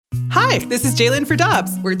Hi, this is Jalen for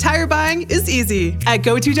Dobbs, where tire buying is easy. At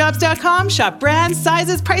GoToDobbs.com, shop brands,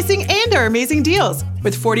 sizes, pricing, and our amazing deals.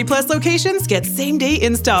 With 40-plus locations, get same-day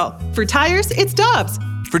install. For tires, it's Dobbs.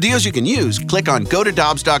 For deals you can use, click on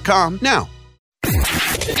GoToDobbs.com now.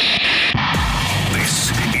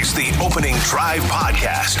 This is the Opening Drive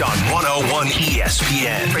Podcast on 101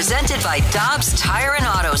 ESPN. Presented by Dobbs Tire and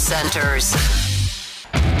Auto Centers.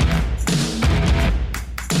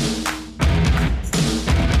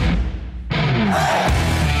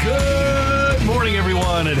 Good morning,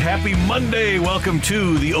 everyone, and happy Monday. Welcome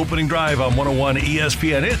to the Opening Drive on 101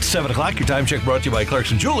 ESPN. It's 7 o'clock. Your time check brought to you by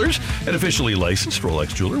Clarkson Jewelers, an officially licensed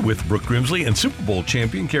Rolex jeweler with Brooke Grimsley and Super Bowl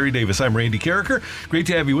champion Kerry Davis. I'm Randy Carricker. Great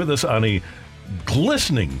to have you with us on a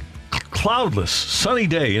glistening, cloudless, sunny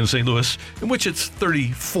day in St. Louis, in which it's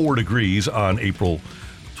 34 degrees on April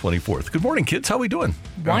 24th. Good morning, kids. How we doing?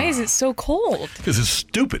 Why is it so cold? Because it's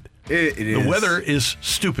stupid. It is. The weather is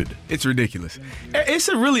stupid. It's ridiculous. It's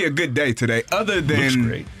really a good day today, other Looks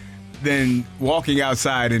great. than walking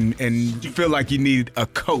outside and you feel like you need a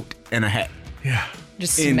coat and a hat. Yeah.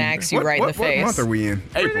 Just smacks you right in the face. What month are we in?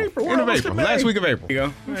 April. We're End of almost April. in May. Last week of April. There you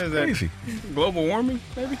go. What is that? Crazy. Global warming,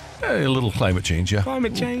 maybe? A little climate change, yeah.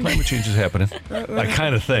 Climate change? Climate change is happening. I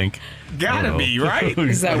kind of think. Gotta be, right?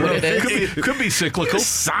 Is that what it is? Could be cyclical.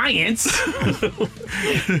 Science.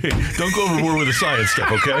 Don't go overboard with the science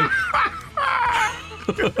stuff, okay?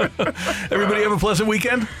 Everybody have a pleasant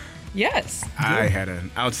weekend? Yes. I had an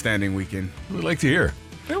outstanding weekend. We'd like to hear.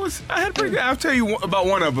 I had pretty good. I'll tell you about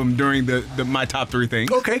one of them during my top three things.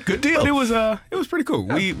 Okay, good deal. But it was pretty cool.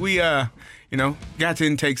 We got to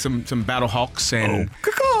intake some Battle Hawks and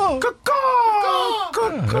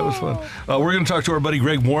That was fun. We're going to talk to our buddy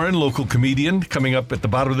Greg Warren, local comedian, coming up at the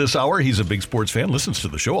bottom of this hour. He's a big sports fan, listens to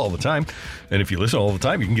the show all the time. And if you listen all the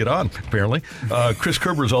time, you can get on, apparently. Chris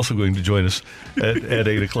Kerber is also going to join us at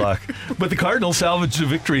 8 o'clock. But the Cardinals salvaged a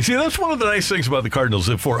victory. See, that's one of the nice things about the Cardinals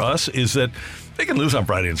for us is that they can lose on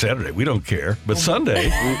Friday and Saturday. We don't care. But Sunday,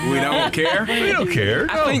 we don't care. We don't care.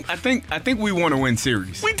 No. I think we want to win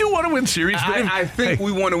series. We do want to win series. But I think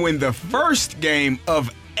we want to win the first game of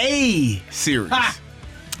a series.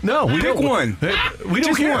 No, we Pick don't. one. We don't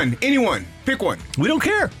Just care. one. Anyone. Pick one. We don't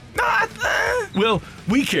care. Well,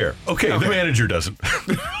 we care. Okay, the manager doesn't.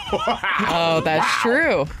 Oh, that's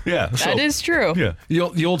true. Yeah, That is true. Yeah.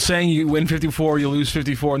 The old saying, you win 54, you lose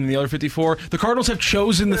 54, and then the other 54. The Cardinals have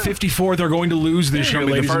chosen the 54 they're going to lose this year,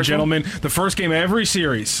 ladies and gentlemen. The first game of every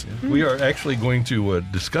series. We are actually going to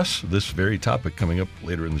discuss this very topic coming up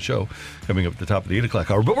later in the show, coming up at the top of the 8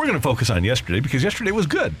 o'clock hour. But we're going to focus on yesterday because yesterday was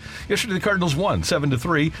good. Yesterday the Cardinals won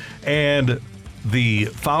 7-3, and the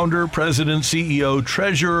founder, president, CEO,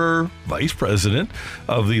 treasurer, vice president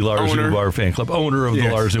of the Lars Nootbaar fan club, owner of the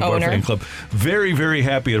Lars Nootbaar fan club, very, very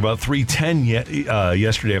happy at about 3:10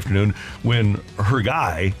 yesterday afternoon when her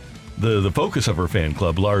guy, the focus of her fan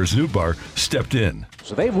club, Lars Nootbaar, stepped in.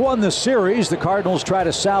 So they've won the series. The Cardinals try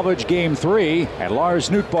to salvage game 3, and Lars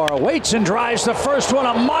Nootbaar waits and drives the first one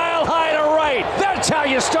a mile high to right. That's how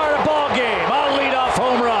you start a ball game. A leadoff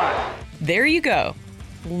home run. There you go.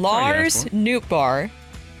 Lars Nootbaar,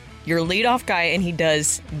 your leadoff guy, and he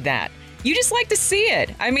does that. You just like to see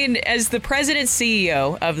it. I mean, as the president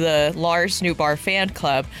CEO of the Lars Nootbaar fan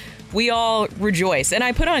club, we all rejoice. And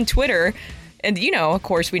I put on Twitter, and, of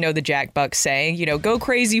course, we know the Jack Buck saying, go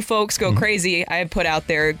crazy, folks, go crazy. I put out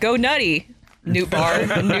there, go nutty. Nootbaars,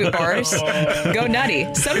 go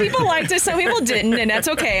nutty. Some people liked it, some people didn't, and that's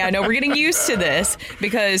okay. I know we're getting used to this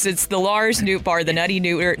because it's the Lars Nootbaar, the Nutty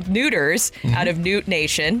Neuters out of Newt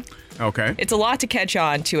Nation. Okay. It's a lot to catch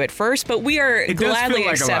on to at first, but we are gladly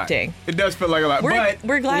accepting. It does feel like a lot.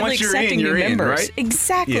 We're gladly accepting new members. Right?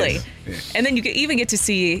 Exactly. Yes. And then you even get to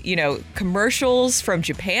see, commercials from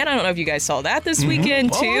Japan. I don't know if you guys saw that this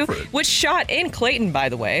weekend, too, which shot in Clayton, by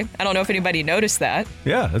the way. I don't know if anybody noticed that.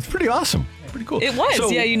 Yeah, that's pretty awesome. Pretty cool. It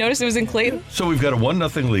was. You noticed it was in Clayton? So we've got a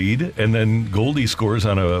 1-0 lead, and then Goldie scores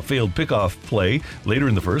on a failed pickoff play later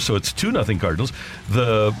in the first, so it's 2-0 Cardinals.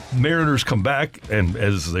 The Mariners come back, and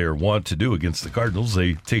as they're wont to do against the Cardinals,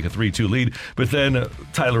 they take a 3-2 lead. But then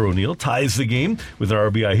Tyler O'Neill ties the game with an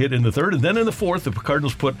RBI hit in the third, and then in the fourth, the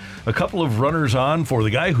Cardinals put a couple of runners on for the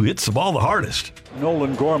guy who hits the ball the hardest.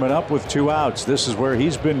 Nolan Gorman up with 2 outs. This is where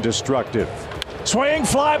he's been destructive. Swing,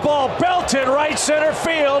 fly ball, belted right center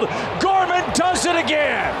field. Gorman does it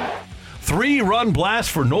again. 3-run blast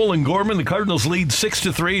for Nolan Gorman. The Cardinals lead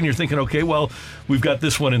 6-3, and you're thinking, okay, well, we've got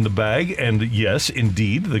this one in the bag. And yes,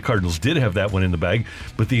 indeed, the Cardinals did have that one in the bag,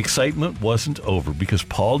 but the excitement wasn't over because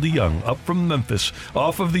Paul DeJong, up from Memphis,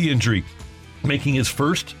 off of the injury, making his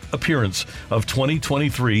first appearance of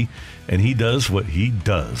 2023, and he does what he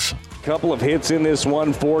does. Couple of hits in this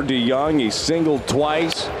one for DeYoung. He singled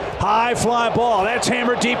twice. High fly ball. That's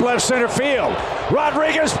hammered deep left center field.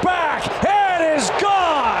 Rodriguez back. It is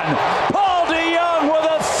gone. Paul DeYoung with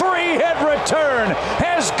a 3-hit return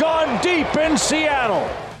has gone deep in Seattle.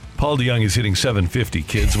 Paul DeYoung is hitting 750,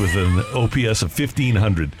 kids, with an OPS of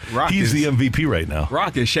 1,500. He's the MVP right now.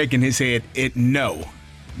 Rock is shaking his head. No.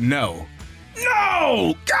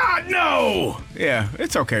 God, no. Yeah,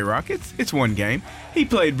 it's okay, Rock. It's one game. He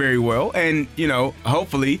played very well, and,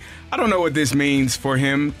 hopefully, I don't know what this means for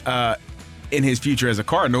him in his future as a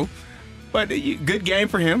Cardinal, but good game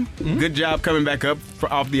for him. Mm-hmm. Good job coming back up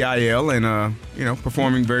off the IL and,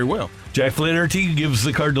 performing very well. Jack Flaherty gives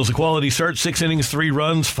the Cardinals a quality start. 6 innings, 3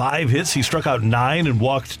 runs, 5 hits. He struck out 9 and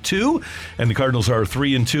walked 2, and the Cardinals are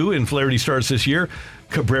 3-2 in Flaherty starts this year.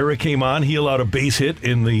 Cabrera came on. He allowed a base hit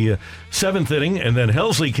in the 7th inning, and then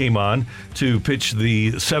Helsley came on to pitch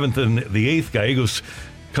the 7th and the 8th. Gallegos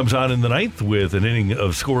comes on in the 9th with an inning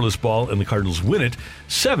of scoreless ball, and the Cardinals win it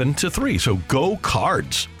 7-3. So go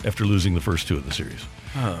Cards after losing the first 2 of the series.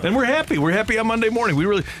 And we're happy. We're happy on Monday morning. We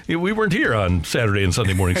weren't here on Saturday and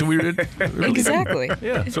Sunday morning, so we really exactly.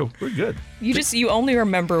 Yeah, so we're good. You only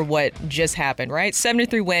remember what just happened, right?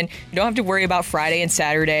 7-3 win. You don't have to worry about Friday and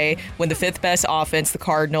Saturday when the 5th best offense, the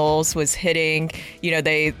Cardinals, was hitting.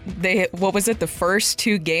 They what was it? The first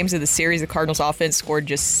 2 games of the series, the Cardinals offense scored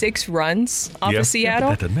just 6 runs off of Seattle.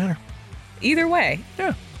 Yeah, but that doesn't matter. Either way,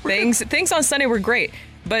 yeah, things on Sunday were great.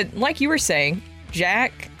 But like you were saying,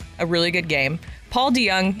 Jack, a really good game. Paul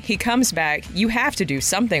DeYoung, he comes back. You have to do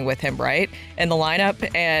something with him, right? In the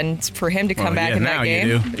lineup, and for him to come back in that game.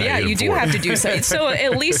 You do have to do something. So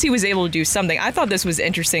at least he was able to do something. I thought this was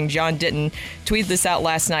interesting. John Ditton tweeted this out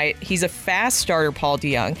last night. He's a fast starter, Paul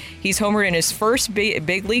DeYoung. He's homered in his first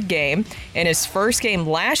big league game, in his first game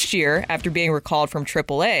last year after being recalled from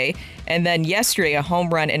AAA, and then yesterday a home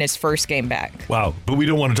run in his first game back. Wow, but we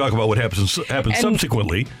don't want to talk about what happened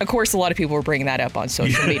subsequently. Of course, a lot of people were bringing that up on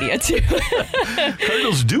social media, too.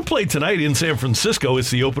 Cardinals do play tonight in San Francisco. It's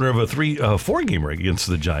the opener of a 4-gamer against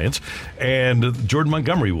the Giants. And Jordan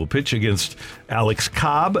Montgomery will pitch against Alex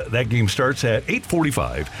Cobb. That game starts at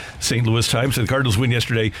 8:45 St. Louis time. So the Cardinals win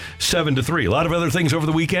yesterday 7-3. A lot of other things over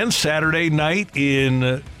the weekend. Saturday night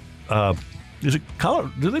in, is it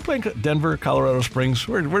Colorado? Do they play in Denver, Colorado Springs?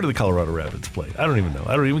 Where do the Colorado Rapids play? I don't even know.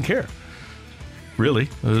 I don't even care. Really.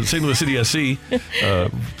 St. Louis City SC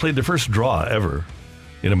played their first draw ever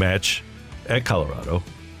in a match at Colorado.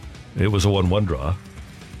 It was a 1-1 draw.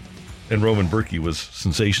 And Roman Berkey was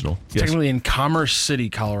sensational. Technically in Commerce City,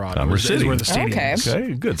 Colorado. Commerce City. Is where the stadium is.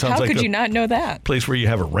 Okay, good. Sounds How like could you not know that? Place where you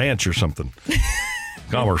have a ranch or something.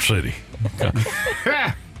 Commerce City.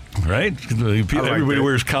 Right? Everybody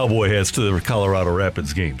wears cowboy hats to the Colorado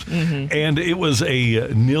Rapids games. Mm-hmm. And it was a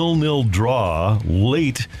 0-0 draw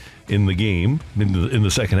late in the game, in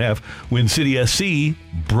the second half, when City SC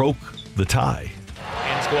broke the tie.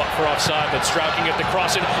 Hands go up for offside, but Stroud can get the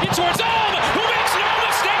cross in towards Alm, who makes no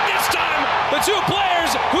mistake this time. The 2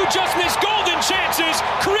 players who just missed golden chances,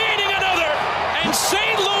 creating another, and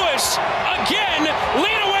St. Louis again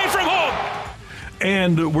lead away from home.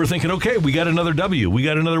 And we're thinking, okay, we got another W. We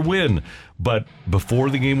got another win. But before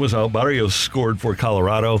the game was out, Barrios scored for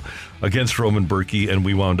Colorado against Roman Berkey, and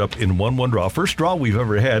we wound up in 1-1 draw. First draw we've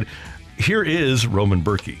ever had. Here is Roman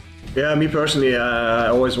Berkey. Yeah, me personally, I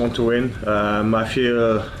always want to win. I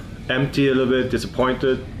feel empty, a little bit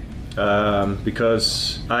disappointed,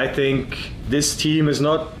 because I think this team is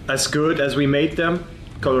not as good as we made them,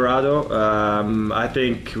 Colorado. I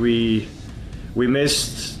think we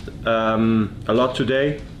missed a lot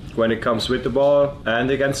today when it comes with the ball and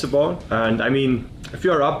against the ball. And I mean, if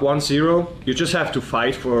you're up 1-0, you just have to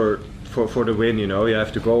fight for the win, you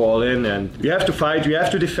have to go all in and you have to fight, you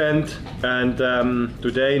have to defend, and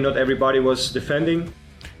today not everybody was defending.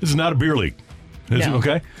 This is not a beer league.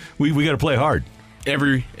 Okay? We got to play hard.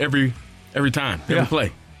 Every time, every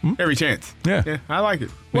play. Every chance. Yeah. I like it.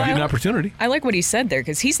 Well, an opportunity. I like what he said there,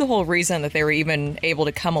 because he's the whole reason that they were even able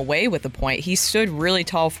to come away with the point. He stood really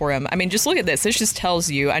tall for him. I mean, just look at this. This just tells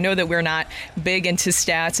you, I know that we're not big into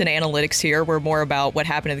stats and analytics here. We're more about what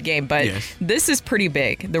happened in the game, but This is pretty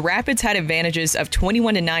big. The Rapids had advantages of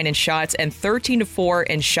 21-9 in shots and 13-4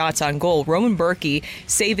 in shots on goal. Roman Berkey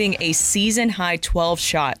saving a season-high 12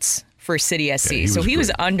 shots for City SC. He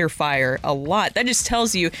was under fire a lot. That just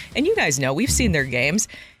tells you, and you guys know, we've seen their games.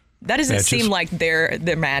 That doesn't seem like their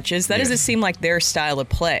matches. That doesn't seem like their style of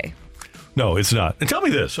play. No, it's not. And tell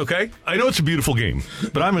me this, okay? I know it's a beautiful game,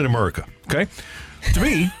 but I'm in America, okay? To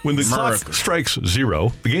me, when the clock strikes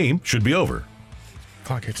 0, the game should be over.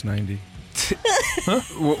 Clock hits 90.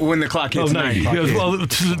 When the clock hits 90. Well,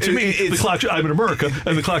 to me, the clock. I'm in America,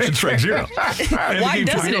 and the clock should strike 0. Why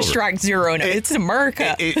doesn't it strike 0? No, it's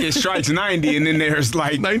America. It strikes 90, and then there's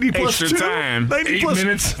like 90 plus extra 2, time. 90 8 plus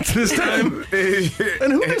minutes this time.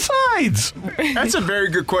 And who decides? That's a very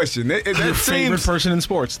good question. That Your favorite person in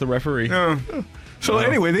sports, the referee. So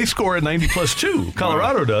anyway, they score at 90 plus 2.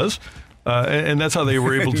 Colorado does, and that's how they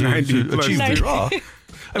were able to achieve the draw.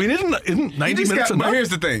 I mean, isn't 90 minutes enough? But here's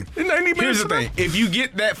the thing. 90 minutes Here's the thing. If you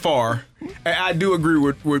get that far, I do agree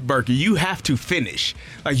with Berkey. You have to finish.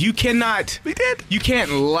 Like you cannot. We did. You can't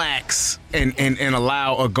lax and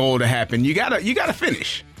allow a goal to happen. You gotta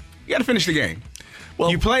finish. You gotta finish the game. Well,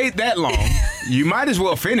 you played that long. You might as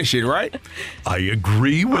well finish it, right? I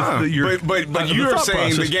agree with your. But you're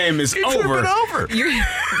saying the game is over.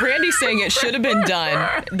 Randy's saying it should have been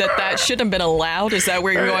done. That shouldn't have been allowed. Is that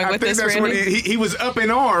where you're going with this, that's Randy? When he was up in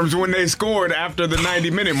arms when they scored after the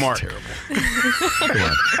 90-minute mark. Terrible.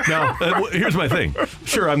 Now, here's my thing.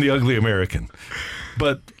 Sure, I'm the ugly American,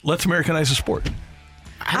 but let's Americanize the sport.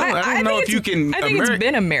 I don't know if you can. I think it's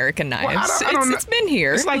been Americanized. Well, it's been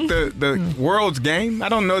here. It's like the world's game. I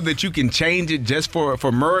don't know that you can change it just for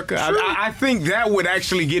America. I think that would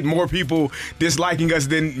actually get more people disliking us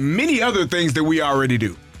than many other things that we already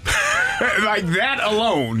do. Like that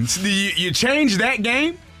alone. You change that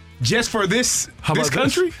game just for this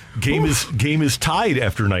country? Game is tied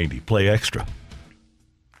after 90. Play extra.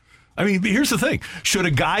 I mean, here's the thing. Should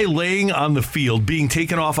a guy laying on the field, being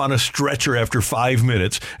taken off on a stretcher after 5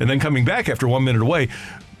 minutes, and then coming back after 1 minute away,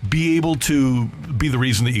 be able to be the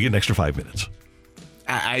reason that you get an extra 5 minutes?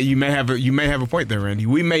 You may have a point there, Randy.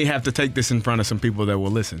 We may have to take this in front of some people that will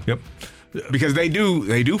listen. Yep. Because they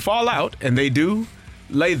do fall out, and they do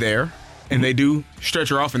lay there, and they do stretch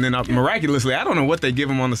her off, and then miraculously, I don't know what they give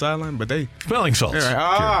them on the sideline, but they... Smelling salts.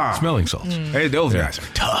 Smelling salts. Hey, those guys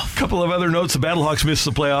are tough. A couple of other notes. The Battlehawks missed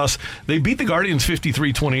the playoffs. They beat the Guardians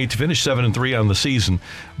 53-28 to finish 7-3 on the season.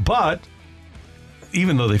 But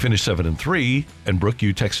even though they finished 7-3, and Brooke,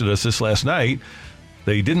 you texted us this last night,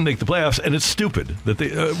 they didn't make the playoffs, and it's stupid that they.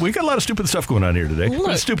 We got a lot of stupid stuff going on here today. But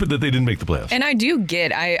it's stupid that they didn't make the playoffs. And I do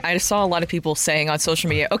get. I saw a lot of people saying on social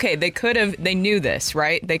media, okay, they knew this,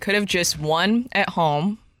 right? They could have just won at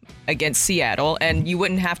home against Seattle, and you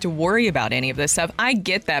wouldn't have to worry about any of this stuff. I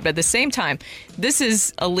get that, but at the same time, this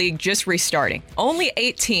is a league just restarting. Only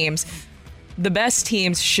 8 teams. The best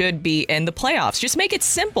teams should be in the playoffs. Just make it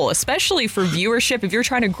simple, especially for viewership if you're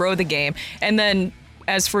trying to grow the game, and then.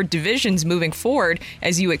 As for divisions moving forward,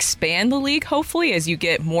 as you expand the league, hopefully, as you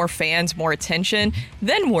get more fans, more attention,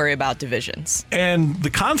 then worry about divisions. And the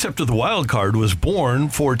concept of the wild card was born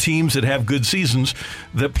for teams that have good seasons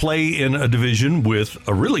that play in a division with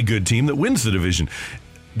a really good team that wins the division.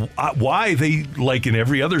 Why they, like in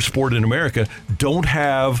every other sport in America, don't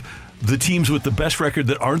have the teams with the best record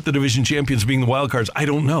that aren't the division champions being the wild cards, I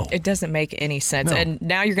don't know. It doesn't make any sense. No. And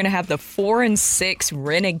now you're going to have the 4-6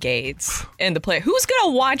 Renegades in the play. Who's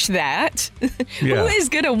going to watch that? Yeah. Who is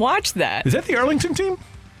going to watch that? Is that the Arlington team?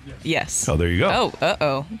 Yes. Oh, there you go. Oh,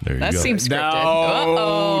 uh-oh. There you that go. seems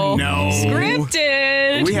scripted. No.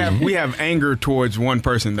 Scripted. We have anger towards one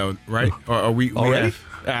person, though, right? Or are we already?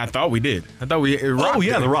 I thought we did. I thought we. Rock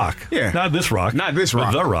The Rock. Yeah. Not this Rock. Not this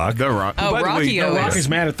Rock. The Rock. The Rock. Oh, Rocky. Rock is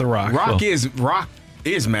mad at The Rock. Rock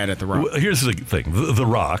is mad at The Rock. Here's the thing. The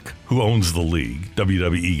Rock, who owns the league,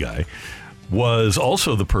 WWE guy, was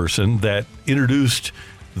also the person that introduced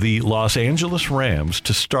the Los Angeles Rams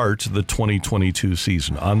to start the 2022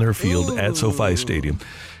 season on their field at SoFi Stadium.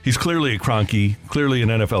 He's clearly a Kroenke, clearly an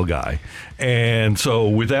NFL guy. And so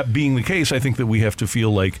with that being the case, I think that we have to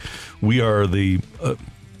feel like we are the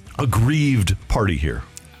aggrieved party here.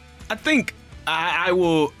 I think I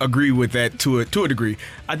will agree with that to a degree.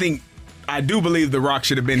 I do believe The Rock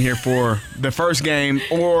should have been here for the first game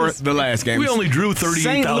or the last game. We only drew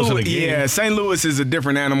 38,000 a game. Yeah, St. Louis is a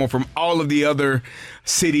different animal from all of the other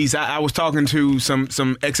cities. I was talking to some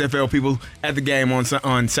XFL people at the game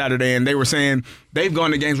on Saturday, and they were saying they've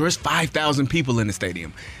gone to games where there's 5,000 people in the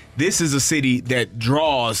stadium. This is a city that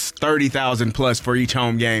draws 30,000 plus for each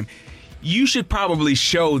home game. You should probably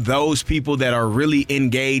show those people that are really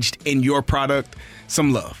engaged in your product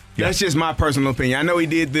some love. Yeah. That's just my personal opinion. I know he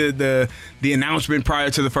did the announcement prior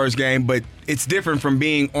to the first game, but it's different from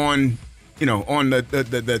being on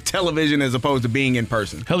the television as opposed to being in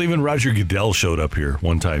person. Hell, even Roger Goodell showed up here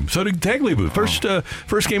one time. So did Tagliabue.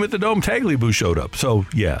 First game at the Dome, Tagliabue showed up. So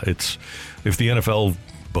yeah, it's if the NFL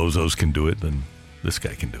bozos can do it, then this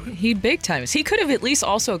guy can do it. He big times. He could have at least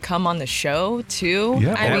also come on the show too.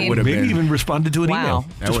 Yeah, maybe even responded to an email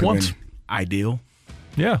just once. Ideal.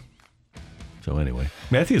 Yeah. So anyway,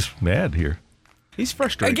 Matthew's mad here. He's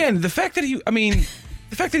frustrated. Again, the fact that he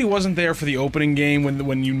wasn't there for the opening game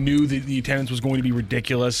when you knew that the attendance was going to be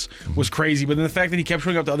ridiculous was crazy. But then the fact that he kept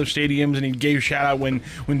showing up to other stadiums and he gave a shout out when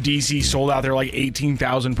DC sold out their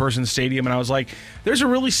 18,000 person stadium, and I was like, there's a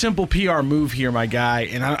really simple PR move here, my guy,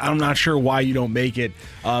 and I'm not sure why you don't make it.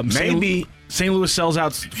 Maybe St. Louis sells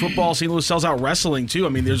out football. St. Louis sells out wrestling too. I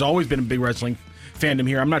mean, there's always been a big wrestling fandom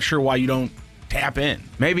here. I'm not sure why you don't tap in.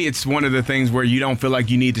 Maybe it's one of the things where you don't feel like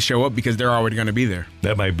you need to show up because they're already going to be there.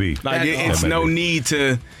 That might be. It's no need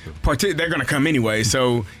to participate. They're going to come anyway.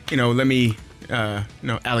 So, let me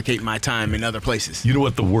allocate my time in other places. You know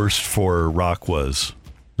what the worst for Rock was?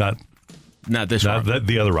 Not this Rock. Not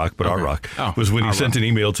the other Rock, but our Rock. Oh, was when he sent Rock. an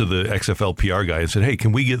email to the XFL PR guy and said, hey,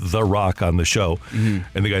 can we get The Rock on the show? Mm-hmm.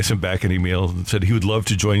 And the guy sent back an email and said he would love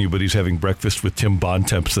to join you, but he's having breakfast with Tim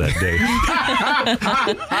Bontemps that day.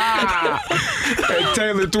 And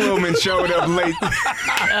Taylor Twillman showed up late.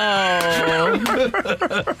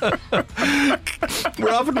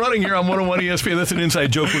 We're off and running here on 101 ESPN. That's an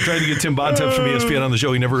inside joke. We're trying to get Tim Bontemps from ESPN on the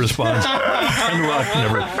show. He never responds. And The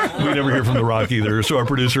Rock we never hear from The Rock either. So our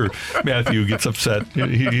producer, Matthew, gets upset.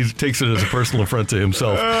 He takes it as a personal affront to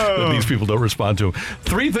himself that these people don't respond to him.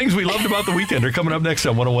 3 things we loved about the weekend are coming up next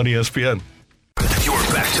on 101 ESPN. You're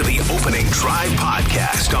back to the Opening Drive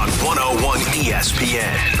podcast on 101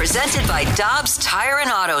 ESPN. Presented by Dobbs Tire and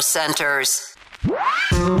Auto Centers.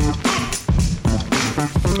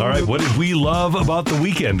 All right, what did we love about the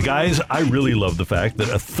weekend? Guys, I really love the fact that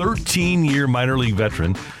a 13-year minor league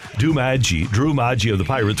veteran, Drew Maggi of the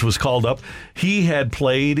Pirates, was called up. He had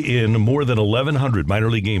played in more than 1,100 minor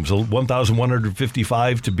league games,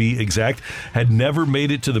 1,155 to be exact, had never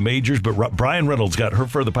made it to the majors, but Brian Reynolds got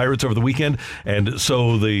hurt for the Pirates over the weekend, and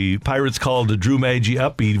so the Pirates called Drew Maggi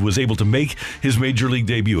up. He was able to make his major league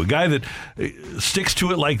debut. A guy that sticks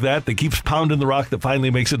to it like that keeps pounding the rock, that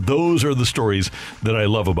finally makes it. Those are the stories that I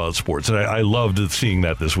love about sports, and I loved seeing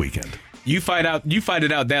that this weekend. You fight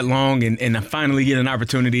it out that long and finally get an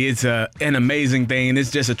opportunity. It's an amazing thing, and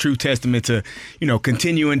it's just a true testament to,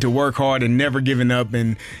 continuing to work hard and never giving up.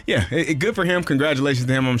 And, good for him. Congratulations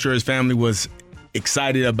to him. I'm sure his family was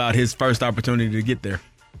excited about his first opportunity to get there.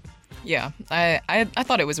 Yeah, I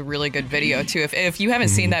thought it was a really good video, too. If you haven't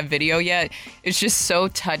seen that video yet, it's just so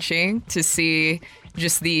touching to see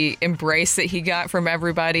just the embrace that he got from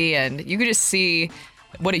everybody, and you could just see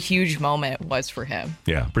what a huge moment was for him.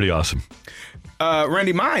 Yeah, pretty awesome.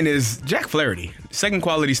 Randy, mine is Jack Flaherty. Second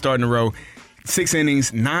quality start in a row. 6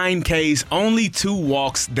 innings, 9 Ks, only 2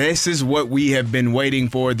 walks. This is what we have been waiting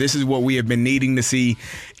for. This is what we have been needing to see.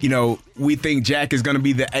 We think Jack is going to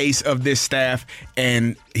be the ace of this staff,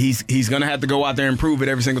 and he's going to have to go out there and prove it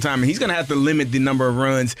every single time. And he's going to have to limit the number of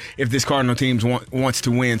runs if this Cardinal team wants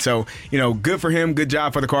to win. So, good for him. Good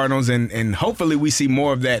job for the Cardinals, and hopefully we see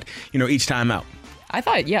more of that, each time out. I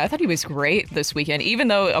thought he was great this weekend, even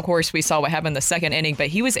though, of course, we saw what happened in the second inning, but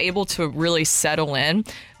he was able to really settle in,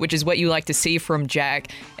 which is what you like to see from Jack.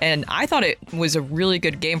 And I thought it was a really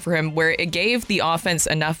good game for him, where it gave the offense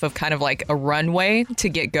enough of kind of like a runway to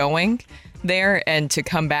get going there and to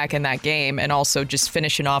come back in that game, and also just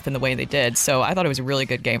finishing off in the way they did. So I thought it was a really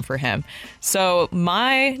good game for him. So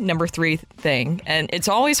my number 3 thing, and it's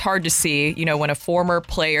always hard to see, when a former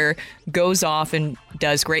player goes off and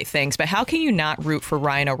does great things, but how can you not root for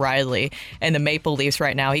Ryan O'Reilly and the Maple Leafs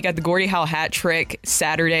right now? He got the Gordie Howe hat trick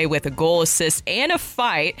Saturday with a goal, assist, and a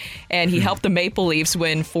fight, and he helped the Maple Leafs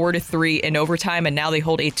win 4-3 in overtime, and now they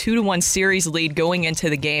hold a 2-1 series lead going into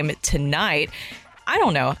the game tonight. I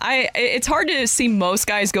don't know. It's hard to see most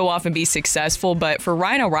guys go off and be successful, but for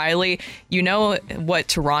Ryan O'Reilly, you know what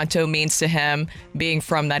Toronto means to him, being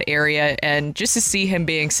from that area, and just to see him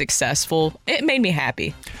being successful, it made me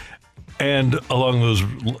happy. And along those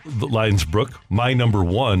lines, Brooke, my number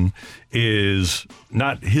 1 is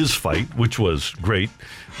not his fight, which was great,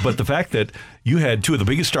 but the fact that you had 2 of the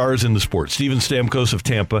biggest stars in the sport, Steven Stamkos of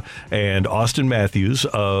Tampa and Austin Matthews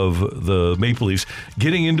of the Maple Leafs,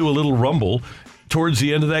 getting into a little rumble towards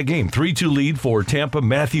the end of that game. 3-2 lead for Tampa.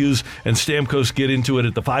 Matthews and Stamkos get into it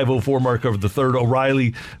at the 5:04 mark of the third.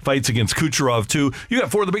 O'Reilly fights against Kucherov, too. You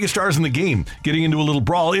got 4 of the biggest stars in the game getting into a little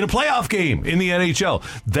brawl in a playoff game in the NHL.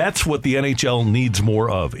 That's what the NHL needs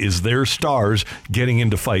more of, is their stars getting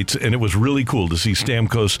into fights, and it was really cool to see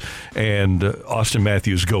Stamkos and Austin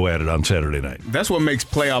Matthews go at it on Saturday night. That's what makes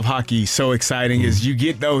playoff hockey so exciting, is you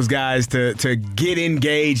get those guys to get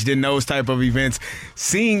engaged in those type of events.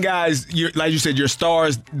 Seeing guys, like you said, your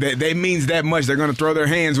stars, that means that much. They're going to throw their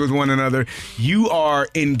hands with one another. You are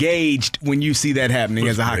engaged when you see that happening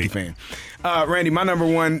as a hockey fan. Randy, my number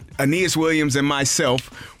one, Aeneas Williams and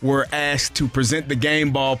myself were asked to present the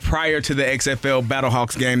game ball prior to the XFL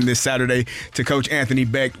Battlehawks game this Saturday to Coach Anthony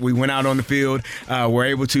Beck. We went out on the field, were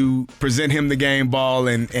able to present him the game ball,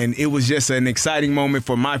 and it was just an exciting moment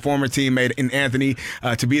for my former teammate in Anthony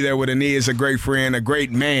to be there with Aeneas, a great friend, a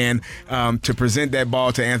great man, to present that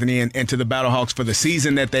ball to Anthony and to the Battlehawks for the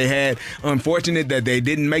season that they had. Unfortunate that they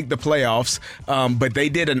didn't make the playoffs, but they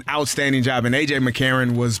did an outstanding job, and A.J.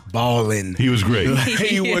 McCarron was balling. He was great.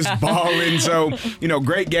 He was balling. So,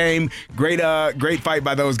 great game, great fight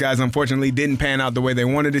by those guys. Unfortunately, didn't pan out the way they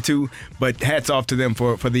wanted it to, but hats off to them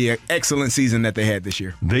for the excellent season that they had this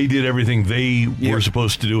year. They did everything they were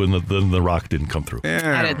supposed to do, and the rock didn't come through.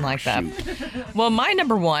 Yeah. I didn't like that. Well, my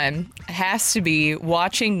number one has to be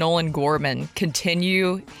watching Nolan Gorman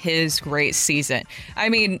continue his great season. I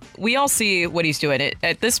mean, we all see what he's doing.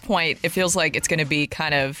 At this point, it feels like it's going to be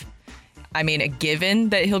kind of, a given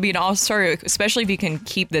that he'll be an all-star, especially if he can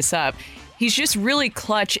keep this up. He's just really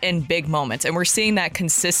clutch in big moments, and we're seeing that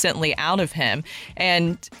consistently out of him.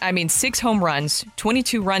 And, 6 home runs,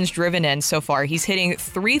 22 runs driven in so far. He's hitting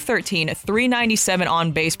 .313, 397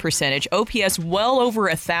 on-base percentage, OPS well over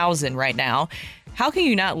 1,000 right now. How can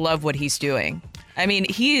you not love what he's doing?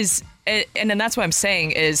 He is, and then that's what I'm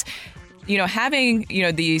saying is, having,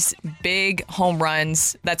 these big home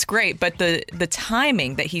runs, that's great. But the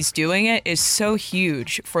timing that he's doing it is so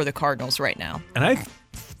huge for the Cardinals right now. And I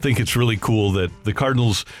think it's really cool that the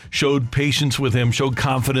Cardinals showed patience with him, showed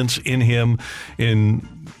confidence in him,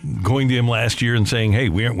 in going to him last year and saying, hey,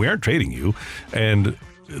 we aren't trading you. And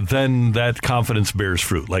then that confidence bears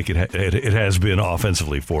fruit, like it has been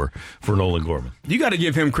offensively for Nolan Gorman. You got to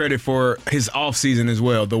give him credit for his offseason as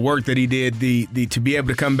well. The work that he did, the to be able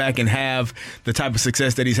to come back and have the type of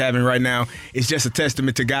success that he's having right now is just a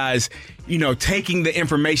testament to guys, taking the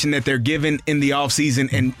information that they're given in the offseason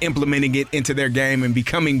and implementing it into their game and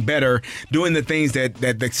becoming better, doing the things that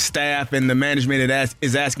the staff and the management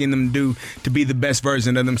is asking them to do to be the best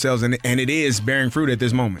version of themselves, and it is bearing fruit at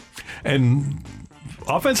this moment. And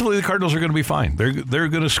offensively, the Cardinals are going to be fine. They're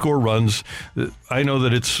going to score runs. I know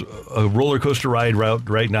that it's a roller coaster ride route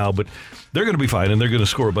right now, but they're going to be fine, and they're going to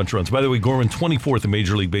score a bunch of runs. By the way, Gorman, 24th in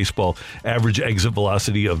Major League Baseball, average exit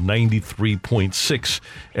velocity of 93.6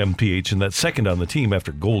 mph, and that's second on the team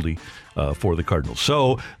after Goldie for the Cardinals.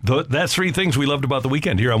 So that's 3 things we loved about the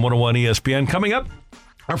weekend here on 101 ESPN. Coming up,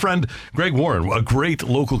 our friend Greg Warren, a great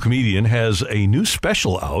local comedian, has a new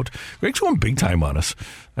special out. Greg's going big time on us,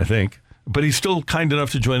 I think. But he's still kind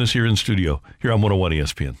enough to join us here in studio, here on 101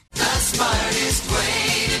 ESPN. The smartest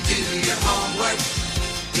way to do your homework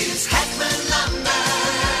is Hackman Lumber.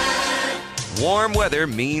 Warm weather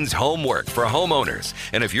means homework for homeowners.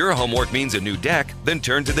 And if your homework means a new deck, then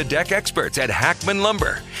turn to the deck experts at Hackman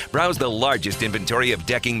Lumber. Browse the largest inventory of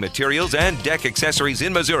decking materials and deck accessories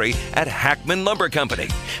in Missouri at Hackman Lumber Company.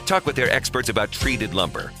 Talk with their experts about treated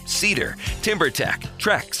lumber, cedar, TimberTech,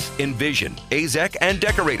 Trex, Envision, AZEK, and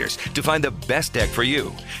Decorators to find the best deck for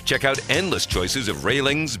you. Check out endless choices of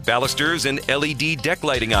railings, balusters, and LED deck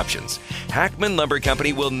lighting options. Hackman Lumber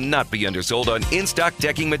Company will not be undersold on in-stock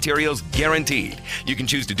decking materials guaranteed. You can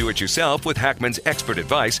choose to do it yourself with Hackman's expert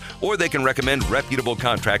advice, or they can recommend reputable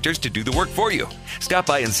contractors to do the work for you. Stop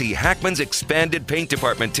by and see Hackman's expanded paint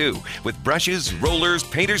department too, with brushes, rollers,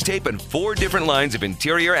 painter's tape, and 4 different lines of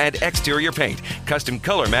interior and exterior paint, custom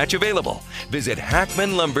color match available. Visit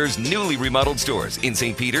Hackman Lumber's newly remodeled stores in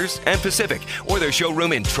St. Peters and Pacific, or their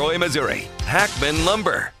showroom in Troy, Missouri. Hackman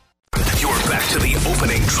Lumber. You're back to the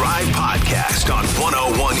Opening Drive podcast on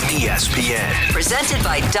 101 ESPN. Presented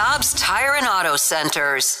by Dobbs Tire and Auto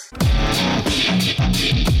Centers.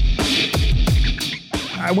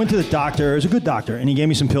 I went to the doctor. It was a good doctor, and he gave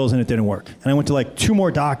me some pills, and it didn't work. And I went to like 2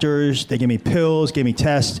 more doctors. They gave me pills, gave me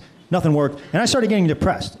tests. Nothing worked. And I started getting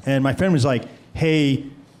depressed. And my friend was like, hey,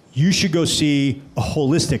 you should go see a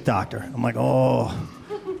holistic doctor. I'm like, oh.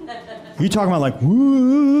 You talking about like,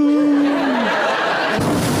 woo?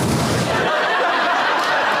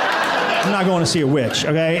 I'm not going to see a witch,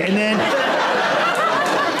 okay? And then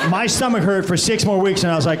my stomach hurt for 6 more weeks,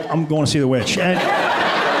 and I was like, I'm going to see the witch. And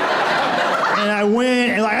I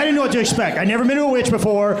went, and like I didn't know what to expect. I'd never been to a witch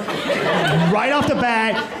before. Right off the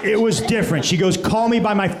bat, it was different. She goes, call me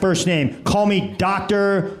by my first name. Call me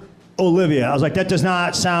Dr. Olivia. I was like, that does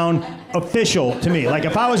not sound official to me. Like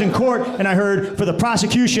if I was in court and I heard for the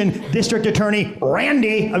prosecution, District Attorney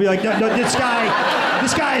Randy, I'd be like, no, this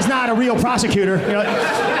guy is not a real prosecutor. You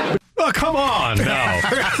know? Oh, come on now.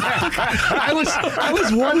 I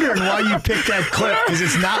was wondering why you picked that clip because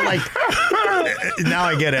it's not like. Now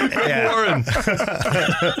I get it. Yeah. Warren.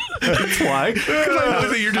 That's why. Because I know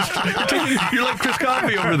that you're like Chris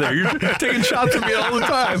Coffey over there. You're taking shots at me all the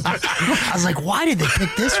time. I was like, why did they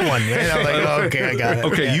pick this one? And I was like, oh, okay, I got it.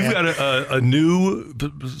 Okay, you've got a new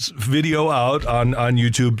video out on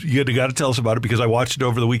YouTube. You got to tell us about it because I watched it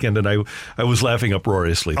over the weekend and I was laughing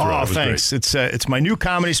uproariously throughout. Oh, thanks. Great. It's my new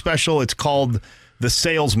comedy special. It's called The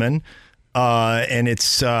Salesman. And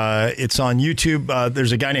it's on YouTube.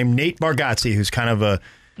 There's a guy named Nate Bargatze who's kind of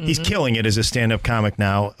he's killing it as a stand-up comic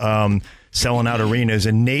now, selling out arenas.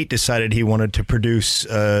 And Nate decided he wanted to produce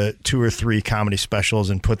 2 or 3 comedy specials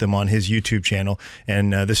and put them on his YouTube channel.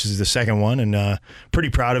 And this is the second one, and pretty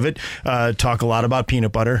proud of it. Talk a lot about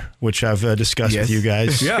peanut butter, which I've discussed with you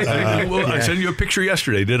guys. Yeah, I sent you a picture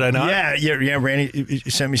yesterday, did I not? Yeah. Randy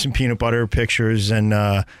sent me some peanut butter pictures, and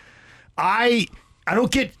I'm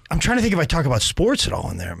trying to think if I talk about sports at all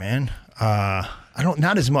in there, man. I don't,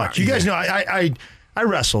 not as much. You guys know I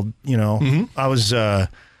wrestled, you know. Mm-hmm. I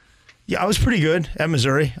was pretty good at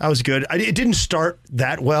Missouri. I was good. It didn't start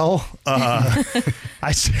that well.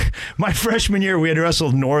 My freshman year we had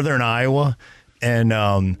wrestled Northern Iowa, and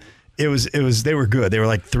they were good. They were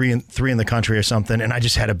like three in the country or something, and I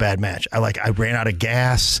just had a bad match. I ran out of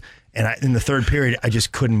gas. And in the third period, I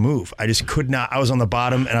just couldn't move. I just could not. I was on the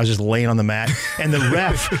bottom, and I was just laying on the mat. And the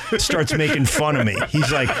ref starts making fun of me. He's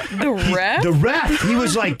like... The ref? The ref. He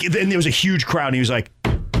was like... And there was a huge crowd, and he was like...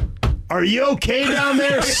 Are you okay down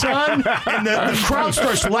there, son? And the crowd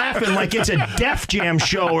starts laughing like it's a Def Jam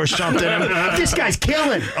show or something. This guy's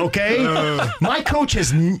killing, okay? My coach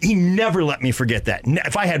he never let me forget that.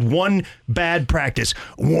 If I had one bad practice,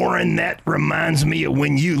 Warren, that reminds me of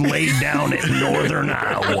when you laid down at Northern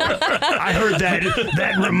Iowa. I heard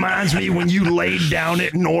that reminds me when you laid down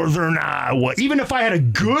at Northern Iowa. Even if I had a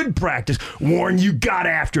good practice, Warren, you got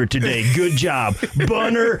after it today. Good job.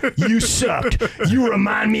 Bunner, you sucked. You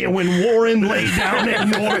remind me of when Warren laid down at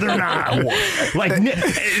Northern Iowa. Like, and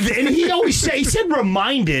he said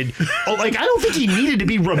reminded. Like, I don't think he needed to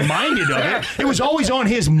be reminded of it. It was always on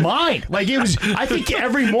his mind. Like, I think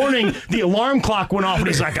every morning the alarm clock went off and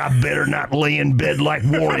he's like, I better not lay in bed like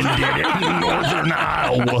Warren did at Northern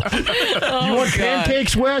Iowa. You want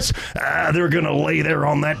pancakes, Wes? They're going to lay there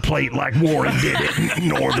on that plate like Warren did at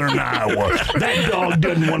Northern Iowa. That dog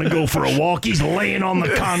doesn't want to go for a walk. He's laying on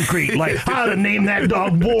the concrete. Like, I'd have named that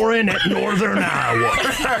dog Warren at Northern Iowa.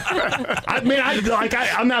 I mean,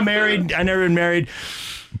 I'm not married. I never been married.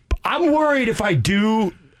 I'm worried if I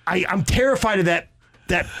do. I'm terrified of that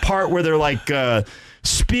part where they're like,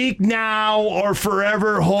 speak now or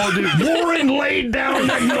forever hold it. Warren laid down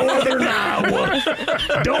at Northern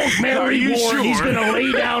Iowa. Don't marry Warren. Sure? He's going to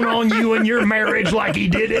lay down on you in your marriage like he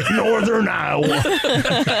did at Northern Iowa.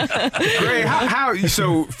 Ray,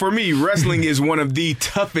 so for me, wrestling is one of the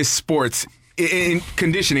toughest sports in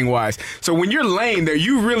conditioning wise. So when you're laying there,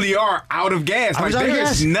 you really are out of gas. Like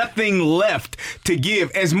there's nothing left to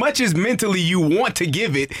give. As much as mentally you want to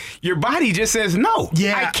give it, your body just says, no,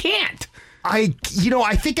 I can't. I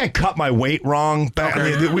think I cut my weight wrong back.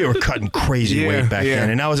 Okay. I mean, we were cutting crazy weight back then,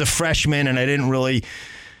 and I was a freshman, and I didn't really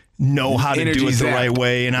know how to do it the right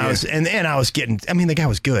way, and I was getting. I mean, the guy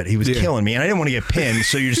was good; he was killing me, and I didn't want to get pinned.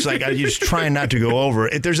 So you're just trying not to go over.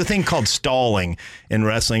 There's a thing called stalling in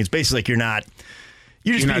wrestling. It's basically like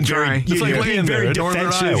you're just being very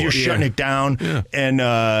defensive. You're shutting it down,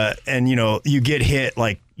 and you get hit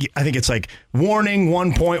like. I think it's like warning,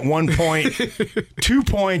 1 point, 1 point, 2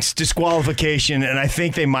 points, disqualification, and I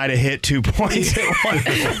think they might have hit 2 points at one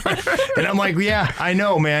point. And I'm like, yeah, I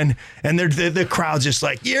know, man. And the crowd's just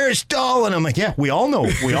like, you're stalling. I'm like, yeah, we all know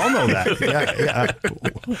that. Yeah.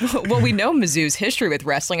 Well, we know Mizzou's history with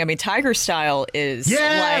wrestling. I mean, Tiger Style is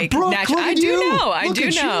like Brooke, I do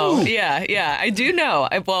know. Yeah, I do know.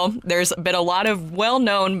 Well, there's been a lot of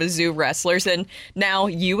well-known Mizzou wrestlers, and now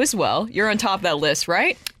you as well. You're on top of that list,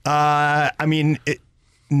 right? I mean,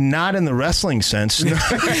 not in the wrestling sense. I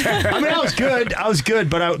mean, I was good,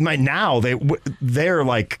 but they're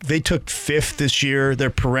like, they took 5th this year. They're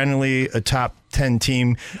perennially a top 10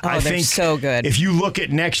 team. I think so good. If you look at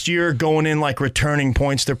next year going in like returning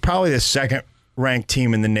points, they're probably the 2nd ranked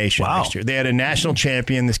team in the nation next year. They had a national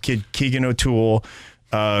champion, this kid Keegan O'Toole,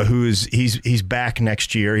 he's back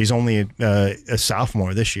next year. He's only a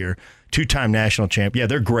sophomore this year. 2-time national champ. Yeah,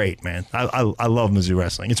 they're great, man. I love Mizzou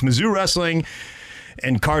wrestling. It's Mizzou wrestling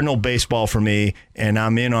and Cardinal baseball for me, and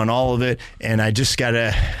I'm in on all of it. And I just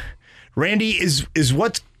gotta. Randy, is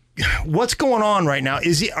what's going on right now?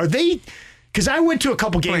 Are they? Because I went to a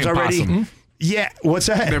couple games already. Possum. Yeah, what's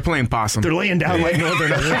that? They're playing possum. They're laying down like Northern.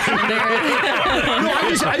 No, I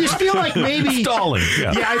I just feel like maybe stalling.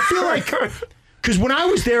 Yeah, I feel like. Because when I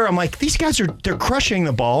was there, I'm like, these guys they're crushing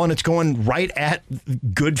the ball and it's going right at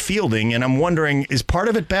good fielding. And I'm wondering, is part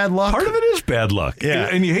of it bad luck? Part of it is bad luck. Yeah.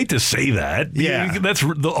 And you hate to say that. Yeah. That's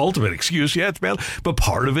the ultimate excuse. Yeah, it's bad. But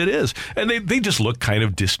part of it is. And they just look kind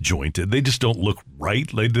of disjointed. They just don't look right.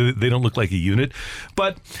 They don't look like a unit.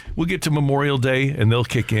 But we'll get to Memorial Day and they'll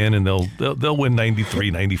kick in and they'll win 93,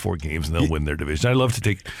 94 games and they'll win their division. I love to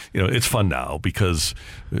take, it's fun now because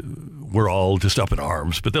we're all just up in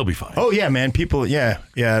arms, but they'll be fine. Oh, yeah, man. People, yeah.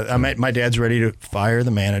 My dad's ready to fire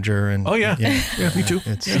the manager. And oh, yeah. Yeah, me too.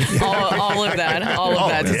 all of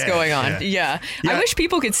that's going on. Yeah. I wish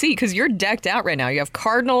people could see because you're decked out right now. You have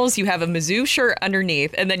Cardinals, you have a Mizzou shirt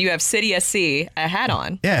underneath, and then you have City SC a hat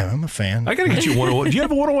on. Yeah, I'm a fan. I got to get you 101. Do you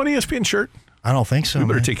have a 101 ESPN shirt? I don't think so. We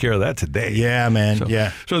better take care of that today. Yeah, man.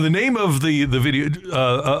 So the name of the video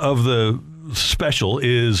of the special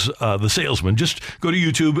is The Salesman. Just go to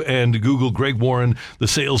YouTube and Google Greg Warren, The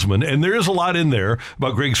Salesman. And there is a lot in there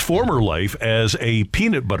about Greg's former life as a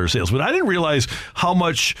peanut butter salesman. I didn't realize how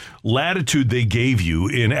much latitude they gave you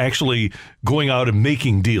in actually going out and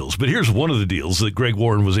making deals. But here's one of the deals that Greg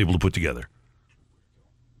Warren was able to put together.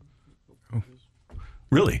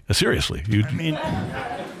 Really? Seriously?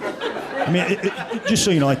 Just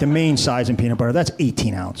so you know, like the main size in peanut butter, that's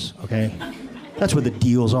 18 ounce, okay? That's where the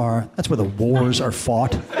deals are. That's where the wars are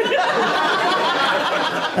fought.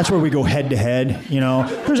 That's where we go head to head,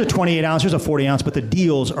 There's a 28 ounce, there's a 40 ounce, but the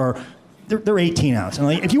deals are, they're 18 ounce. And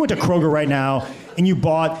like, if you went to Kroger right now and you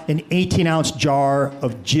bought an 18 ounce jar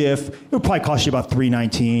of Jif, it would probably cost you about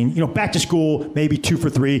 $3.19. Back to school, maybe 2 for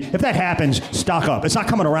 $3. If that happens, stock up. It's not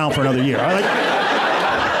coming around for another year.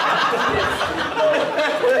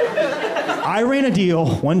 I ran a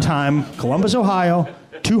deal one time, Columbus, Ohio,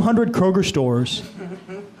 200 Kroger stores,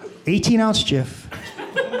 18-ounce Jif,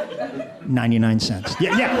 99 cents.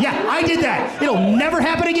 Yeah, I did that. It'll never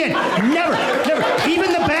happen again. Never.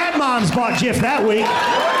 Even the bad moms bought Jif that week.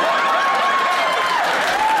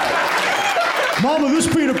 Mama,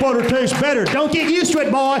 this peanut butter tastes better. Don't get used to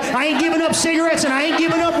it, boy. I ain't giving up cigarettes and I ain't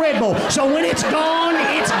giving up Red Bull. So when it's gone,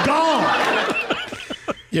 it's gone.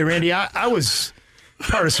 Yeah, Randy, I was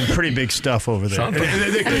part of some pretty big stuff over there.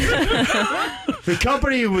 The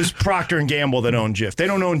company was Procter & Gamble that owned Jif. They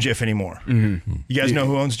don't own Jif anymore. Mm-hmm. You guys know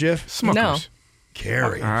who owns Jif? Smuckers. No.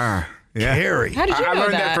 Carrie. Yeah. Carrie. How did you know I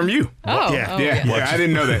learned that from you. Oh. Yeah, I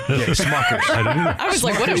didn't know that. Yeah, Smuckers. I didn't know. I was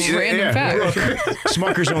like, what a random fact.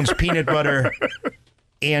 Smuckers owns peanut butter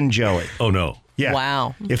and jelly. Oh, no. Yeah.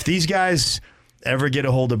 Wow. If these guys ever get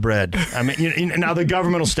a hold of bread, now the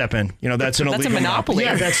government will step in. That's an illegal a monopoly.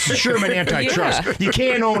 Yeah, that's Sherman antitrust. Yeah. You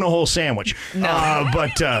can't own a whole sandwich. No.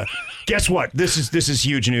 But guess what? This is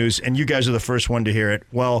huge news, and you guys are the first one to hear it.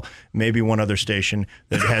 Well, maybe one other station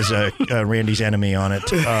that has Randy's enemy on it.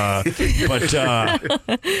 But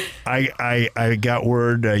I got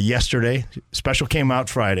word yesterday. Special came out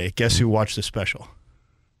Friday. Guess who watched the special?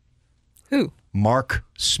 Who? Mark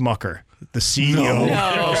Smucker. The CEO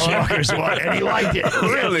of Smuckers won, and he liked it.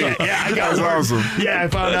 Really? Yeah, I got That's awesome. Yeah, I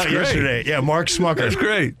found out yesterday. Yeah, Mark Smucker. That's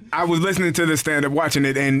great. I was listening to the stand-up, watching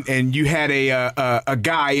it, and you had a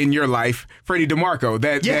guy in your life, Freddie DeMarco,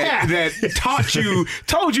 that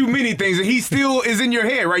told you many things, and he still is in your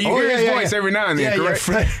head, right? You hear his voice every now and then, correct?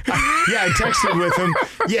 I texted with him.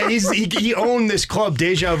 Yeah, he owned this club,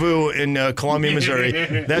 Deja Vu, in Columbia,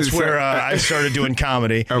 Missouri. That's where I started doing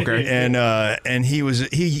comedy. Okay. And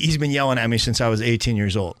he's been yelling at me since I was 18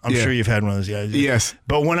 years old. I'm sure you've had one of those guys. Yes.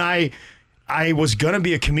 But when I was gonna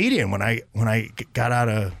be a comedian when I got out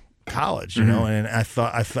of college, and I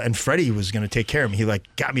thought and Freddie was gonna take care of me. He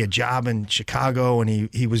got me a job in Chicago, and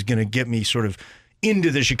he was gonna get me sort of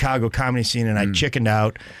into the Chicago comedy scene, and I chickened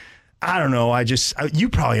out. I don't know. You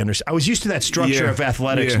probably understand. I was used to that structure of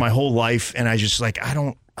athletics my whole life, and I just I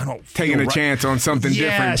don't taking a chance on something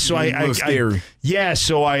different. So I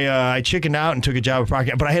chickened out and took a job at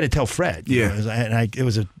Procter, but I had to tell Fred. It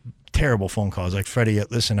was a terrible phone call. I was like, Freddie,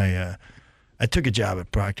 listen, I took a job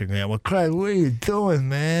at Procter. Well, Craig, what are you doing,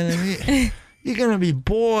 man? You're gonna be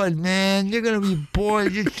bored, man. You're gonna be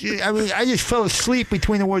bored. I just fell asleep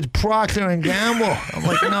between the words Procter and Gamble. I'm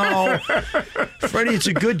like, no, Freddie, it's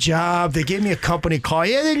a good job. They gave me a company car.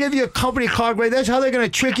 Yeah, they give you a company car, Greg. That's how they're gonna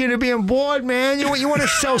trick you into being bored, man. You want to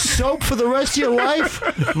sell soap for the rest of your life?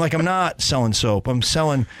 I'm like, I'm not selling soap. I'm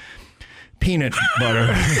selling peanut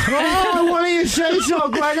butter. Oh, why don't you say so,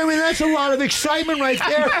 Greg? I mean, that's a lot of excitement right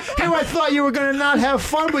there. Here, I thought you were going to not have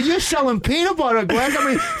fun, but you're selling peanut butter, Greg. I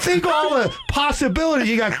mean, think all the possibilities.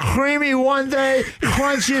 You got creamy one day,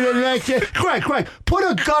 crunchy the next day. Greg, put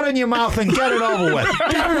a gun in your mouth and get it over with.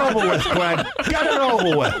 Get it over with, Greg. Get it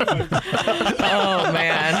over with. Oh,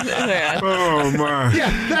 man. Yeah. Oh, my. Yeah,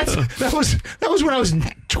 that was when I was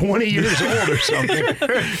 20 years old or something.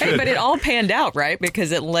 Hey, but it all panned out, right?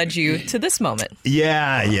 Because it led you to this moment.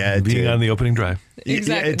 Yeah, it Being did. on the opening drive.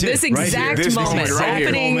 Exactly. Yeah, it did. This exact This moment. moment right here.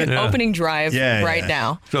 Opening drive right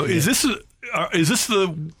now. So is this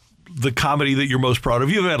the comedy that you're most proud of?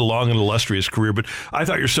 You've had a long and illustrious career, but I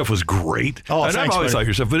thought your stuff was great. Oh, and thanks, I've always buddy. thought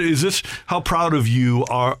your stuff. But is this how proud of you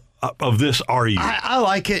are of this? Are you? I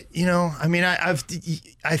like it. You know, I mean, I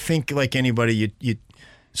think like anybody, you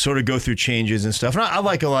sort of go through changes and stuff. And I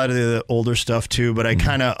like a lot of the older stuff too, but I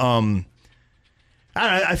kind of I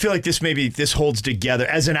don't know, I feel like this holds together.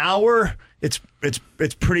 As an hour, it's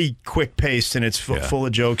pretty quick paced and it's full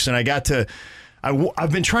of jokes. And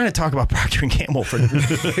I've been trying to talk about Procter & Gamble for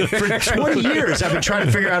 20 years. I've been trying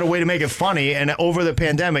to figure out a way to make it funny. And over the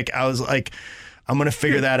pandemic, I was like, I'm going to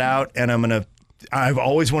figure that out, and I've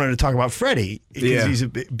always wanted to talk about Freddie because he's a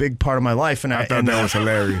big part of my life. And I thought that was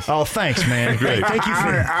hilarious. Oh, thanks, man. Great. Thank you for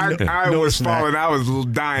I was noticing that. falling. I was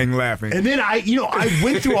dying laughing. And then I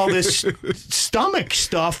went through all this stomach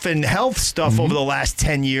stuff and health stuff over the last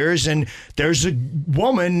 10 years. And there's a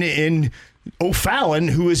woman in O'Fallon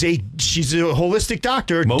who she's a holistic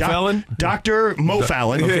doctor. Mo Fallon? Dr. Mo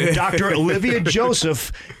Fallon. Okay. Dr. Olivia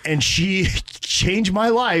Joseph. And she changed my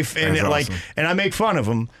life. And That's awesome. and I make fun of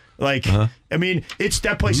him. Like, I mean,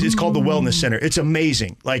 that place is called the Wellness Center. It's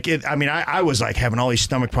amazing. Like, I was like having all these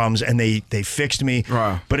stomach problems, and they fixed me.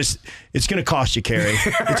 Wow. But it's going to cost you, Carrie.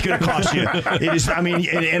 It's going to cost you. It is. I mean,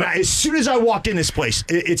 as soon as I walked in this place,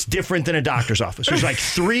 it's different than a doctor's office. There's like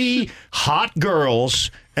 3 hot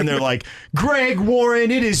girls. And they're like, Greg Warren,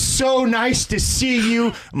 it is so nice to see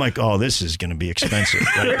you. I'm like, oh, this is going to be expensive.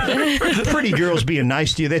 Like, pretty girls being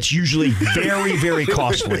nice to you, that's usually very, very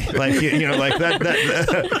costly. Like, like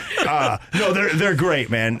that. No, they're great,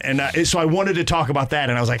 man. And so I wanted to talk about that,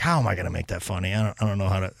 and I was like, how am I going to make that funny? I don't know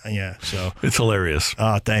how to. Yeah, so it's hilarious.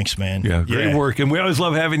 Thanks, man. Yeah, great work, and we always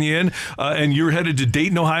love having you in. And you're headed to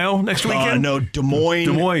Dayton, Ohio next weekend. No, Des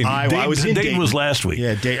Moines. Iowa. I was in Dayton was last week.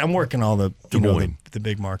 Yeah, I'm working all the Des Moines. the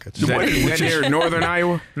big markets. Is that near northern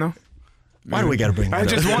Iowa? No? Why do we got to bring that I up?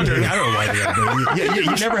 just wondered. I don't know why we got to bring it.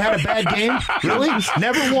 You never had a bad game? Really?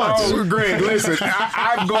 Never once. Oh, Greg, listen,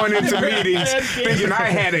 I'm going into meetings thinking I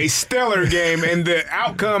had a stellar game, and the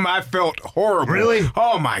outcome, I felt horrible. Really?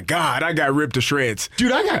 Oh, my God. I got ripped to shreds.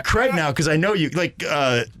 Dude, I got cred now because I know you. Like,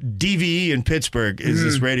 DVE in Pittsburgh is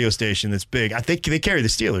this radio station that's big. I think they carry the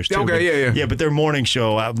Steelers, too. Okay, but, yeah, but their morning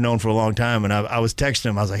show I've known for a long time, and I was texting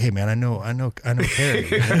him. I was like, hey, man, I know Carrie.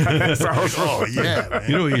 That's awesome. Oh, yeah, man.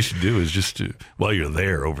 You know what you should do is just while you're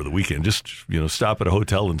there over the weekend, just stop at a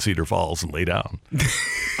hotel in Cedar Falls and lay down.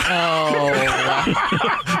 Oh,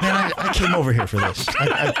 Man, I came over here for this.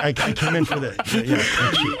 I came in for this.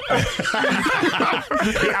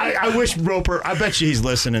 I wish Roper, I bet you he's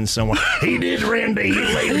listening somewhere. He did, Randy. He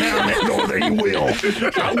laid down that northern. He will.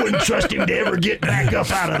 I wouldn't trust him to ever get back up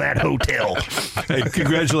out of that hotel. Hey,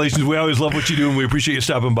 congratulations. We always love what you do, and we appreciate you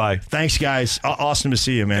stopping by. Thanks, guys. Awesome to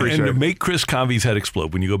see you, man. And to make Chris Convey's head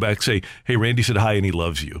explode, when you go back, say, hey, Randy said hi and he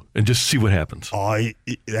loves you, and just see what happens. Oh,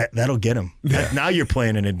 that'll get him. Now you're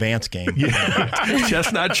playing an advanced game.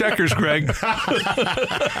 Chestnut checkers, Greg.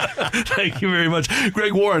 Thank you very much.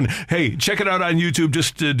 Greg Warren. Hey, check it out on YouTube.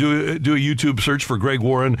 Just do a YouTube search for Greg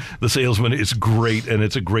Warren, The Salesman. It's great, and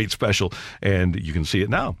it's a great special, and you can see it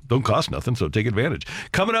now. Don't cost nothing, so take advantage.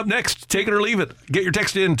 Coming up next, take it or leave it. Get your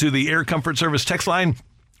text in to the Air Comfort Service text line.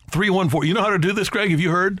 314. You know how to do this, Greg? Have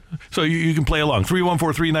you heard? So you can play along.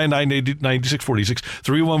 314-399-9646.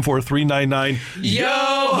 314-399.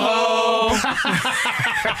 Yo-ho!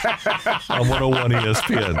 On 101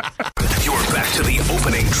 ESPN. You're back to the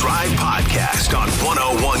Opening Drive podcast on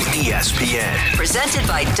 101 ESPN. Presented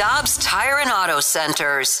by Dobbs Tire and Auto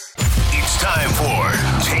Centers. It's time for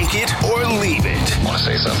Take It or Leave It. Want to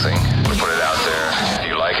say something? Want to put it out there? If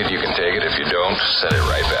you like it, you can take it. If you don't, send it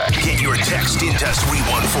right back. Get your text into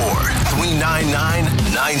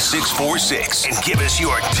 314-399-9646 and give us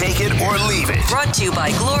your Take It or Leave It. Brought to you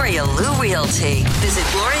by Gloria Lou Realty. Visit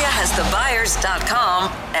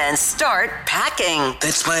GloriaHasTheBuyers.com and start packing.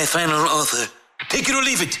 That's my final offer. Take it or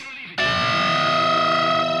leave it.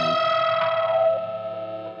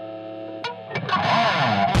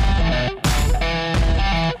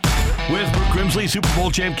 With Brooke Helmsley, Super Bowl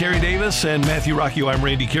champ Kerry Davis, and Matthew Rocchio. I'm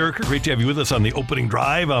Randy Carricker. Great to have you with us on the opening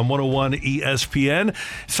drive on 101 ESPN.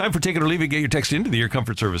 It's time for Take It or Leave It. Get your text into the Air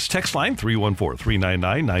Comfort Service text line,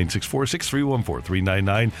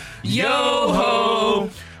 314-399-9646, 314-399-YO-HO. All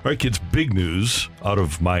right, kids, big news out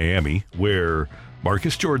of Miami, where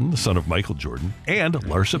Marcus Jordan, the son of Michael Jordan, and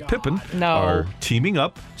Larsa Pippen are teaming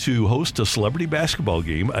up to host a celebrity basketball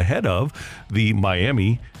game ahead of the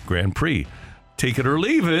Miami Grand Prix. Take it or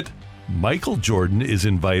leave it, Michael Jordan is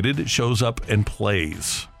invited, shows up, and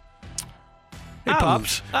plays. Hey,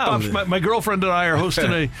 Pops. My girlfriend and I are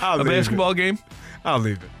hosting a basketball game. I'll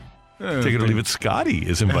leave it. Take it or leave it. Scotty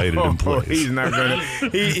is invited and plays. He's not gonna.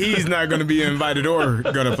 He's not gonna be invited or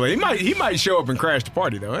gonna play. He might show up and crash the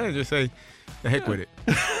party though. And just say, the heck with it.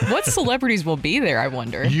 What celebrities will be there? I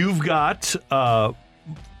wonder. You've got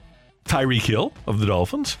Tyreek Hill of the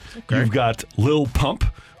Dolphins. Okay. You've got Lil Pump.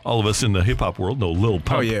 All of us in the hip hop world know Lil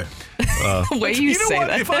Pump. Oh yeah. The way you know say what?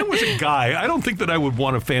 that. If I was a guy, I don't think that I would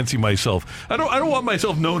want to fancy myself. I don't want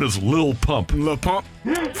myself known as Lil Pump. Lil Pump.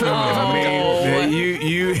 You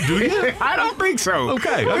do you? I don't think so.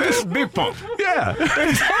 Okay, I'm just Big Pump. Yeah,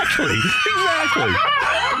 exactly.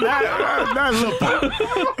 Not Lil Pump.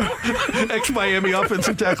 Ex-Miami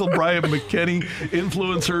offensive tackle Brian McKinney,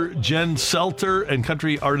 influencer Jen Selter, and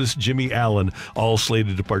country artist Jimmy Allen all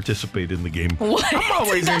slated to participate in the game. What? I'm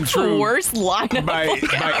always That's the worst lineup by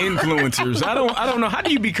influencers. I don't know. How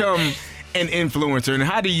do you become an influencer, and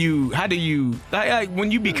how do you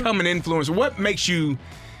when you become an influencer, what makes you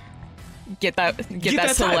get that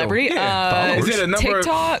celebrity? Yeah. Is it a number?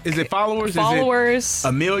 TikTok? Is it followers? Followers? Is it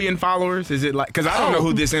 1 million followers? Is it like? Because I don't know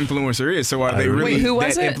who this influencer is. So are they really who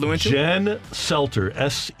was that it? influential? Jen Selter,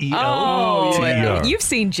 SELTER. Oh, you've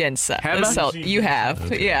seen Jen Have I? You have,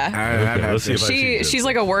 Okay. yeah. Okay, let's see if I've seen Jen she's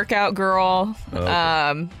like a workout girl,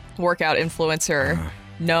 Okay. workout influencer,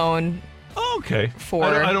 known. Okay. For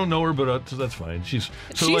I don't know her, but that's fine. She's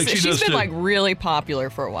been like really popular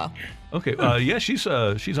for a while. Okay. Yeah, she's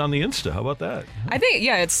on the Insta. How about that? I think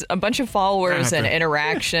it's a bunch of followers and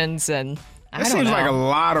interactions and. That seems like a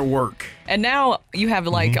lot of work. And now you have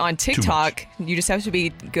on TikTok, you just have to be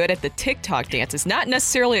good at the TikTok dances. Not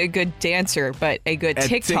necessarily a good dancer, but a good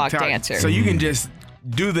TikTok dancer. So you can just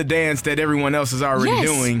do the dance that everyone else is already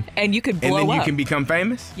doing. And you could blow And then you up. can become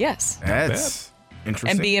famous? Yes. That's interesting.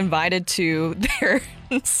 And be invited to their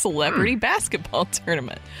celebrity basketball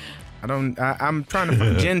tournament. I'm trying to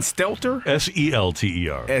find Jen Stelter?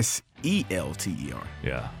 SELTER. SELTER.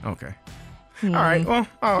 Yeah. Okay. All right. Well,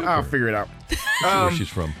 I'll figure it out. Where she's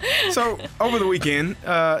from. So over the weekend,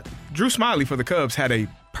 Drew Smiley for the Cubs had a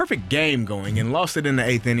perfect game going and lost it in the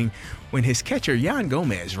 8th inning when his catcher Yan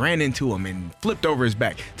Gomez ran into him and flipped over his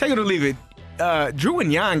back. Take it or leave it. Drew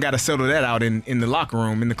and Yan got to settle that out in the locker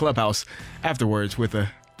room in the clubhouse afterwards with a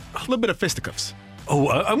little bit of fisticuffs. Oh,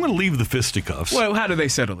 I'm going to leave the fisticuffs. Well, how do they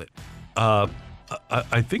settle it?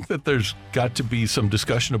 I think that there's got to be some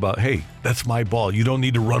discussion about, hey, that's my ball. You don't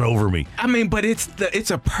need to run over me. I mean, but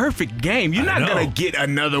it's a perfect game. You're not going to get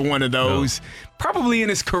another one of those probably in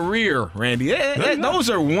his career, Randy. Those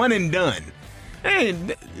are one and done.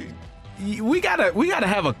 And we gotta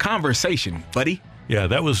have a conversation, buddy. Yeah,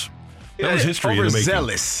 that was history in the making.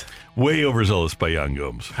 Overzealous. Way overzealous by Yan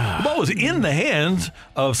Gomes. The ball was in the hands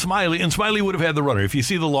of Smiley, and Smiley would have had the runner. If you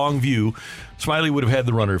see the long view, Smiley would have had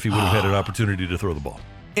the runner if he would have had an opportunity to throw the ball.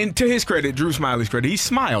 And to his credit, Drew Smiley's credit, he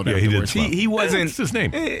smiled Yeah, he did afterwards. smile. He wasn't. That's his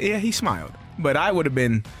name. Yeah, he smiled. But I would have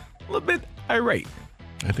been a little bit irate.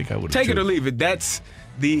 I think I would have. Take it or leave it. That's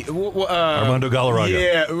the Armando Galarraga.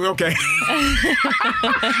 Yeah, okay.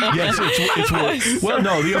 Yes, it's worse. Well,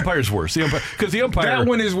 no, the umpire's worse. Because the umpire. That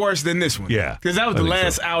one is worse than this one. Yeah. Because that was the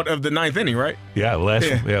last out of the 9th inning, right? Yeah,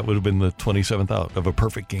 it would have been the 27th out of a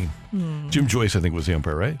perfect game. Jim Joyce, I think, was the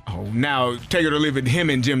umpire, right? Oh, now take it or leave it.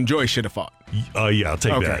 Him and Jim Joyce should have fought. Yeah, I'll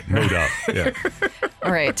take that. No doubt. Yeah.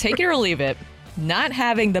 All right, take it or leave it. Not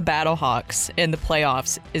having the Battlehawks in the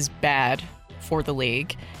playoffs is bad for the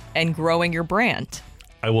league and growing your brand.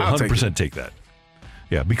 I will 100% take that.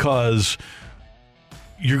 Yeah, because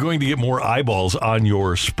you're going to get more eyeballs on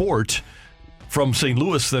your sport from St.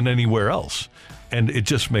 Louis than anywhere else. And it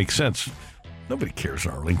just makes sense. Nobody cares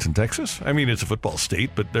in Arlington, Texas. I mean, it's a football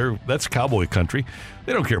state, but that's cowboy country.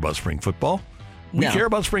 They don't care about spring football. We care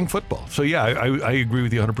about spring football. So, yeah, I agree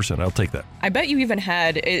with you 100%. I'll take that. I bet you even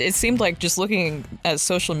had, it seemed like just looking at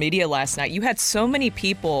social media last night, you had so many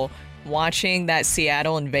people watching that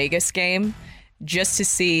Seattle and Vegas game just to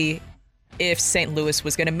see if St. Louis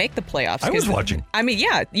was going to make the playoffs. I was watching. I mean,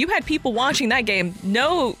 yeah, you had people watching that game,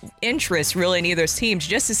 no interest really in either teams,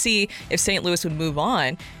 just to see if St. Louis would move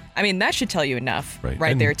on. I mean, that should tell you enough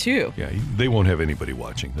right there, too. Yeah, they won't have anybody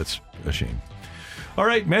watching. That's a shame. All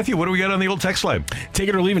right, Matthew, what do we got on the old text line? Take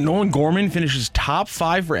it or leave it. Nolan Gorman finishes top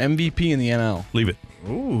 5 for MVP in the NL. Leave it.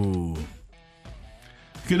 Ooh.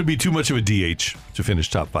 It's going to be too much of a DH to finish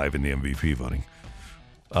top 5 in the MVP voting.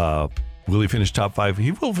 Will he finish top 5?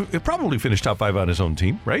 He'll probably finish top 5 on his own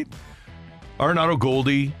team, right? Arenado,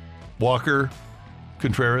 Goldie, Walker,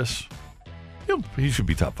 Contreras. He should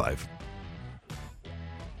be top 5.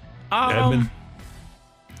 Edman.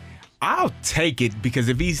 I'll take it because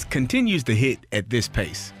if he continues to hit at this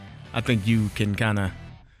pace, I think you can kind of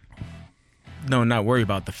not worry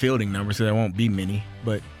about the fielding numbers, so there won't be many.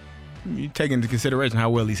 But you take into consideration how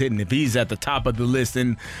well he's hitting. If he's at the top of the list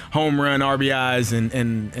in home run, RBIs,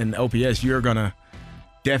 and OPS, you're gonna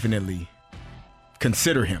definitely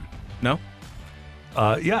consider him. No?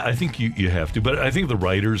 Yeah, I think you have to. But I think the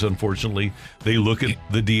writers, unfortunately, they look at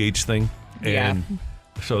the DH thing, and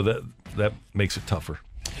so that makes it tougher.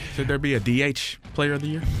 Should there be a DH player of the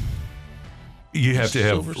year? You have to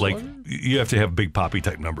have Silver big poppy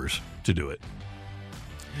type numbers to do it.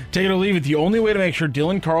 Take it or leave it. The only way to make sure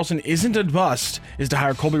Dylan Carlson isn't a bust is to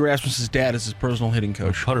hire Colby Rasmus's dad as his personal hitting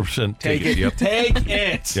coach. 100% take it. Yep. Take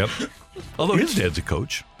it. Yep. Although his dad's a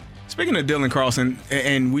coach. Speaking of Dylan Carlson,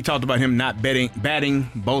 and we talked about him not batting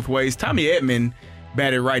both ways. Tommy Edman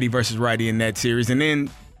batted righty versus righty in that series, and then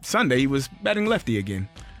Sunday he was batting lefty again.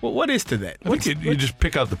 Well, what is to that? I think you just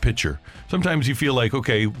pick out the pitcher. Sometimes you feel like,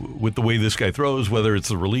 okay, with the way this guy throws, whether it's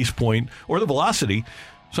the release point or the velocity,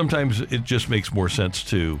 sometimes it just makes more sense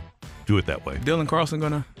to do it that way. Dylan Carlson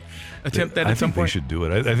going to attempt that at some point? I think they should do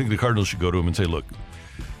it. I think the Cardinals should go to him and say, look,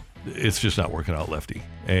 it's just not working out lefty.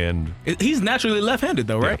 And he's naturally left-handed,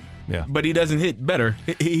 though, right? Yeah. But he doesn't hit better.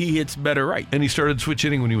 He hits better right. And he started switch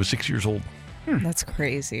hitting when he was 6 years old. That's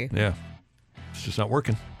crazy. Yeah. It's just not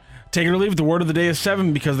working. Take it or leave it. The word of the day is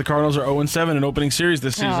 7 because the Cardinals are 0-7 in opening series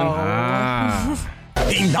this season. The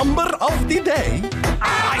number of the day,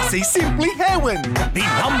 I say simply heaven. The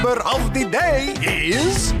number of the day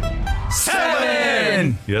is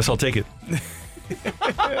 7. Yes, I'll take it.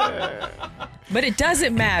 But it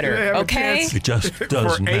doesn't matter, okay? It just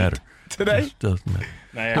doesn't matter. Today? It doesn't matter.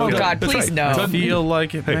 Oh, God, please no. I feel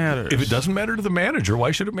like it matters. If it doesn't matter to the manager,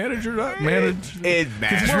 why should it matter or not manage? It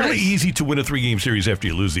matters. It's really easy to win a 3-game series after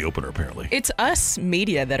you lose the opener, apparently. It's us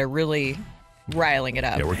media that are really riling it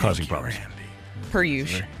up. Yeah, we're causing problems. Per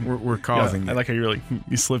usual. We're causing. I like how you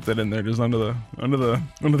slipped that in there, just under the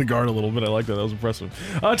guard a little bit. I like that. That was impressive.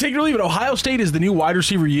 Take it or leave it. Ohio State is the new wide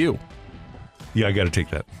receiver U. Yeah, I got to take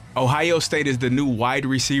that. Ohio State is the new wide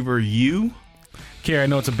receiver U. Kerry, I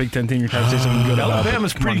know it's a Big Ten team. You're trying to say something good about it.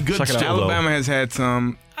 Alabama's pretty good still, Alabama has had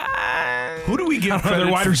some. Who do we give credit?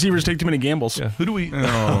 Their wide receivers take too many gambles. Yeah. Who do we?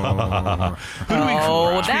 Oh,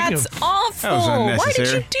 that's awful. That was Why did you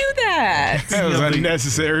unnecessary. do that? That was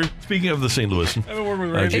unnecessary. Speaking of the St. Louis.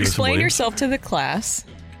 Explain yourself to the class.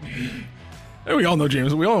 We all know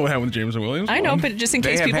Jameson. We all know what happened with Jameson Williams. I know, but just in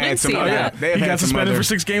case people didn't see that. They He got suspended for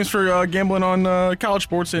 6 games for gambling on college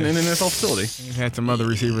sports in an NFL facility. They've had some other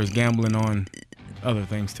receivers gambling on other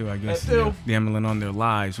things too, I guess. Gambling on their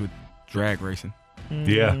lives with drag racing.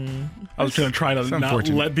 Yeah. I was trying to not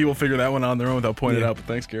let people figure that one out on their own without pointing it out, but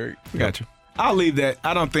thanks, Gary. Gotcha. I'll leave that.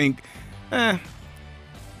 I don't think. No,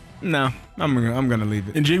 I'm gonna leave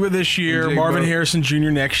it. Njigba this year, Marvin Harrison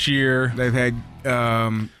Jr. next year. They've had.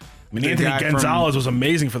 Anthony Gonzalez was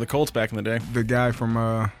amazing for the Colts back in the day. The guy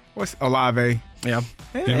from what's Olave? Yeah.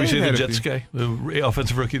 Did we say the Jets guy, the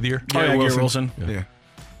offensive rookie of the year? Gary Wilson. Yeah.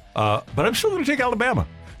 But I'm still going to take Alabama.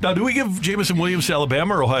 Now, do we give Jameson Williams to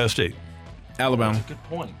Alabama or Ohio State? Alabama. That's a good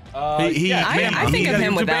point. I think of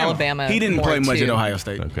him with Alabama. He didn't play much too. at Ohio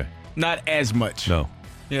State. Okay. Not as much. No.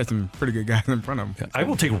 He had some pretty good guys in front of him. I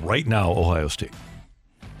will take right now Ohio State.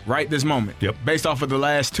 Right this moment. Yep. Based off of the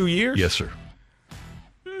last 2 years? Yes, sir.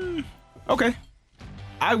 Okay.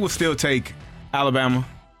 I will still take Alabama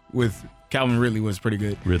with Calvin Ridley was pretty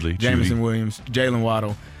good. Ridley, Jameson Judy. Williams, Jalen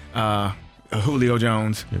Waddle, Julio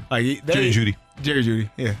Jones. Yeah. Jerry Judy. Jerry Judy.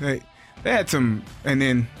 Yeah. They had some, and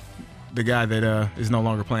then the guy that is no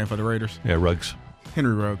longer playing for the Raiders. Yeah, Ruggs.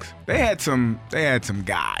 Henry Ruggs. They had some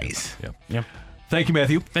guys. Yeah. Thank you,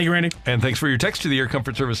 Matthew. Thank you, Randy. And thanks for your text to the Air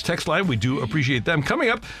Comfort Service text line. We do appreciate them. Coming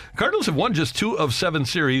up, Cardinals have won just 2 of 7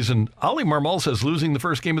 series, and Ollie Marmol says losing the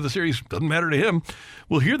first game of the series doesn't matter to him.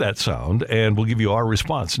 We'll hear that sound, and we'll give you our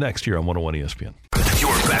response next here on 101 ESPN.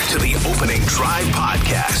 You're back to the Opening Drive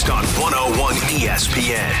podcast on 101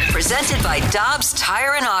 ESPN. Presented by Dobbs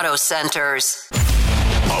Tire and Auto Centers.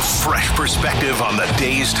 A fresh perspective on the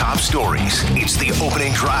day's top stories. It's the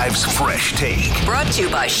Opening Drive's Fresh Take. Brought to you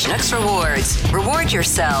by Schnucks Rewards. Reward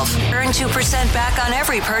yourself. Earn 2% back on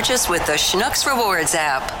every purchase with the Schnucks Rewards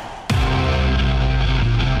app.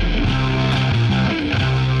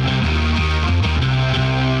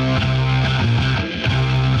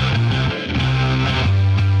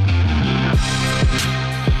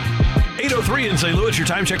 7:03 in St. Louis. Your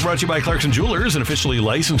time check brought to you by Clarkson Jewelers, an officially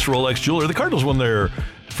licensed Rolex jeweler. The Cardinals won their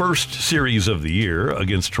first series of the year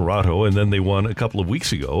against Toronto, and then they won a couple of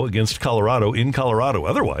weeks ago against Colorado in Colorado.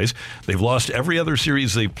 Otherwise, they've lost every other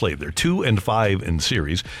series they've played. They're 2-5 in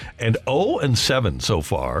series and 0-7 so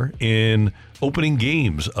far in opening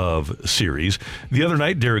games of series. The other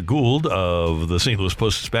night, Derek Gould of the St. Louis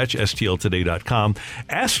Post-Dispatch, STLtoday.com,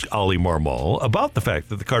 asked Oli Marmol about the fact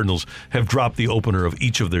that the Cardinals have dropped the opener of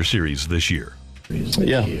each of their series this year.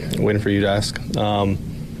 Yeah, waiting for you to ask.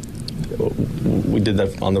 We did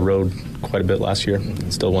that on the road quite a bit last year.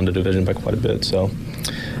 Still won the division by quite a bit, so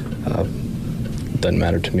it doesn't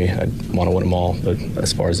matter to me. I want to win them all, but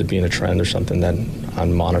as far as it being a trend or something that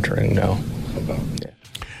I'm monitoring, no.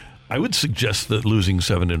 I would suggest that losing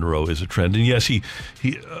 7 in a row is a trend. And yes,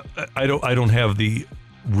 I don't have the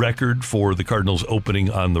record for the Cardinals opening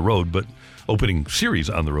on the road, but opening series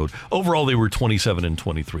on the road. Overall, they were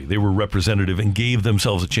 27-23. They were representative and gave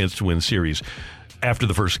themselves a chance to win series after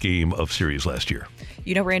the first game of series last year.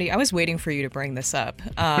 You know, Randy, I was waiting for you to bring this up.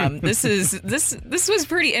 This was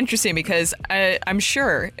pretty interesting because I'm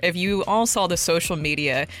sure if you all saw the social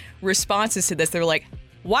media responses to this, they were like,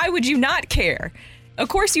 why would you not care? Of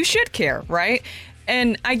course you should care, right?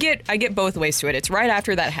 And I get both ways to it. It's right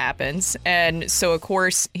after that happens, and so of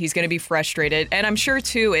course he's going to be frustrated. And I'm sure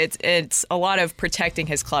too, it's a lot of protecting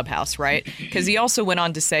his clubhouse, right? Because he also went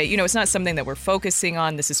on to say, you know, it's not something that we're focusing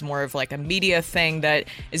on. This is more of like a media thing that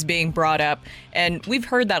is being brought up, and we've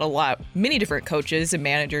heard that a lot. Many different coaches and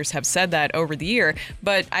managers have said that over the year.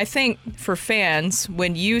 But I think for fans,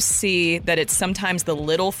 when you see that it's sometimes the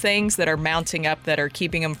little things that are mounting up that are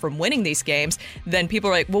keeping them from winning these games, then people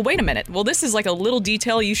are like, well, wait a minute. Well, this is like a little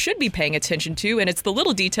detail you should be paying attention to, and it's the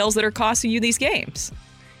little details that are costing you these games.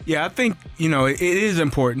 Yeah, I think, you know, it is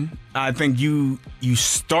important. I think you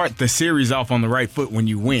start the series off on the right foot when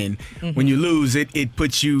you win. Mm-hmm. When you lose, it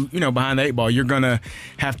puts you, you know, behind the 8 ball. You're going to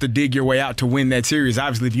have to dig your way out to win that series.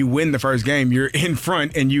 Obviously, if you win the first game, you're in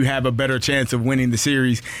front and you have a better chance of winning the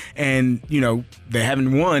series. And, you know, they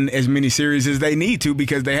haven't won as many series as they need to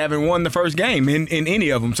because they haven't won the first game in any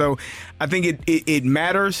of them. So I think it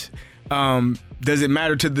matters. Does it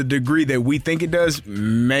matter to the degree that we think it does?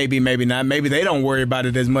 Maybe, maybe not. Maybe they don't worry about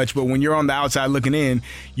it as much. But when you're on the outside looking in,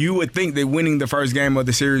 you would think that winning the first game of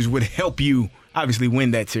the series would help you, obviously, win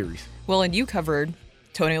that series. Well, and you covered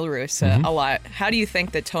Tony La Russa a lot. How do you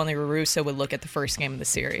think that Tony La Russa would look at the first game of the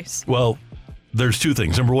series? Well, there's two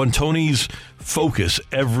things. Number one, Tony's focus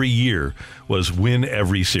every year was win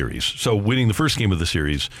every series. So winning the first game of the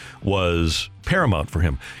series was paramount for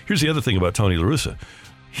him. Here's the other thing about Tony La Russa.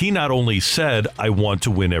 He not only said, I want to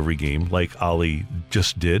win every game, like Oli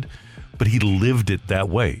just did, but he lived it that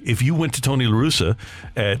way. If you went to Tony La Russa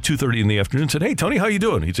at 2:30 in the afternoon and said, hey, Tony, how you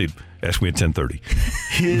doing? He'd say, ask me at 10:30.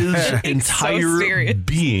 His entire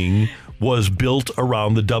being was built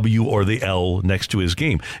around the W or the L next to his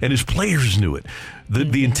game. And his players knew it.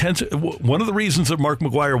 The intensity. One of the reasons that Mark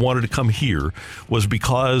McGwire wanted to come here was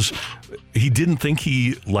because he didn't think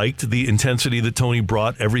he liked the intensity that Tony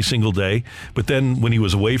brought every single day. But then when he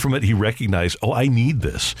was away from it, he recognized, oh, I need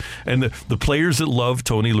this. And the players that love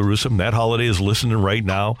Tony La Russa, Matt Holliday is listening right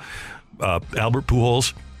now, Albert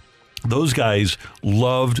Pujols, those guys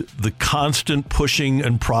loved the constant pushing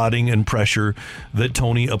and prodding and pressure that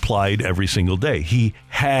Tony applied every single day. He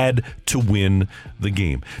had to win the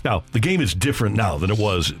game. Now, the game is different now than it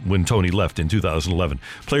was when Tony left in 2011.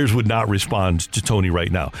 Players would not respond to Tony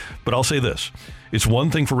right now. But I'll say this. It's one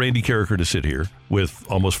thing for Randy Carricker to sit here with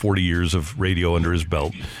almost 40 years of radio under his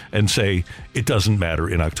belt and say it doesn't matter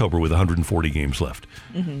in October with 140 games left.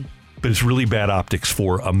 Mm-hmm. But it's really bad optics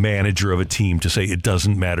for a manager of a team to say it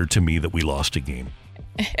doesn't matter to me that we lost a game.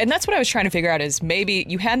 And that's what I was trying to figure out is maybe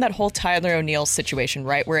you had that whole Tyler O'Neill situation,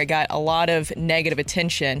 right, where it got a lot of negative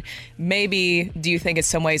attention. Maybe do you think in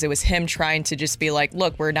some ways it was him trying to just be like,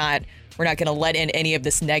 look, we're not going to let in any of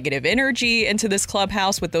this negative energy into this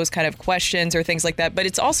clubhouse with those kind of questions or things like that. But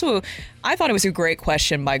it's also, I thought it was a great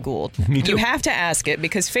question by Gould. Me too. You have to ask it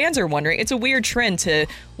because fans are wondering. It's a weird trend to,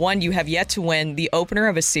 one, you have yet to win the opener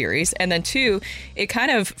of a series. And then two, it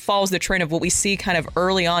kind of follows the trend of what we see kind of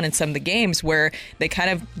early on in some of the games where they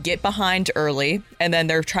kind of get behind early and then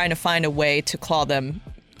they're trying to find a way to claw them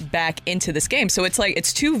back into this game. So it's like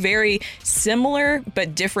it's two very similar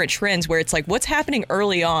but different trends where it's like what's happening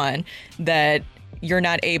early on that you're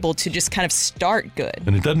not able to just kind of start good.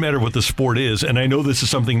 And it doesn't matter what the sport is. And I know this is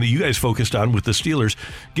something that you guys focused on with the Steelers.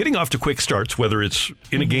 Getting off to quick starts, whether it's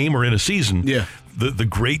in a game or in a season, the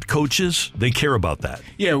great coaches, they care about that.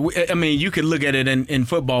 Yeah, I mean, you could look at it in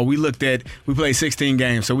football. We played 16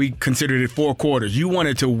 games, so we considered it 4 quarters. You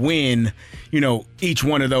wanted to win, each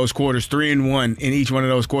one of those quarters, 3-1 in each one of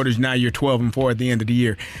those quarters. Now you're 12-4 at the end of the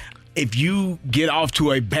year. If you get off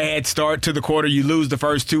to a bad start to the quarter, you lose the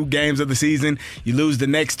first 2 games of the season, you lose the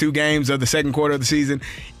next 2 games of the second quarter of the season,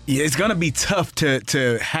 it's going to be tough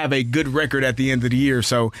to have a good record at the end of the year.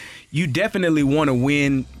 So you definitely want to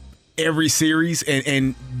win every series,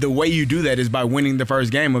 and the way you do that is by winning the first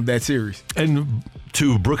game of that series. And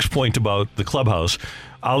to Brooks' point about the clubhouse,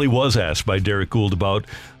 Ollie was asked by Derek Gould about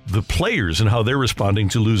the players and how they're responding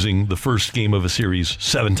to losing the first game of a series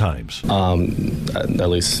 7 times. At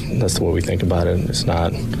least that's the way we think about it. It's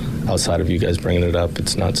not, outside of you guys bringing it up,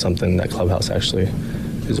 it's not something that clubhouse actually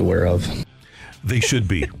is aware of. They should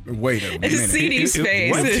be. Wait a minute. CD's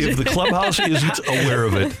face. If the clubhouse isn't aware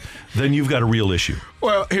of it, then you've got a real issue.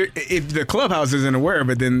 Well, if the clubhouse isn't aware of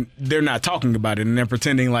it, then they're not talking about it, and they're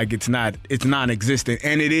pretending like it's non-existent.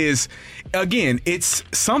 And it is, again, it's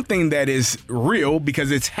something that is real because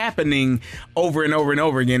it's happening over and over and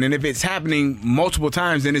over again. And if it's happening multiple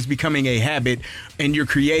times, then it's becoming a habit, and you're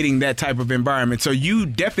creating that type of environment. So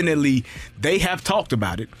they have talked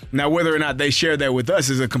about it. Now, whether or not they share that with us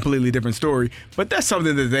is a completely different story, but that's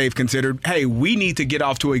something that they've considered. Hey, we need to get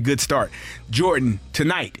off to a good start. Jordan,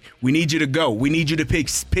 tonight, we need you to go. We need you to pitch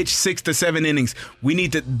 6 to 7 innings. We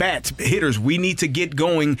need to hitters. We need to get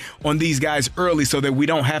going on these guys early so that we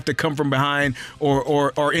don't have to come from behind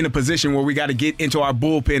or in a position where we got to get into our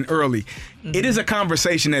bullpen early. Mm-hmm. It is a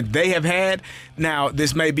conversation that they have had. Now,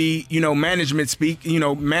 this may be, management speak,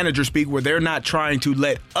 manager speak, where they're not trying to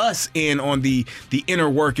let us in on the inner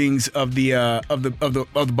workings of the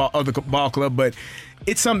ball club, but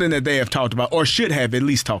it's something that they have talked about, or should have at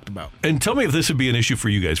least talked about. And tell me if this would be an issue for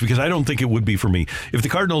you guys, because I don't think it would be for me. If the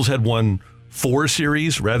Cardinals had won 4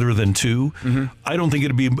 series rather than 2, I don't think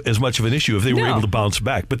it'd be as much of an issue if they were able to bounce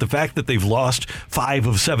back. But the fact that they've lost 5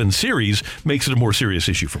 of 7 series makes it a more serious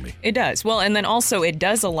issue for me. It does. Well, and then also it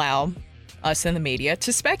does allow us in the media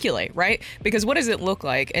to speculate, right? Because what does it look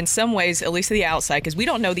like? In some ways, at least to the outside, because we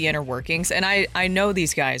don't know the inner workings, and I know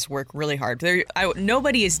these guys work really hard.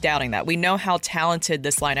 Nobody is doubting that. We know how talented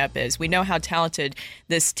this lineup is. We know how talented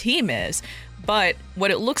this team is. But what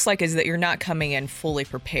it looks like is that you're not coming in fully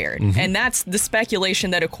prepared. Mm-hmm. And that's the speculation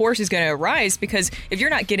that, of course, is going to arise, because if you're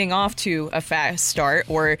not getting off to a fast start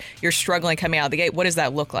or you're struggling coming out of the gate, what does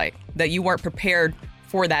that look like? That you weren't prepared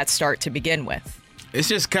for that start to begin with. It's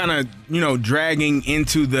just kind of, dragging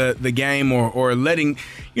into the game or letting,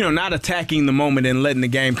 not attacking the moment and letting the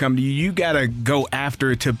game come to you. You got to go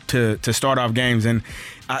after it to start off games. And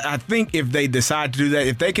I think if they decide to do that,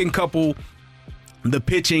 if they can couple the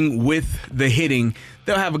pitching with the hitting,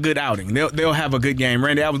 they'll have a good outing. They'll have a good game.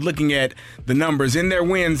 Randy, I was looking at the numbers. In their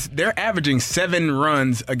wins, they're averaging 7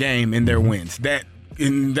 runs a game in their wins.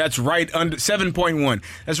 That's right under 7.1.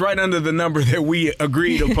 That's right under the number that we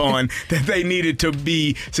agreed upon that they needed to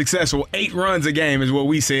be successful. 8 runs a game is what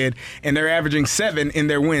we said, and they're averaging 7 in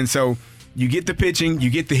their wins. So you get the pitching, you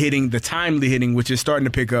get the hitting, the timely hitting, which is starting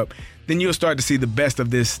to pick up. Then you'll start to see the best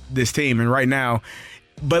of this team. And right now,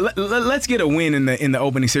 but let's get a win in the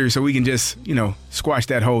opening series so we can just squash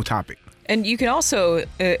that whole topic. And you can also,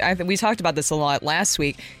 we talked about this a lot last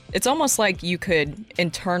week, it's almost like you could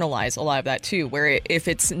internalize a lot of that too, where if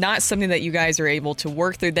it's not something that you guys are able to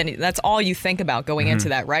work through, then that's all you think about going into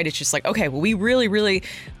that, right? It's just like, okay, well, we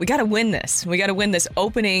got to win this. We got to win this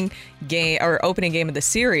opening game of the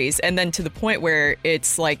series. And then to the point where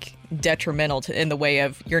it's like detrimental in the way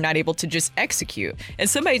of you're not able to just execute. And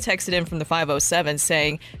somebody texted in from the 507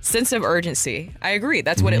 saying, sense of urgency. I agree.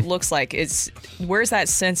 That's what it looks like. Where's that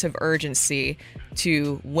sense of urgency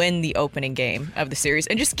to win the opening game of the series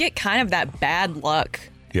and just get kind of that bad luck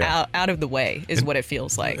out of the way is what it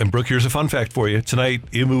feels like. And Brooke, here's a fun fact for you. Tonight,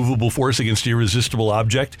 immovable force against irresistible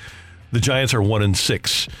object. The Giants are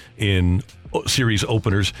 1-6 in series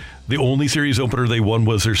openers. The only series opener they won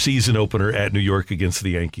was their season opener at New York against the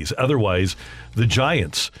Yankees. Otherwise, the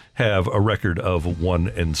Giants have a record of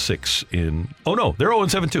 1-6 in... Oh, no, they're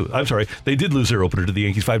 0-7 too. I'm sorry. They did lose their opener to the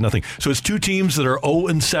Yankees 5-0. So it's 2 teams that are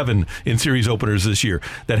 0-7 in series openers this year.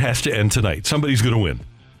 That has to end tonight. Somebody's going to win.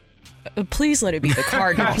 Please let it be the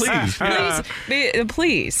Cardinals. Please,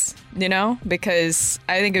 because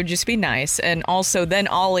I think it would just be nice. And also then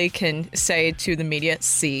Ollie can say to the media,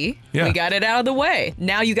 see, we got it out of the way.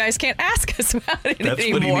 Now you guys can't ask us about it anymore.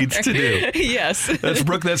 That's what he needs to do. Yes. That's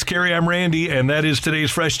Brooke, that's Carrie, I'm Randy, and that is today's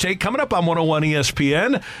Fresh Take. Coming up on 101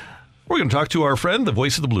 ESPN, We're going to talk to our friend, the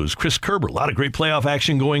voice of the Blues, Chris Kerber. A lot of great playoff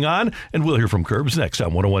action going on, and we'll hear from Kerbs next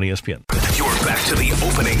on 101 ESPN. You're back to the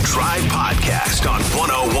Opening Drive podcast on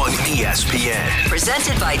 101 ESPN.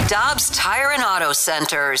 Presented by Dobbs Tire and Auto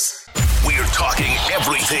Centers. We're talking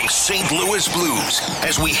everything St. Louis Blues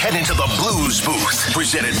as we head into the Blues booth.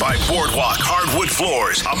 Presented by Boardwalk Hardwood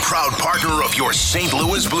Floors, a proud partner of your St.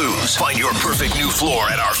 Louis Blues. Find your perfect new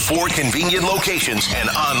floor at our 4 convenient locations and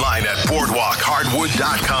online at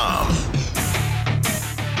boardwalkhardwood.com.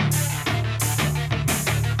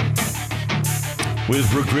 With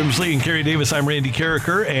Brooke Grimsley and Kerry Davis, I'm Randy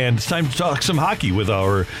Carricker, and it's time to talk some hockey with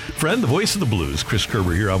our friend, the voice of the Blues, Chris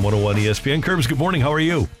Kerber, here on 101 ESPN. Kerbs, good morning. How are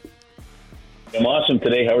you? I'm awesome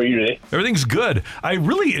today. How are you today? Everything's good. I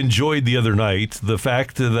really enjoyed the other night the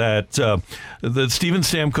fact that Steven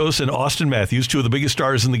Stamkos and Austin Matthews, 2 of the biggest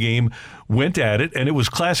stars in the game, went at it, and it was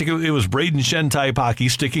classic. It was Braden Shen type hockey,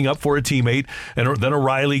 sticking up for a teammate, and then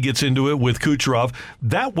O'Reilly gets into it with Kucherov.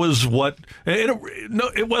 That was what.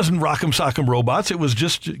 It wasn't Rock'em Sock'em Robots. It was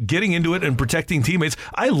just getting into it and protecting teammates.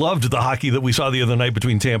 I loved the hockey that we saw the other night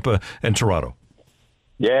between Tampa and Toronto.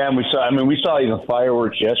 Yeah, and we saw even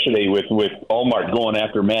fireworks yesterday with Allmark going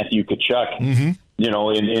after Matthew Tkachuk, in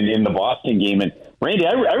the Boston game. And Randy,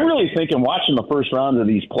 I really think in watching the first round of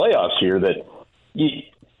these playoffs here that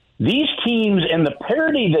these teams and the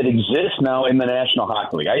parity that exists now in the National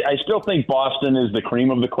Hockey League, I still think Boston is the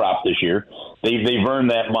cream of the crop this year. They've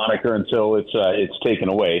earned that moniker until it's taken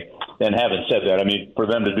away. And having said that, I mean, for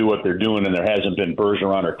them to do what they're doing and there hasn't been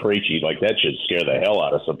Bergeron or Krejci, like that should scare the hell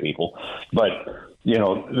out of some people. But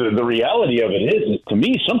the reality of it is, to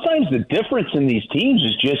me, sometimes the difference in these teams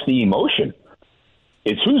is just the emotion.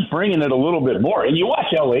 It's who's bringing it a little bit more. And you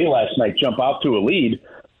watch L.A. last night jump out to a lead.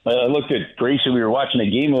 I looked at Gracie. We were watching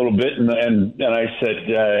the game a little bit, and I said,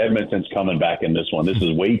 Edmonton's coming back in this one. This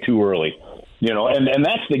is way too early. And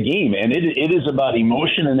that's the game. And it is about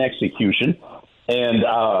emotion and execution. And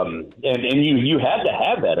you have to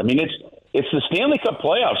have that. I mean, it's the Stanley Cup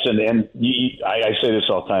playoffs, and I say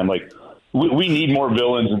this all the time, like, we need more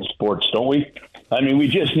villains in sports, don't we? I mean, we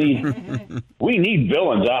just need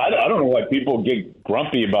villains. I don't know why people get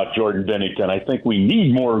grumpy about Jordan Binnington. I think we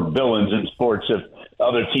need more villains in sports if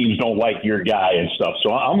other teams don't like your guy and stuff.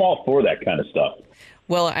 So I'm all for that kind of stuff.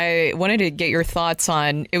 Well, I wanted to get your thoughts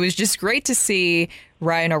on, it was just great to see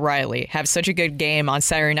Ryan O'Reilly have such a good game on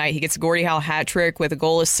Saturday night. He gets a Gordie Howe hat trick with a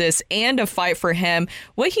goal assist and a fight for him.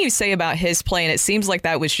 What can you say about his play? And it seems like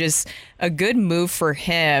that was just a good move for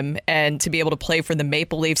him and to be able to play for the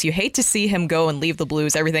Maple Leafs. You hate to see him go and leave the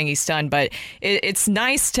Blues, everything he's done, but it's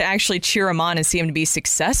nice to actually cheer him on and see him to be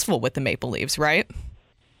successful with the Maple Leafs, right?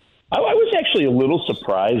 I was actually a little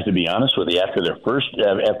surprised, to be honest with you, after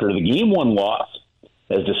the game 1 loss,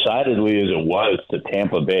 as decidedly as it was to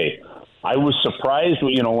Tampa Bay. I was surprised,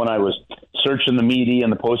 when I was searching the media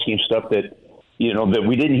and the postgame stuff that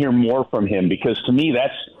we didn't hear more from him, because to me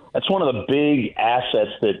that's one of the big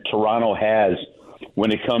assets that Toronto has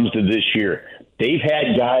when it comes to this year. They've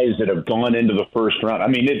had guys that have gone into the first round. I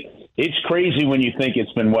mean, it's crazy when you think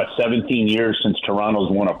it's been 17 years since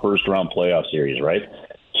Toronto's won a first round playoff series, right?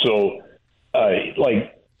 So,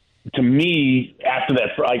 to me, after that,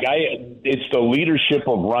 it's the leadership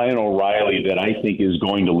of Ryan O'Reilly that I think is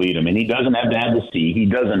going to lead him. And he doesn't have to have the C. He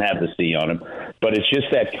doesn't have the C on him. But it's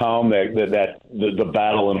just that calm, the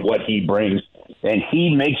battle and what he brings. And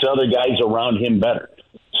he makes other guys around him better.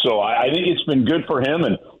 So I think it's been good for him.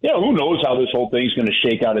 And, who knows how this whole thing's going to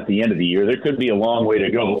shake out at the end of the year. There could be a long way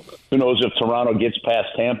to go. Who knows if Toronto gets past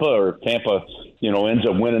Tampa or Tampa, ends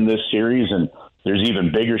up winning this series and there's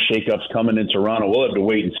even bigger shakeups coming in Toronto. We'll have to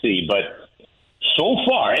wait and see. But so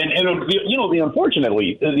far, and the unfortunate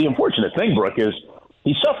thing, Brooke, is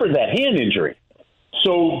he suffered that hand injury.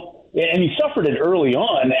 So, and he suffered it early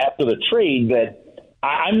on after the trade that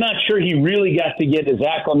I'm not sure he really got to get as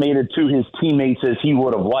acclimated to his teammates as he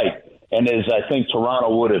would have liked, and as I think Toronto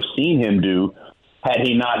would have seen him do had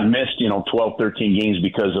he not missed, 12, 13 games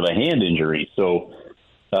because of a hand injury. So,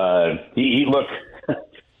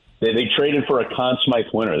 They traded for a Conn Smythe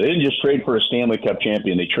winner. They didn't just trade for a Stanley Cup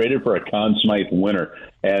champion. They traded for a Conn Smythe winner.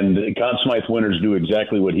 And the Conn Smythe winners do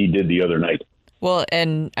exactly what he did the other night. Well,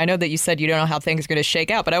 and I know that you said you don't know how things are going to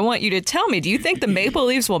shake out, but I want you to tell me, do you think the Maple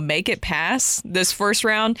Leafs will make it past this first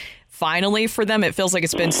round? Finally, for them, it feels like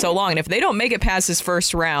it's been so long. And if they don't make it past this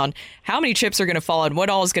first round, how many chips are going to fall and what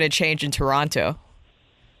all is going to change in Toronto?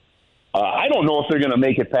 I don't know if they're going to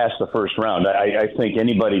make it past the first round. I think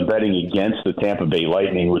anybody betting against the Tampa Bay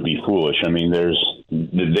Lightning would be foolish. I mean,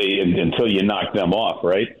 until you knock them off,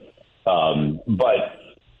 right?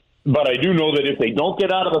 But I do know that if they don't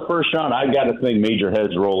get out of the first round, I've got to think major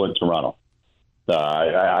heads roll in Toronto.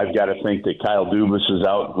 I've got to think that Kyle Dubas is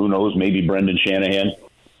out. Who knows? Maybe Brendan Shanahan.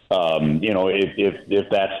 If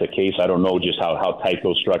that's the case, I don't know just how tight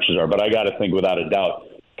those structures are. But I got to think without a doubt,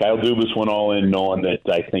 Kyle Dubas went all in knowing that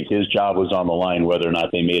I think his job was on the line whether or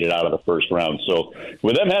not they made it out of the first round. So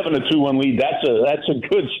with them having a 2-1 lead, that's a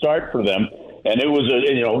good start for them. And it was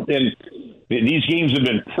and these games have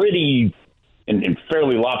been pretty and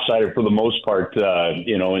fairly lopsided for the most part,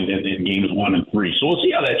 in games 1 and 3. So we'll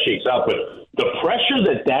see how that shakes out. But the pressure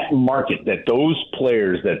that market, that those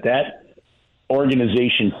players, that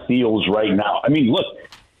organization feels right now. I mean, look,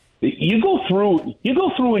 you go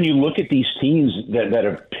through and you look at these teams that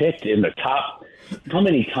have picked in the top, how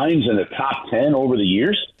many times in the top 10 over the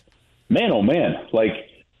years? Man, oh man,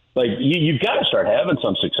 you've got to start having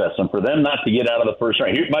some success. And for them not to get out of the first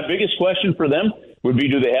round, my biggest question for them would be,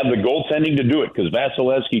 do they have the goaltending to do it? Because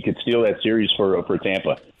Vasilevsky could steal that series for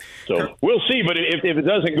Tampa. So we'll see. But if it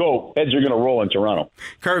doesn't go, heads are going to roll in Toronto.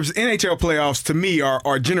 Curbs, NHL playoffs, to me,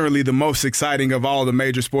 are generally the most exciting of all the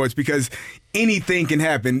major sports because anything can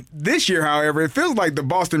happen. This year, however, it feels like the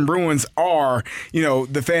Boston Bruins are,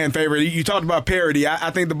 the fan favorite. You talked about parity.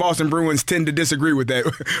 I think the Boston Bruins tend to disagree with that.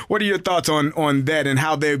 What are your thoughts on that and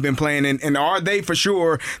how they've been playing? And are they for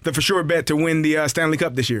sure bet to win the Stanley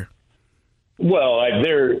Cup this year? Well,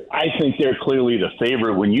 I think they're clearly the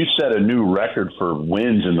favorite. When you set a new record for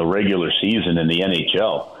wins in the regular season in the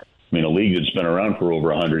NHL, I mean, a league that's been around for over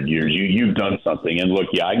 100 years, you've done something. And look,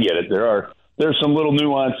 yeah, I get it. There's some little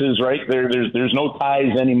nuances, right? There's no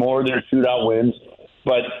ties anymore. There's shootout wins,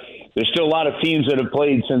 but there's still a lot of teams that have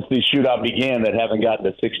played since the shootout began that haven't gotten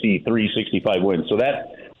to 63, 65 wins. So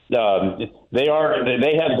that they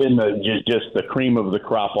have been just the cream of the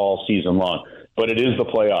crop all season long. But it is the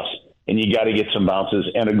playoffs. And you got to get some bounces,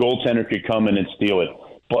 and a goaltender could come in and steal it.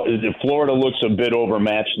 But Florida looks a bit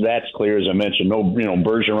overmatched. That's clear, as I mentioned. No,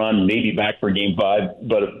 Bergeron maybe back for Game 5,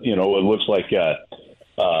 but it looks like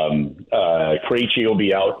Krejci will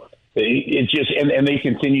be out. It's just, and they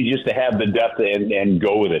continue just to have the depth and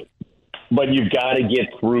go with it. But you've got to get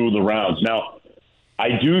through the rounds. Now, I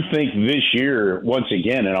do think this year, once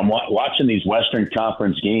again, and I'm watching these Western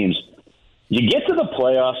Conference games. You get to the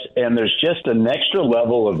playoffs, and there's just an extra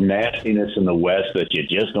level of nastiness in the West that you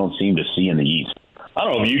just don't seem to see in the East. I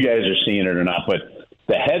don't know if you guys are seeing it or not, but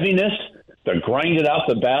the heaviness, the grinded out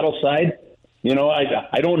the battle side,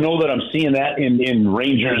 I don't know that I'm seeing that in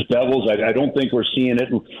Rangers, Devils. I don't think we're seeing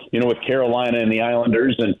it, with Carolina and the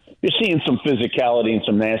Islanders. And you're seeing some physicality and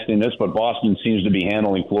some nastiness, but Boston seems to be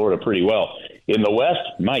handling Florida pretty well. In the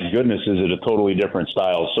West, my goodness, is it a totally different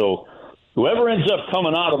style. So whoever ends up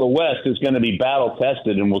coming out of the West is going to be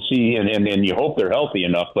battle-tested, and we'll see, and you hope they're healthy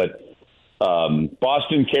enough. But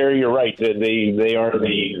Boston, Carey, you're right. They are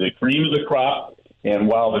the cream of the crop, and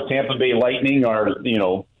while the Tampa Bay Lightning are,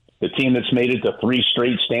 the team that's made it to 3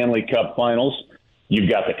 straight Stanley Cup finals, you've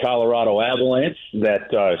got the Colorado Avalanche that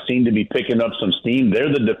seem to be picking up some steam.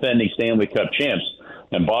 They're the defending Stanley Cup champs.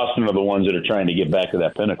 And Boston are the ones that are trying to get back to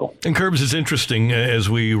that pinnacle. And Curbs, is interesting as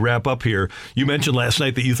we wrap up here. You mentioned last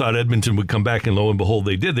night that you thought Edmonton would come back, and lo and behold,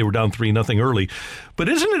 they did. They were down 3-0 early. But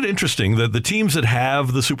isn't it interesting that the teams that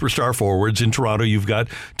have the superstar forwards in Toronto, you've got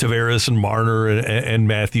Tavares and Marner and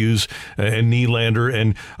Matthews and Nylander,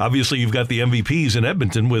 and obviously you've got the MVPs in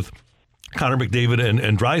Edmonton with Connor McDavid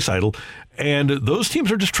and Draisaitl, and those teams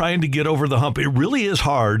are just trying to get over the hump. It really is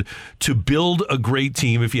hard to build a great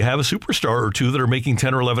team if you have a superstar or two that are making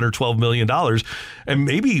 $10 or $11 or $12 million. And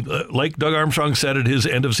maybe, like Doug Armstrong said at his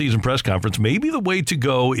end-of-season press conference, maybe the way to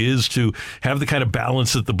go is to have the kind of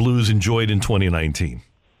balance that the Blues enjoyed in 2019.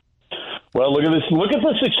 Well, look at this. Look at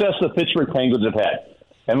the success the Pittsburgh Penguins have had.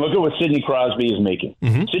 And look at what Sidney Crosby is making.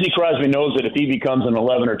 Mm-hmm. Sidney Crosby knows that if he becomes an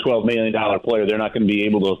 $11 or $12 million player, they're not going to be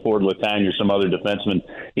able to afford Letang or some other defenseman,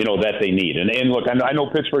 that they need. And look, I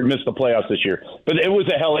know Pittsburgh missed the playoffs this year, but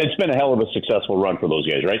it's been a hell of a successful run for those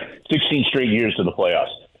guys, right? 16 straight years to the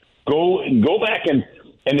playoffs. Go back and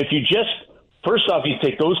if you first off, you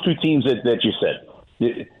take those two teams that you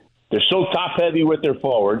said, they're so top heavy with their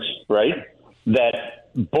forwards, right? That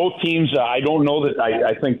both teams, I don't know that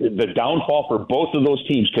I think the downfall for both of those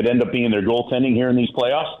teams could end up being their goaltending here in these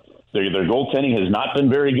playoffs. Their goaltending has not been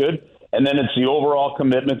very good. And then it's the overall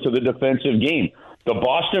commitment to the defensive game. The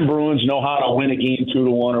Boston Bruins know how to win a game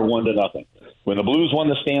 2-1 or 1-0. When the Blues won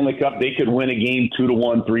the Stanley Cup, they could win a game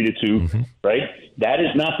 2-1, 3-2, right? That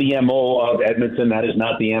is not the MO of Edmonton. That is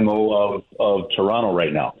not the MO of Toronto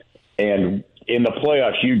right now. And in the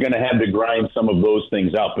playoffs, you're going to have to grind some of those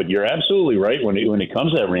things out. But you're absolutely right when it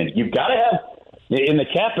comes to that, Randy. You've got to have, in the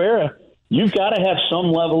cap era, you've got to have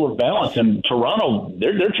some level of balance. And Toronto,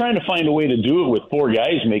 they're trying to find a way to do it with 4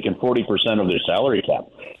 guys making 40% of their salary cap.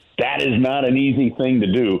 That is not an easy thing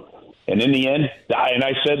to do. And in the end, and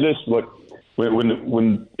I said this,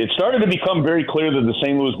 when it started to become very clear that the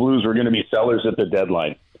St. Louis Blues were going to be sellers at the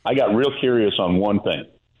deadline, I got real curious on one thing.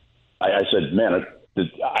 I said, man,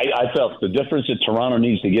 I felt the difference that Toronto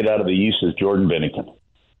needs to get out of the East is Jordan Binnington.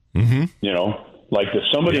 Mm-hmm. You know, like does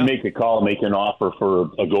somebody make a call, make an offer for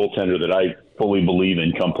a goaltender that I fully believe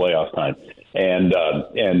in come playoff time? And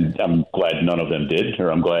I'm glad none of them did,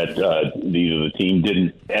 or I'm glad either the team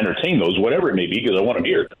didn't entertain those, whatever it may be, because I want them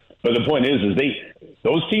here. But the point is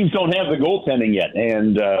those teams don't have the goaltending yet,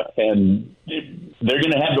 and they're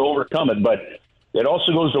going to have to overcome it. But it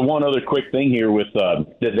also goes to one other quick thing here with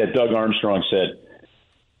that Doug Armstrong said.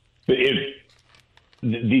 If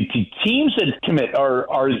the teams that commit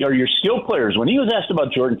are your skill players. When he was asked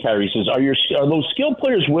about Jordan Kyrou, he says, are those skill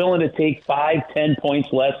players willing to take 5-10 points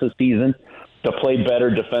less a season to play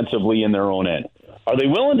better defensively in their own end? Are they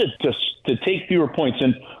willing to take fewer points?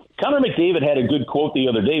 And Connor McDavid had a good quote the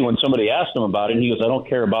other day when somebody asked him about it. And he goes, I don't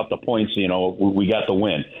care about the points. You know, we got the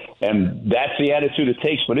win. And that's the attitude it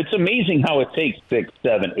takes. But it's amazing how it takes 6,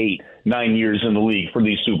 7, 8, 9 years in the league for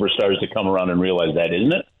these superstars to come around and realize that,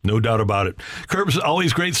 isn't it? No doubt about it. Curbs,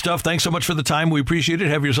 always great stuff. Thanks so much for the time. We appreciate it.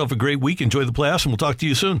 Have yourself a great week. Enjoy the playoffs, and we'll talk to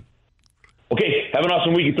you soon. Okay, have an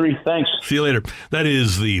awesome week at 3. Thanks. See you later. That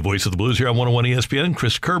is the voice of the Blues here on 101 ESPN,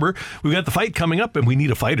 Chris Kerber. We've got the fight coming up, and we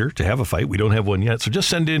need a fighter to have a fight. We don't have one yet, so just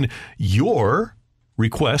send in your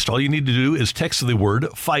request. All you need to do is text the word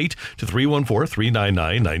FIGHT to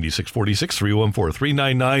 314-399-9646,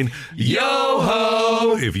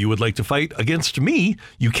 314-399-YO-HO. If you would like to fight against me,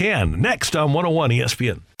 you can. Next on 101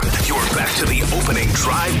 ESPN. You're back to the Opening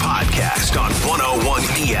Drive podcast on 101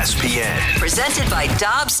 ESPN. Presented by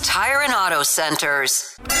Dobbs Tire and Auto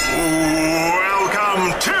Centers.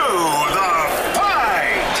 Welcome to the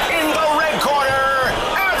fight. In the red corner,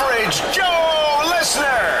 Average Joe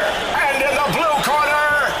Listener. And in the blue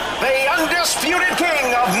corner, the undisputed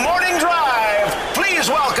king of morning drive. Please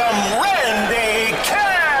welcome Randy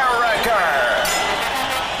Carricker.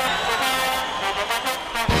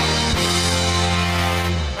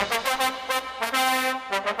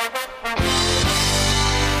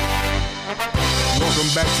 Welcome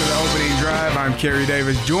back to the Opening Drive. I'm Kerry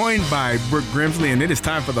Davis, joined by Brooke Grimsley, and it is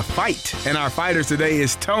time for the fight. And our fighter today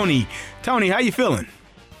is Tony. Tony, how you feeling?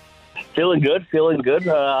 Feeling good.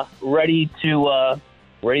 Ready to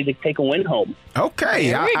take a win home.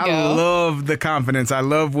 Okay, I love the confidence. I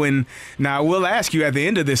love when. Now, I will ask you at the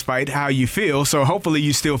end of this fight how you feel. So hopefully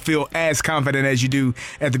you still feel as confident as you do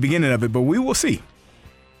at the beginning of it. But we will see.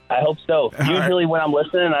 I hope so. Usually when I'm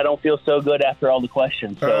listening, I don't feel so good after all the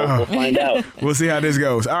questions. So we'll find out. We'll see how this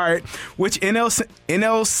goes. All right. Which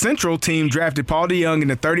NL Central team drafted Paul DeJong in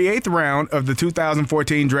the 38th round of the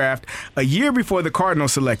 2014 draft a year before the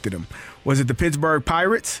Cardinals selected him? Was it the Pittsburgh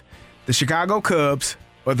Pirates, the Chicago Cubs,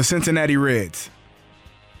 or the Cincinnati Reds?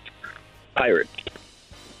 Pirates.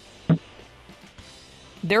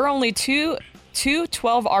 There are only two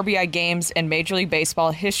 12 RBI games in Major League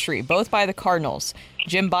Baseball history, both by the Cardinals.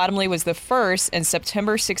 Jim Bottomley was the first in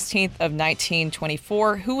September 16th of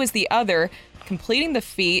 1924. Who was the other, completing the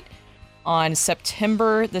feat on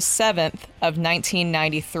September the 7th of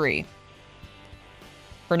 1993?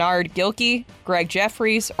 Bernard Gilkey, Greg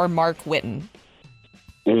Jeffries, or Mark Whiten?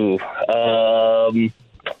 Let's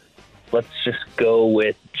just go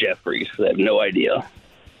with Jeffries. I have no idea.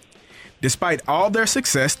 Despite all their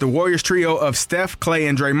success, the Warriors trio of Steph, Clay,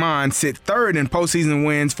 and Draymond sit third in postseason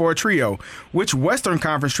wins for a trio. Which Western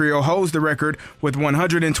Conference trio holds the record with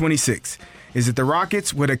 126? Is it the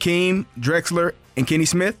Rockets with Hakeem, Drexler, and Kenny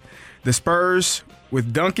Smith, the Spurs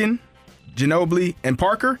with Duncan, Ginobili, and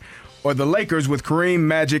Parker, or the Lakers with Kareem,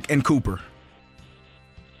 Magic, and Cooper?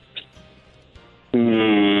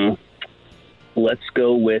 Let's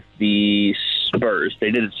go with the Spurs.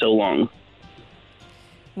 They did it so long.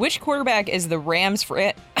 Which quarterback is the Rams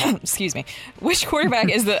excuse me. Which quarterback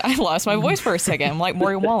is the I lost my voice for a second. I'm like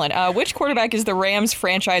Morgan Wallen. Which quarterback is the Rams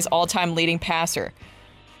franchise all-time leading passer?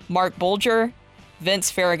 Mark Bulger, Vince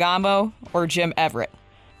Ferragamo, or Jim Everett?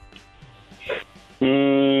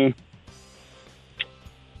 I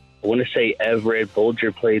want to say Everett.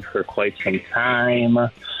 Bulger played for quite some time.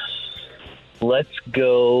 Let's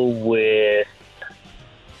go with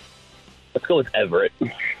Everett.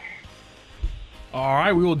 All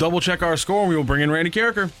right, we will double-check our score, and we will bring in Randy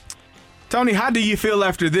Carricker. Tony, how do you feel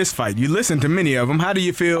after this fight? You listened to many of them. How do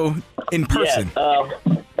you feel in person?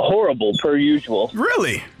 Horrible, per usual.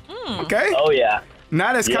 Really? Okay. Oh, yeah.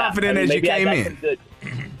 Not as confident as you came in.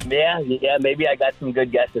 Yeah, maybe I got some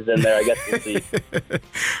good guesses in there. I guess we'll see.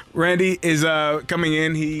 Randy is coming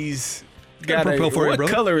in. He's got Propel for you,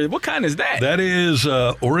 brother. color? What kind is that? That is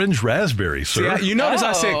orange raspberry, sir. See, you notice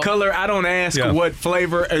I said color. I don't ask what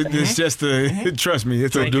flavor. It's just trust me.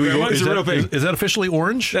 It's is a real thing. Is that officially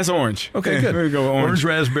orange? That's orange. Okay, Yeah, good. there we go. Orange.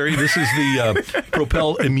 raspberry. This is the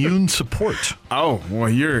Propel Immune Support. Oh, well,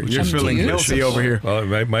 you're feeling healthy over here.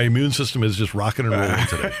 My immune system is just rocking and rolling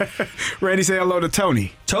today. Randy, say hello to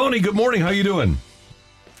Tony. Tony, good morning. How you doing?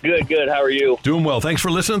 Good. How are you? Doing well. Thanks for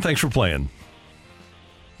listening. Thanks for playing.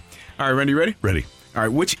 All right, Randy, ready? Ready. All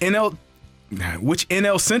right, which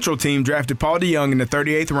NL Central team drafted Paul DeJong in the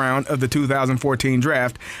 38th round of the 2014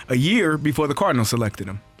 draft, a year before the Cardinals selected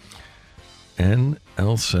him?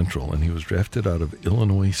 NL Central, and he was drafted out of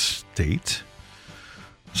Illinois State.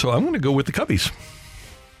 So I'm going to go with the Cubbies.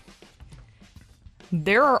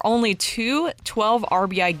 There are only 2 12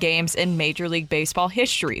 RBI games in Major League Baseball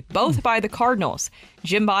history, both by the Cardinals.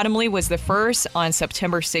 Jim Bottomley was the first on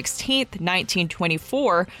September 16th,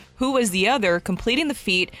 1924. Who was the other, completing the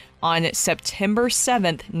feat on September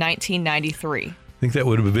 7th, 1993? I think that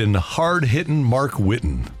would have been hard-hitting Mark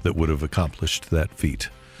Whitten that would have accomplished that feat.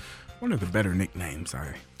 One of the better nicknames,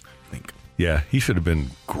 I think. Yeah, he should have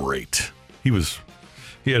been great.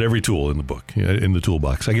 He had every tool in the book, in the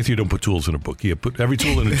toolbox. I guess you don't put tools in a book. You put every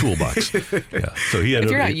tool in a toolbox. Yeah. So he had.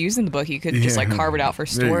 If you're not using the book, you could just carve it out for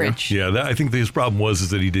storage. Yeah, I think his problem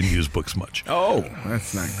was that he didn't use books much. Oh,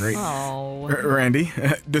 that's not great. Oh. Randy,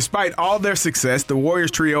 despite all their success, the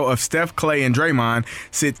Warriors trio of Steph, Clay, and Draymond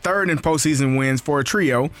sit third in postseason wins for a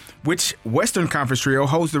trio, which Western Conference trio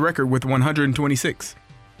holds the record with 126.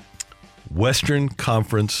 Western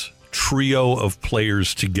Conference trio of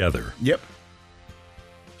players together. Yep.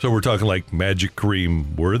 So we're talking like Magic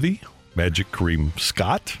Kareem Worthy, Magic Kareem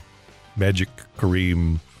Scott, Magic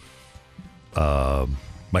Kareem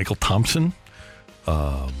Michael Thompson.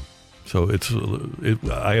 So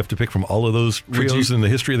I have to pick from all of those trios in the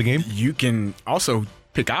history of the game? You can also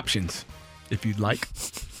pick options if you'd like.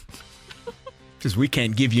 Because we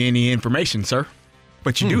can't give you any information, sir.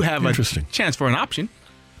 But you do have a chance for an option.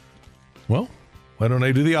 Well, why don't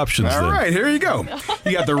I do the options then? All right, here you go.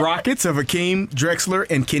 You got the Rockets of Hakeem Drexler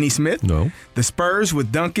and Kenny Smith. No. The Spurs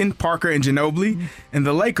with Duncan, Parker, and Ginobili. And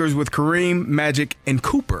the Lakers with Kareem, Magic, and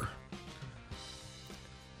Cooper.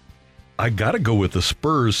 I got to go with the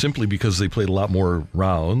Spurs simply because they played a lot more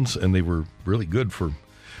rounds and they were really good for.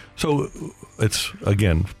 So it's,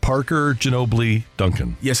 again, Parker, Ginobili,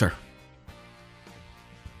 Duncan. Yes, sir.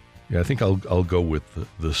 Yeah, I think I'll go with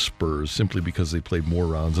the Spurs simply because they played more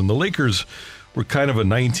rounds. And the Lakers were kind of a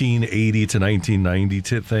 1980 to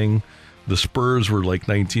 1990 thing. The Spurs were like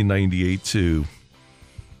 1998 to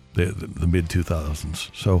the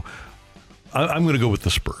mid-2000s. So I'm going to go with the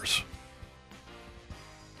Spurs.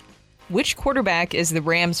 Which quarterback is the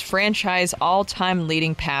Rams' franchise all-time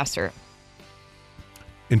leading passer?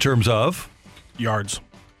 In terms of? Yards.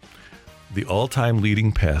 The all-time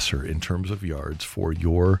leading passer in terms of yards for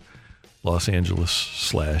your Los Angeles /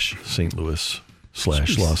 St. Louis /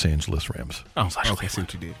 Los Angeles Rams. Oh, okay, I see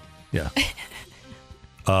what you did. Yeah.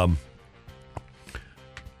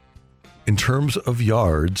 In terms of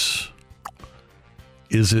yards,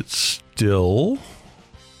 is it still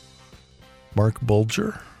Mark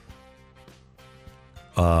Bulger?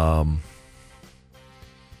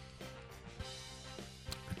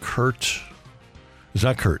 Kurt. It's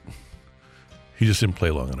not Kurt. He just didn't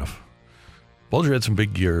play long enough. Bulger had some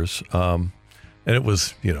big years. And it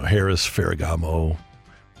was, Harris, Ferragamo,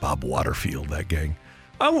 Bob Waterfield, that gang.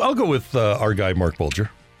 I'll go with our guy, Mark Bulger.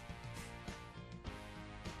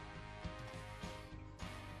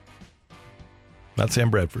 Not Sam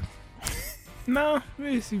Bradford. No,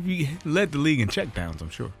 you led the league in checkdowns, I'm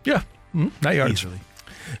sure. Yeah, not yards. Easily.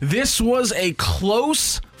 This was a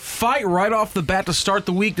close fight right off the bat to start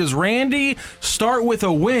the week. Does Randy start with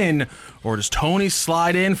a win, or does Tony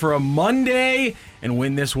slide in for a Monday and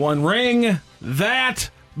win this one? Ring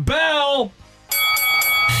that bell.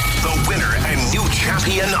 The winner and new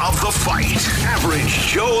champion of the fight, Average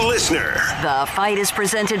Joe Listener. The fight is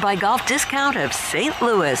presented by Golf Discount of St.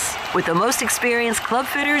 Louis, with the most experienced club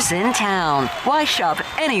fitters in town. Why shop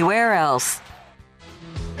anywhere else?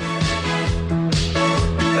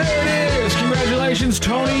 Congratulations,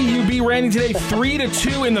 Tony. You beat Randy today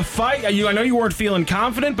 3-2 in the fight. I know you weren't feeling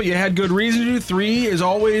confident, but you had good reason to. 3 is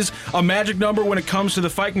always a magic number when it comes to the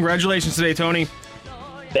fight. Congratulations today, Tony.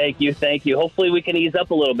 Thank you. Hopefully we can ease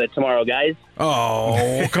up a little bit tomorrow, guys.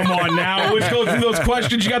 Oh, come on now. Let's go through those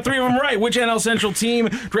questions. You got 3 of them right. Which NL Central team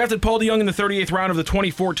drafted Paul DeJong in the 38th round of the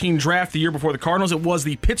 2014 draft the year before the Cardinals? It was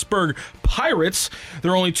the Pittsburgh Pirates.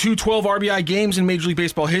 There are only 2 12 RBI games in Major League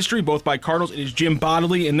Baseball history, both by Cardinals. It is Jim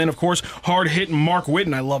Bodley and then, of course, hard-hitting Mark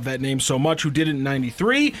Whiten. I love that name so much, who did it in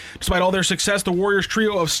 93. Despite all their success, the Warriors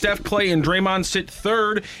trio of Steph, Clay, and Draymond sit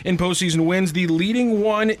third in postseason wins. The leading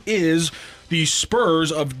one is the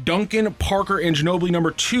Spurs of Duncan, Parker, and Ginobili.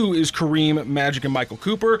 Number 2 is Kareem, Magic, and Michael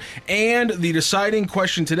Cooper. And the deciding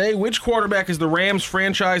question today, which quarterback is the Rams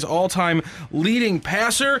franchise all-time leading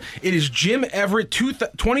passer? It is Jim Everett,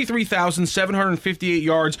 23,758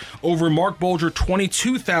 yards over Mark Bulger,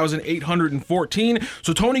 22,814.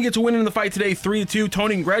 So Tony gets a win in the fight today, 3-2.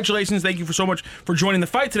 Tony, congratulations. Thank you so much for joining the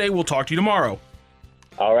fight today. We'll talk to you tomorrow.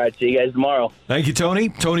 All right, see you guys tomorrow. Thank you, Tony.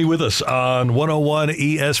 Tony with us on 101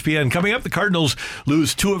 ESPN. Coming up, the Cardinals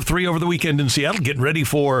lose 2 of 3 over the weekend in Seattle, getting ready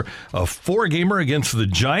for a 4-gamer against the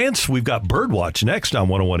Giants. We've got Birdwatch next on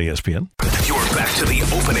 101 ESPN. You're back to the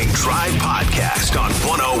Opening Drive podcast on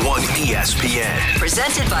 101 ESPN.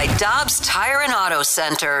 Presented by Dobbs Tire and Auto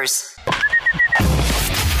Centers.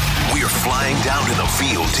 We're flying down to the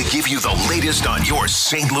field to give you the latest on your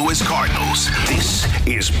St. Louis Cardinals. This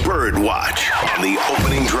is Birdwatch on the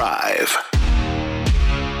Opening Drive.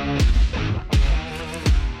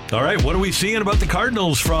 All right, what are we seeing about the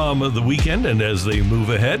Cardinals from the weekend and as they move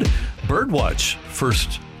ahead? Birdwatch.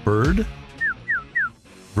 First bird.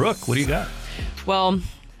 Brooke, what do you got? Well,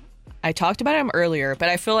 I talked about him earlier, but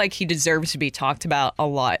I feel like he deserves to be talked about a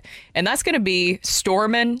lot. And that's going to be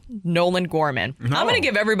Stormin Nolan Gorman. No. I'm going to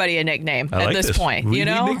give everybody a nickname at this point. We you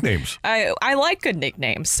need know, nicknames. I like good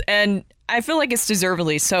nicknames. And I feel like it's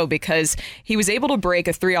deservedly so because he was able to break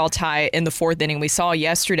a 3-all tie in the 4th inning we saw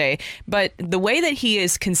yesterday. But the way that he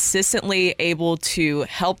is consistently able to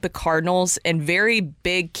help the Cardinals in very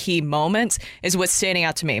big key moments is what's standing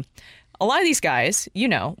out to me. A lot of these guys, you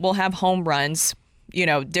know, will have home runs, you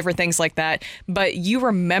know, different things like that. But you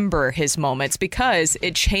remember his moments because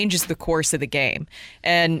it changes the course of the game.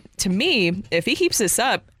 And to me, if he keeps this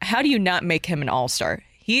up, how do you not make him an all-star?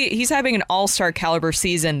 He's having an all-star caliber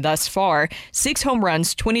season thus far. 6 home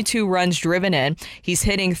runs, 22 runs driven in. He's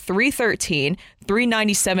hitting .313,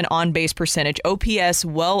 .397 on-base percentage, OPS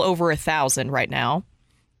well over 1,000 right now.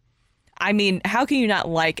 I mean, how can you not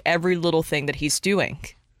like every little thing that he's doing?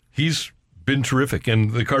 He's been terrific,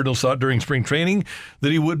 and the Cardinals thought during spring training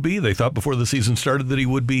that he would be. They thought before the season started that he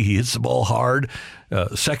would be. He hits the ball hard,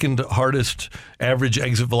 second hardest average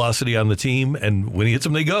exit velocity on the team, and when he hits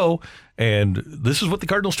them, they go. And this is what the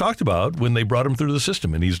Cardinals talked about when they brought him through the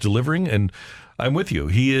system, and he's delivering, and I'm with you.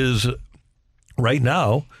 He is, right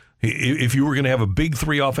now, if you were going to have a big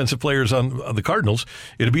 3 offensive players on the Cardinals,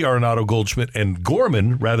 it'd be Arenado, Goldschmidt, and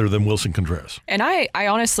Gorman rather than Wilson Contreras. And I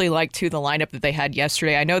honestly like, too, the lineup that they had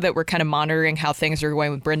yesterday. I know that we're kind of monitoring how things are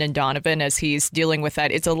going with Brendan Donovan as he's dealing with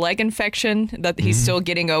that. It's a leg infection that he's still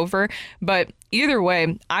getting over. But either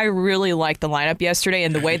way, I really liked the lineup yesterday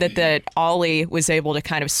and the way that Ollie was able to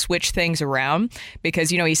kind of switch things around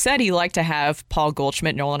because, you know, he said he liked to have Paul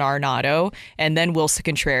Goldschmidt, Nolan Arenado, and then Wilson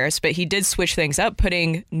Contreras, but he did switch things up,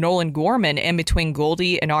 putting Nolan Gorman in between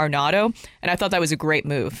Goldie and Arenado, and I thought that was a great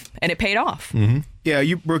move, and it paid off. Mm-hmm. Yeah,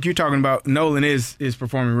 Brooke, you're talking about Nolan is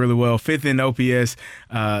performing really well. 5th in OPS,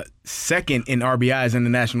 2nd in RBIs in the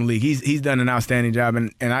National League. He's done an outstanding job,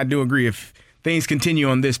 and I do agree if things continue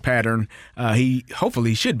on this pattern, he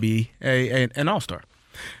hopefully should be an all-star.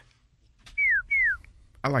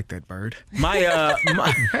 I like that bird. My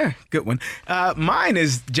good one. Mine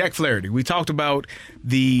is Jack Flaherty. We talked about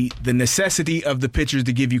the necessity of the pitchers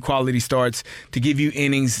to give you quality starts, to give you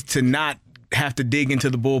innings, to not have to dig into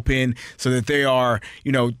the bullpen so that they are,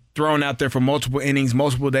 you know, thrown out there for multiple innings,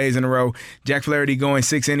 multiple days in a row. Jack Flaherty going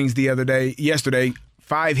 6 innings yesterday,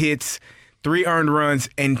 5 hits, 3 earned runs,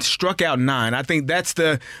 and struck out 9. I think that's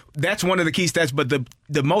one of the key stats, but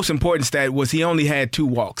the most important stat was he only had 2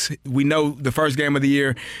 walks. We know the first game of the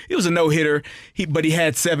year, it was a no-hitter, but he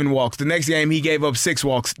had 7 walks. The next game, he gave up 6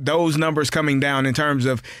 walks. Those numbers coming down in terms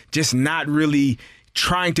of just not really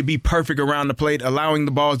trying to be perfect around the plate, allowing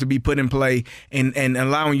the balls to be put in play, and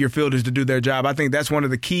allowing your fielders to do their job. I think that's one of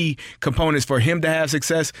the key components for him to have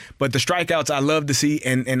success. But the strikeouts I love to see,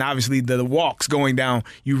 and obviously the walks going down,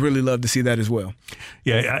 you really love to see that as well.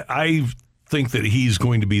 Yeah, I think that he's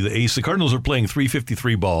going to be the ace. The Cardinals are playing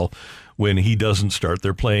 .353 ball when he doesn't start.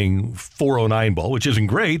 They're playing .409 ball, which isn't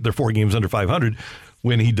great. They're 4 games under .500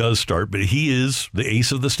 when he does start, but he is the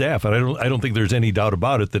ace of the staff. And I don't think there's any doubt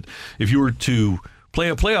about it that if you were to play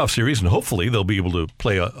a playoff series, and hopefully they'll be able to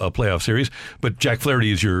play a playoff series. But Jack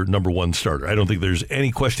Flaherty is your number one starter. I don't think there's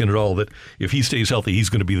any question at all that if he stays healthy, he's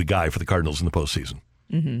going to be the guy for the Cardinals in the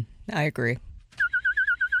postseason. I agree.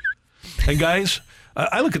 And guys,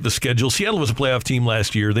 I look at the schedule. Seattle was a playoff team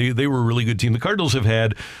last year. They were a really good team. The Cardinals have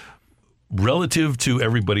had, relative to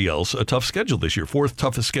everybody else, a tough schedule this year. 4th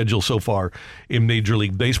toughest schedule so far in Major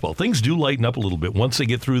League Baseball. Things do lighten up a little bit once they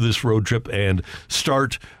get through this road trip and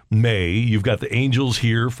start May. You've got the Angels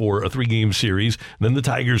here for a 3-game series. Then the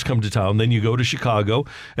Tigers come to town. Then you go to Chicago,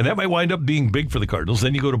 and that might wind up being big for the Cardinals.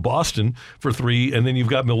 Then you go to Boston for 3, and then you've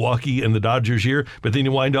got Milwaukee and the Dodgers here. But then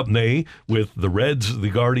you wind up May with the Reds, the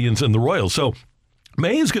Guardians, and the Royals. So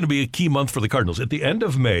May is going to be a key month for the Cardinals. At the end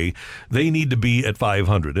of May, they need to be at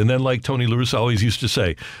 500. And then, like Tony Lewis always used to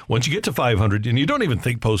say, once you get to 500, and you don't even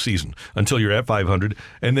think postseason until you're at 500,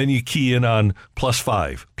 and then you key in on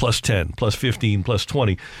 +5, +10, +15,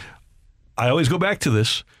 +20. I always go back to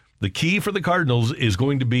this. The key for the Cardinals is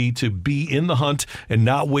going to be in the hunt and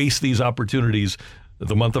not waste these opportunities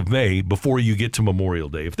the month of May before you get to Memorial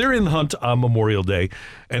Day. If they're in the hunt on Memorial Day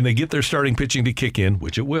and they get their starting pitching to kick in,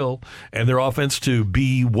 which it will, and their offense to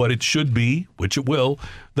be what it should be, which it will,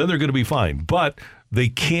 then they're going to be fine. But they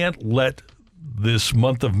can't let this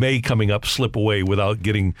month of May coming up slip away without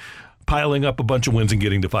piling up a bunch of wins and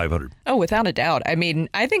getting to 500. Oh, without a doubt. I mean,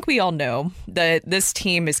 I think we all know that this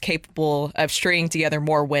team is capable of stringing together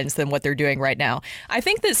more wins than what they're doing right now. I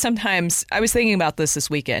think that sometimes, I was thinking about this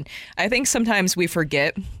weekend, I think sometimes we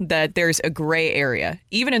forget that there's a gray area,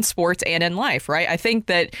 even in sports and in life, right? I think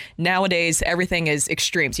that nowadays everything is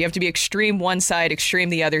extremes. You have to be extreme one side, extreme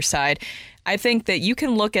the other side. I think that you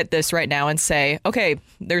can look at this right now and say, okay,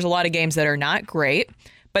 there's a lot of games that are not great,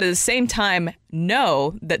 but at the same time,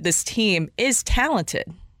 know that this team is talented.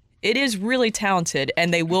 It is really talented,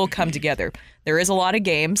 and they will come together. There is a lot of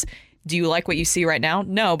games. Do you like what you see right now?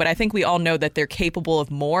 No, but I think we all know that they're capable of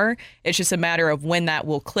more. It's just a matter of when that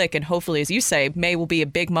will click, and hopefully, as you say, May will be a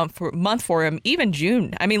big month for them, even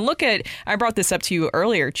June. I mean, I brought this up to you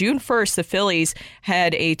earlier. June 1st, the Phillies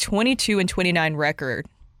had a 22-29 record.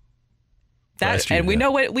 Last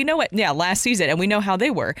season, and we know how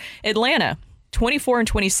they were. Atlanta,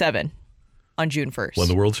 24-27 on June 1st. Won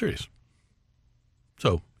the World Series.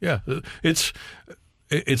 So, yeah, it's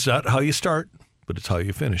not how you start, but it's how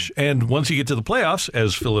you finish. And once you get to the playoffs,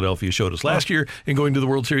 as Philadelphia showed us last year in going to the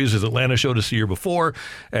World Series, as Atlanta showed us the year before,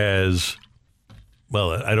 as,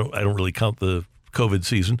 well, I don't really count the COVID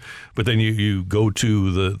season, but then you go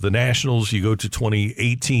to the Nationals, you go to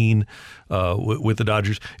 2018 with the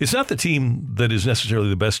Dodgers. It's not the team that is necessarily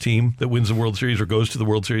the best team that wins the World Series or goes to the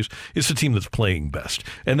World Series. It's the team that's playing best.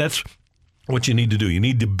 And that's what you need to do. You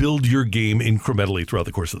need to build your game incrementally throughout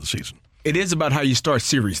the course of the season. It is about how you start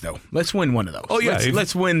series, though. Let's win one of those. Oh, yeah.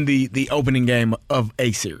 Let's win the opening game of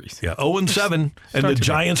a series. Yeah, 0-7. And the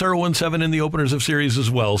Giants are 0-7 in the openers of series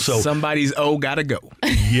as well. So somebody's got to go.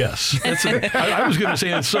 Yes. I was going to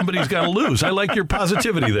say somebody's got to lose. I like your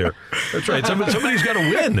positivity there. That's right. Somebody's got to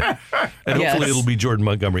win. And hopefully it'll be Jordan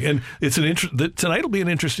Montgomery. And tonight will be an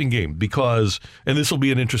interesting game and this will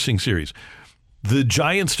be an interesting series. The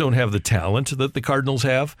Giants don't have the talent that the Cardinals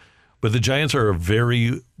have, but the Giants are a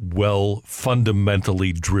very well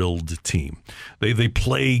fundamentally drilled team. They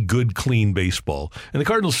play good, clean baseball. And the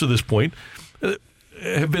Cardinals, to this point,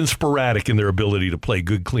 have been sporadic in their ability to play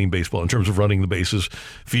good, clean baseball in terms of running the bases,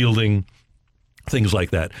 fielding, things like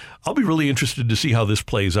that. I'll be really interested to see how this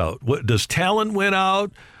plays out. Does talent win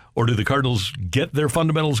out? Or do the Cardinals get their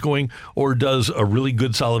fundamentals going? Or does a really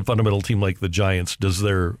good, solid fundamental team like the Giants, does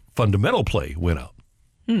their fundamental play win out?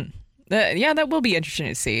 That will be interesting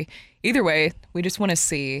to see. Either way, we just want to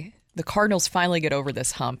see the Cardinals finally get over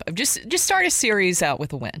this hump of just start a series out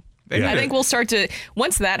with a win. Yeah. I think we'll start to,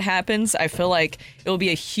 once that happens, I feel like it'll be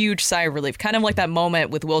a huge sigh of relief. Kind of like that moment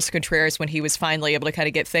with Wilson Contreras when he was finally able to kind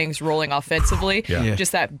of get things rolling offensively. Yeah.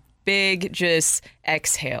 Just that big,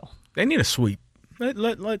 exhale. They need a sweep.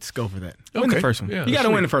 Let's go for that. Win the first one. Yeah, you got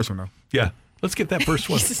to win the first one, though. Yeah. Let's get that first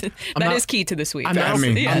one. That is key to the sweep.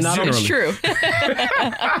 It's true.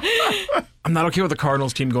 I'm not okay with the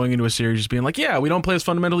Cardinals team going into a series just being like, yeah, we don't play as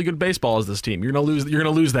fundamentally good baseball as this team. You're gonna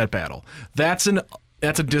lose that battle. That's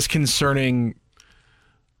a disconcerting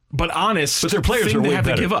but honest their players thing are they way have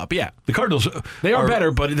better. to give up. Yeah. The Cardinals they are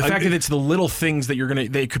better, but the fact that it's the little things that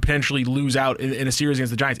they could potentially lose out in a series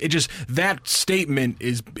against the Giants, that statement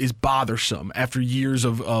is bothersome after years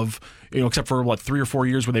of except for 3 or 4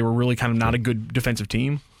 years where they were really kind of not a good defensive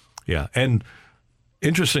team. Yeah, and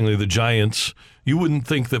interestingly, the Giants, you wouldn't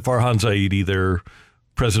think that Farhan Zaidi, their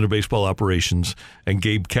president of baseball operations, and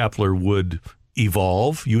Gabe Kapler would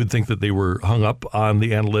evolve. You would think that they were hung up on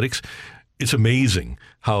the analytics. it's amazing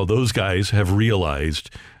how those guys have realized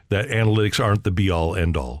that analytics aren't the be-all,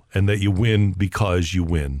 end-all, and that you win because you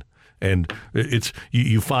win. And it's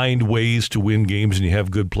you find ways to win games, and you have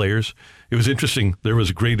good players. It was interesting. There was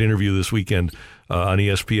a great interview this weekend on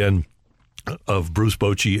ESPN of Bruce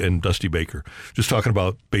Bochy and Dusty Baker, just talking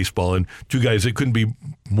about baseball, and two guys that couldn't be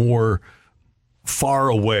more far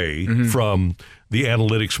away from the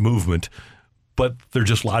analytics movement, but they're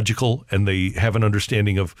just logical, and they have an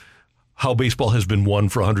understanding of how baseball has been won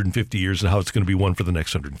for 150 years and how it's going to be won for the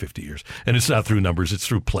next 150 years. And it's not through numbers, it's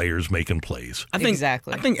through players making plays. I think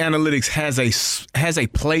analytics has a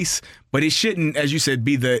place, but it shouldn't, as you said,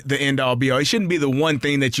 be the end-all, be-all. It shouldn't be the one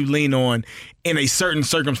thing that you lean on in a certain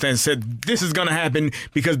circumstance. Said this is going to happen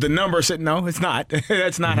because the number said no. It's not.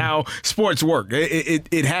 That's not how sports work.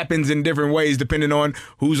 It happens in different ways depending on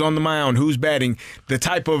who's on the mound, who's batting, the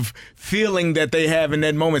type of feeling that they have in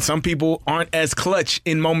that moment. Some people aren't as clutch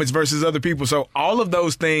in moments versus other people. So all of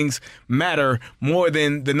those things matter more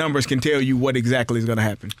than the numbers can tell you what exactly is going to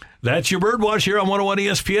happen. That's your Birdwatch here on 101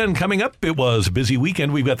 ESPN. Coming up, it was a busy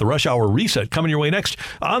weekend. We've got the Rush Hour Reset coming your way next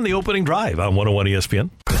on the Opening Drive on 101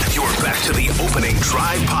 ESPN. You're back to the Opening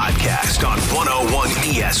Drive podcast on 101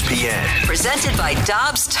 ESPN. Presented by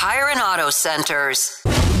Dobbs Tire and Auto Centers.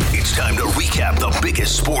 It's time to recap the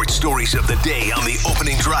biggest sports stories of the day on the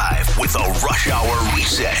Opening Drive with a Rush Hour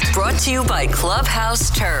Reset. Brought to you by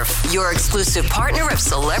Clubhouse Turf, your exclusive partner of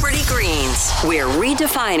Celebrity Greens. We're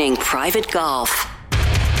redefining private golf.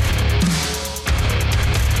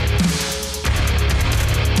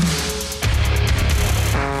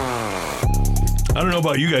 I don't know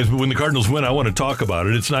about you guys, but when the Cardinals win, I want to talk about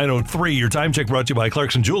it. It's 9:03. Your time check brought to you by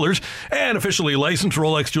Clarkson Jewelers and officially licensed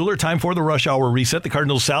Rolex jeweler. Time for the Rush Hour Reset. The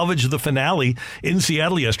Cardinals salvaged the finale in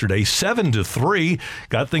Seattle yesterday, 7-3.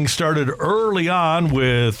 Got things started early on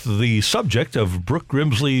with the subject of Brooke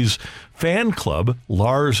Grimsley's fan club,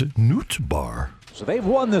 Lars Nootbaar. So they've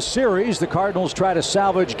won the series. The Cardinals try to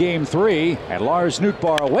salvage Game 3. And Lars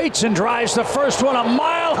Nootbaar waits and drives the first one a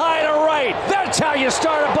mile high to right. That's how you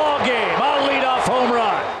start a ball game. A leadoff home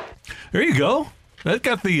run. There you go. That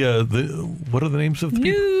got the what are the names of the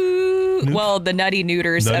people? Well, the Nutty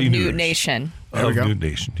Neuters Nutty of Neuters. Newt Nation. Of Newt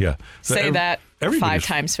Nation, yeah. Say that everybody's-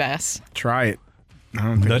 5 times fast. Try it.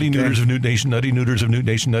 Nutty Neuters of Newt Nation, Nutty Neuters of Newt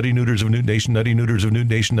Nation, Nutty Neuters of Newt Nation, Nutty Neuters of Newt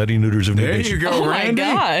Nation, Nutty Neuters of Newt There Nation. you go, Oh Randy.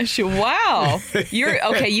 my gosh. Wow. You're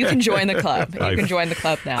okay, you can join the club. You can join the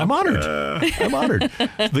club now. I'm honored. I'm honored.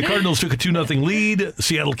 The Cardinals took a 2-0 lead.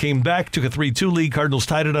 Seattle came back, took a 3-2 lead. Cardinals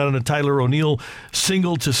tied it on a Tyler O'Neill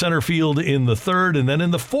single to center field in the third. And then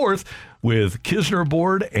in the fourth, with Kisner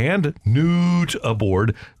aboard and Newt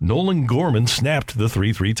aboard, Nolan Gorman snapped the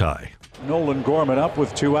 3-3 tie. Nolan Gorman up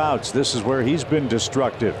with 2 outs. This is where he's been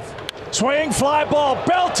destructive. Swing, fly ball,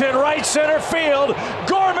 belted right center field.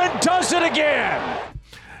 Gorman does it again.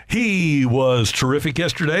 He was terrific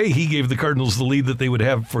yesterday. He gave the Cardinals the lead that they would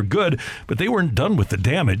have for good, but they weren't done with the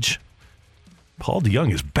damage. Paul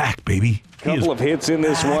DeJong is back, baby. Couple of hits in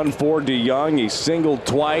this one for DeJong. He singled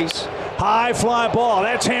twice. High fly ball.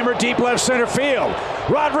 That's hammered deep left center field.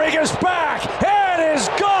 Rodriguez back. It is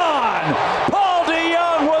gone. Paul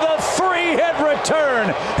DeJong with a 3-hit return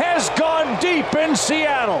has gone deep in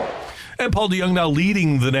Seattle. And Paul DeJong now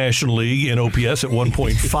leading the National League in OPS at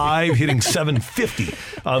 1.5, hitting 750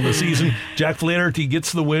 on the season. Jack Flaherty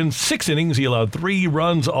gets the win. 6 innings. He allowed 3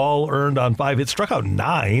 runs, all earned on 5 hits. Struck out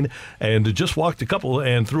 9 and just walked a couple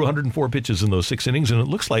and threw 104 pitches in those 6 innings. And it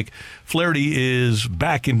looks like Flaherty is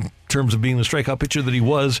back in terms of being the strikeout pitcher that he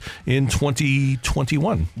was in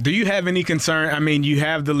 2021. Do you have any concern? I mean, you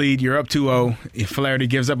have the lead. You're up 2-0. If Flaherty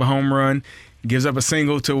gives up a home run, gives up a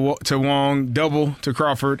single to Wong, double to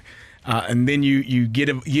Crawford, and then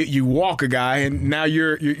you walk a guy, and now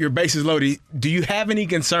your bases loaded. Do you have any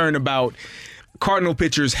concern about Cardinal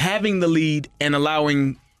pitchers having the lead and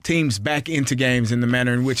allowing teams back into games in the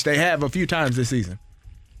manner in which they have a few times this season?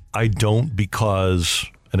 I don't, because,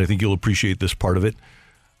 and I think you'll appreciate this part of it,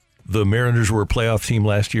 the Mariners were a playoff team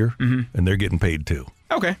last year, and they're getting paid too.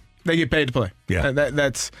 Okay, they get paid to play. Yeah,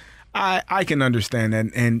 that's I can understand that,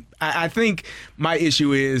 and I think my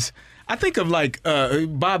issue is. I think of like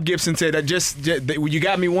Bob Gibson said, you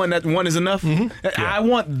got me one, that one is enough. Mm-hmm. Yeah. I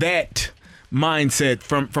want that mindset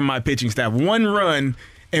from my pitching staff. 1 run,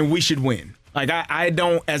 and we should win. Like I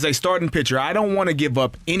don't, as a starting pitcher, I don't want to give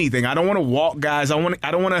up anything. I don't want to walk guys. I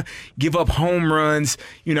don't want to give up home runs,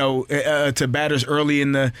 to batters early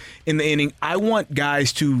in the inning. I want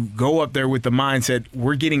guys to go up there with the mindset,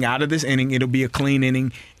 we're getting out of this inning. It'll be a clean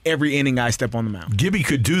inning, every inning I step on the mound. Gibby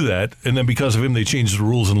could do that, and then because of him, they changed the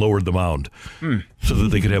rules and lowered the mound so that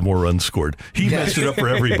they could have more runs scored. He messed it up for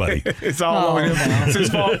everybody. It's all on him. It's his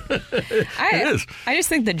fault. I just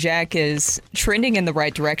think that Jack is trending in the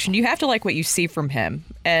right direction. You have to like what you see from him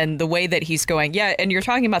and the way that he's going. Yeah, and you're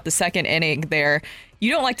talking about the second inning there.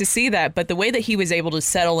 You don't like to see that, but the way that he was able to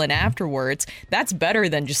settle in afterwards, that's better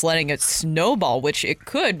than just letting it snowball, which it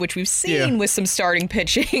could, which we've seen with some starting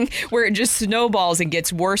pitching, where it just snowballs and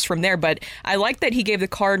gets worse from there. But I like that he gave the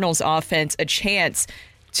Cardinals offense a chance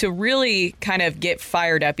to really kind of get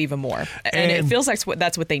fired up even more. And it feels like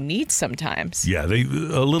that's what they need sometimes. Yeah,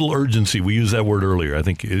 a little urgency. We used that word earlier. I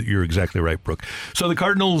think you're exactly right, Brooke. So the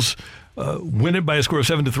Cardinals win it by a score of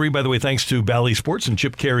 7-3. By the way, thanks to Bally Sports and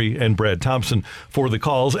Chip Carey and Brad Thompson for the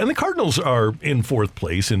calls. And the Cardinals are in fourth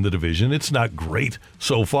place in the division. It's not great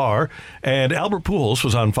so far. And Albert Pujols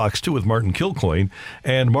was on Fox 2 with Martin Kilcoyne.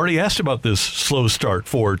 And Marty asked about this slow start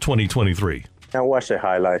for 2023. I watched the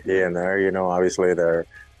highlight here and there. Obviously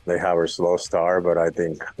they have a slow start, but I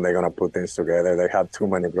think they're going to put things together. They have too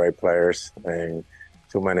many great players and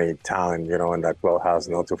too many talent, in that clubhouse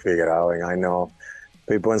not to figure it out. And I know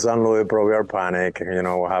people in San Luis probably are panic,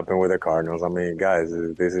 what happened with the Cardinals. I mean, guys,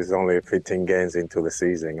 this is only 15 games into the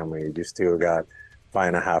season. I mean, you still got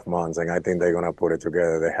 5.5 months, and I think they're going to put it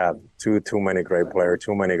together. They have too many great players,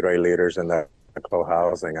 too many great leaders in that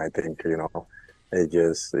clubhouse, and I think,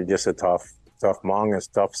 it's just a tough month, a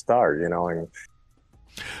tough start, and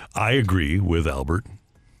I agree with Albert.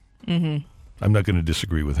 Mm-hmm. I'm not going to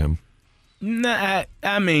disagree with him. Nah,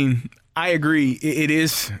 I mean, I agree. It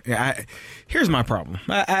is. Here's my problem.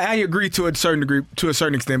 I agree to a certain degree, to a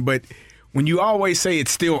certain extent, but when you always say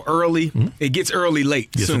it's still early, it gets early late.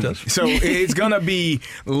 Yes, soon. it does. So it's going to be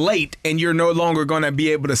late, and you're no longer going to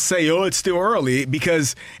be able to say, "Oh, it's still early,"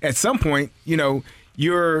 because at some point,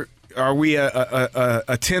 are we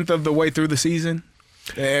a tenth of the way through the season?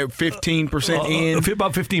 15% in,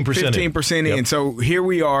 about 15%. 15% in. Yep. So here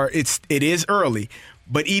we are. It is early,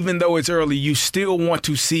 but even though it's early, you still want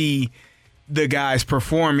to see the guys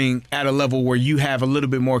performing at a level where you have a little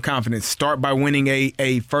bit more confidence. Start by winning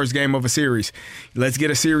a first game of a series. Let's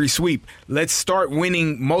get a series sweep. Let's start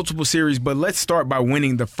winning multiple series, but let's start by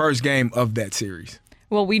winning the first game of that series.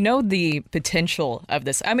 Well, we know the potential of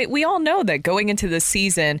this. I mean, we all know that going into the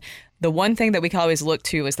season, the one thing that we can always look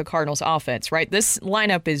to is the Cardinals offense, right? This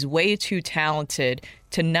lineup is way too talented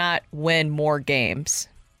to not win more games.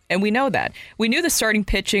 And we know that. We knew the starting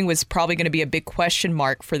pitching was probably going to be a big question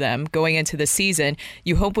mark for them going into the season.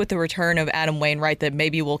 You hope with the return of Adam Wainwright that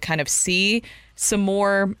maybe we'll kind of see some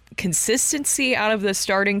more consistency out of the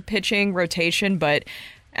starting pitching rotation. But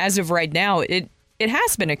as of right now, it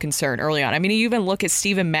has been a concern early on. I mean, you even look at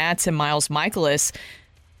Steven Matz and Miles Mikolas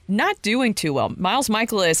not doing too well. Miles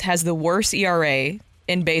Mikolas has the worst ERA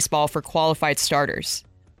in baseball for qualified starters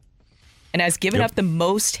and has given up the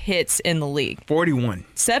most hits in the league. 41.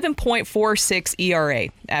 7.46 ERA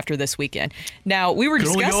after this weekend. Now, we were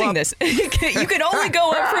discussing this. You can only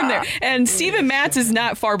go up from there. And Steven Matz is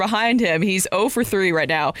not far behind him. He's 0 for 3 right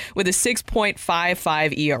now with a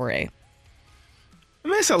 6.55 ERA. I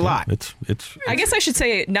mean, it's a lot. It's. I guess I should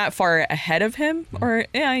say not far ahead of him, or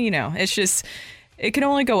it's just it can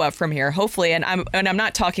only go up from here. Hopefully, and I'm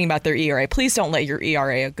not talking about their ERA. Please don't let your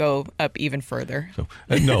ERA go up even further. So,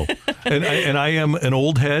 no, and I am an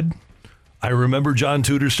old head. I remember John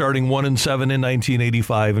Tudor starting 1-7 in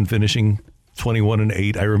 1985 and finishing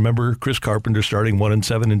 21-8. I remember Chris Carpenter starting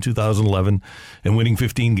 1-7 in 2011 and winning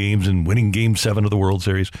 15 games and winning Game 7 of the World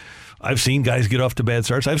Series. I've seen guys get off to bad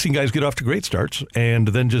starts. I've seen guys get off to great starts and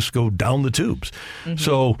then just go down the tubes. Mm-hmm.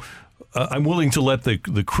 So I'm willing to let the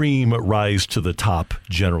cream rise to the top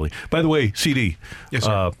generally. By the way, CD, yes,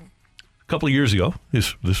 sir. A couple of years ago,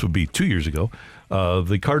 this would be 2 years ago,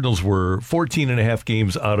 the Cardinals were 14.5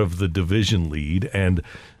 games out of the division lead and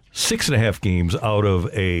 6.5 games out of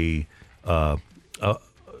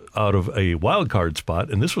a wild card spot,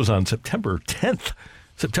 and this was on September 10th.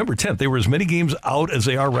 September 10th. They were as many games out as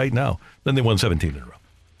they are right now. Then they won 17 in a row.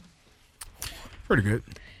 Pretty good.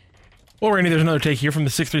 Well, Randy, there's another take here from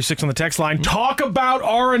the 636 on the text line. Talk about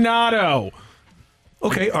Arenado.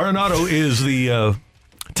 Okay, Arenado is the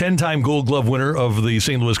 10-time Gold Glove winner of the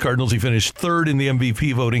St. Louis Cardinals. He finished third in the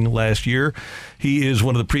MVP voting last year. He is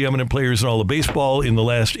one of the preeminent players in all of baseball.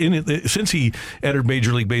 Since he entered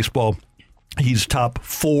Major League Baseball, he's top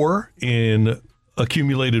 4 in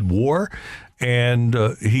accumulated WAR. And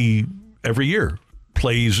he, every year,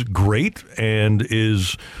 plays great and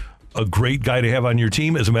is a great guy to have on your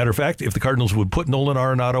team. As a matter of fact, if the Cardinals would put Nolan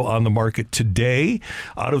Arenado on the market today,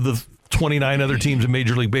 out of the 29 other teams in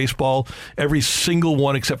Major League Baseball, every single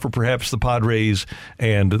one except for perhaps the Padres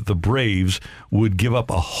and the Braves would give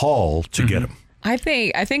up a haul to get him. I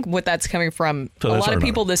think what that's coming from, So a that's lot our of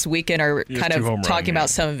people this weekend are He has kind 2 of home run talking about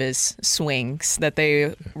games. some of his swings, that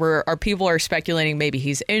people are speculating maybe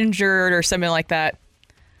he's injured or something like that.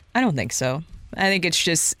 I don't think so. I think it's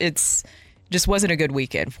just wasn't a good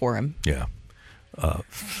weekend for him. Yeah.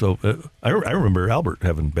 I remember Albert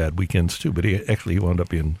having bad weekends too, but he wound up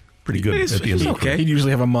being pretty good at the end of the okay. He'd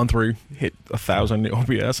usually have a month where he hit 1,000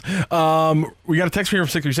 OPS. We got a text here from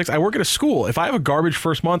 636. I work at a school. If I have a garbage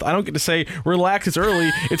first month, I don't get to say, relax, it's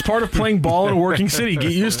early. It's part of playing ball in a working city.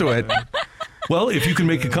 Get used to it. Well, if you can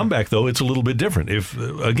make a comeback, though, it's a little bit different. If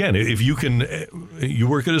you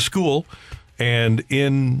work at a school and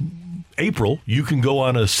in April you can go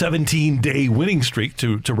on a 17-day winning streak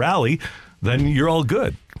to rally, then you're all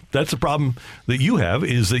good. That's the problem that you have,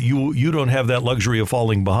 is that you don't have that luxury of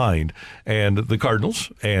falling behind. And the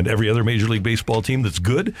Cardinals and every other Major League Baseball team that's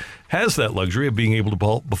good has that luxury of being able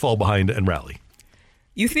to fall behind and rally.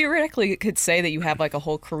 You theoretically could say that you have like a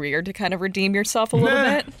whole career to kind of redeem yourself a little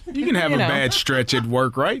bit. You can have a bad stretch at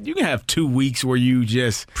work, right? You can have 2 weeks where you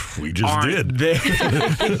just did. There.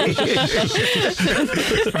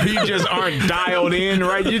 Or you just aren't dialed in,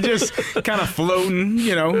 right? You're just kind of floating,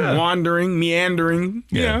 wandering, meandering.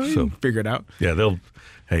 So figure it out. Yeah,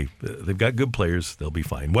 they've got good players. They'll be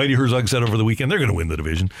fine. Whitey Herzog said over the weekend they're going to win the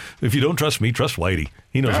division. If you don't trust me, trust Whitey.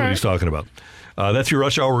 He knows what he's talking about. That's your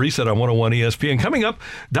Rush Hour Reset on 101 ESPN. Coming up,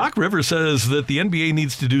 Doc Rivers says that the NBA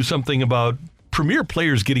needs to do something about premier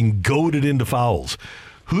players getting goaded into fouls.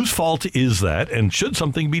 Whose fault is that, and should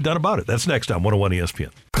something be done about it? That's next on 101 ESPN.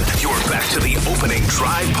 You're back to the Opening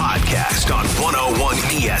Drive podcast on 101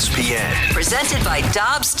 ESPN. Presented by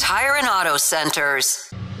Dobbs Tire and Auto Centers.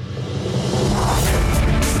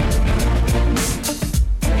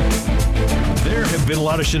 There have been a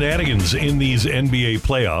lot of shenanigans in these NBA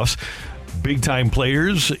playoffs. Big-time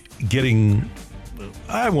players getting,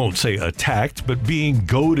 I won't say attacked, but being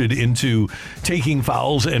goaded into taking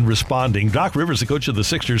fouls and responding. Doc Rivers, the coach of the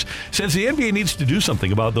Sixers, says the NBA needs to do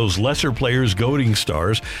something about those lesser players goading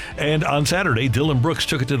stars. And on Saturday, Dylan Brooks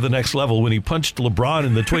took it to the next level when he punched LeBron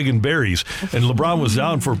in the twig and berries. And LeBron was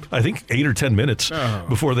down for, I think, 8 or 10 minutes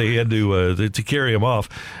before they had to carry him off.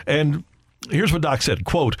 And here's what Doc said,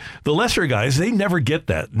 quote, "The lesser guys, they never get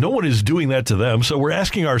that. No one is doing that to them, so we're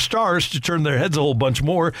asking our stars to turn their heads a whole bunch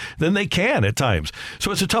more than they can at times.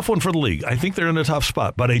 So it's a tough one for the league. I think they're in a tough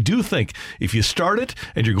spot, but I do think if you start it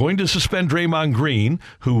and you're going to suspend Draymond Green,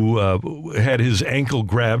 who had his ankle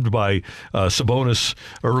grabbed by Sabonis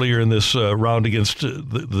earlier in this round against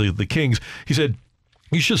the Kings, he said,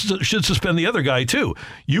 you should suspend the other guy, too.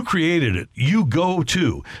 You created it. You go,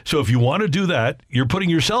 too. So if you want to do that, you're putting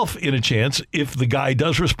yourself in a chance if the guy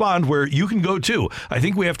does respond where you can go, too. I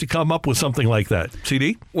think we have to come up with something like that.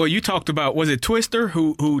 CD? Well, you talked about, was it Twister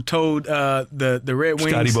who told the Red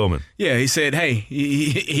Wings? Scotty Bowman. Yeah, he said, hey,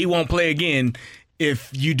 he won't play again if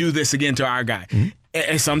you do this again to our guy. Mm-hmm.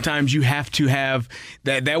 And sometimes you have to have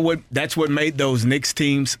that. That's what made those Knicks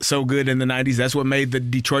teams so good in the 90s. That's what made the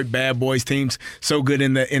Detroit Bad Boys teams so good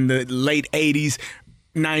in the late 80s,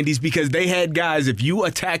 90s, because they had guys. If you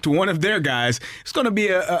attacked one of their guys, it's going to be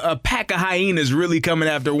a pack of hyenas really coming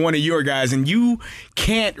after one of your guys, and you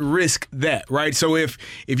can't risk that, right? So if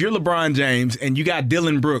you're LeBron James and you got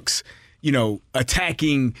Dylan Brooks,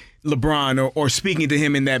 attacking LeBron or speaking to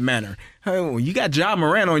him in that manner. Oh, you got Ja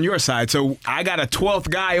Morant on your side, so I got a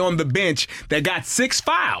 12th guy on the bench that got 6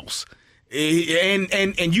 fouls.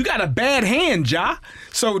 And you got a bad hand, Ja.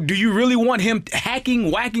 So do you really want him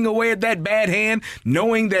whacking away at that bad hand,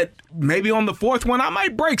 knowing that maybe on the 4th one I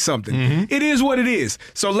might break something? Mm-hmm. It is what it is.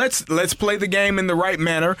 So let's play the game in the right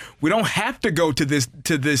manner. We don't have to go to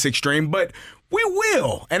this extreme, but we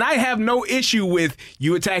will. And I have no issue with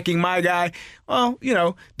you attacking my guy. Well,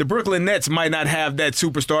 the Brooklyn Nets might not have that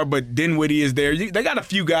superstar, but Dinwiddie is there. They got a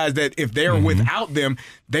few guys that if they're without them,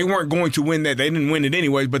 they weren't going to win that. They didn't win it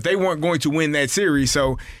anyways, but they weren't going to win that series.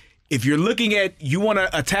 So if you're looking at you want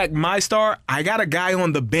to attack my star, I got a guy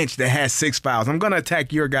on the bench that has 6 fouls. I'm going to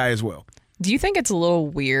attack your guy as well. Do you think it's a little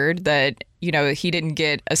weird that, he didn't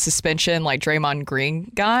get a suspension like Draymond Green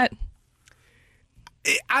got?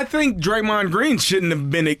 I think Draymond Green shouldn't have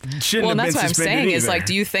been suspended. Well, that's what I'm saying either. is like,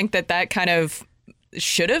 do you think that kind of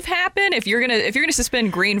should have happened? If you're gonna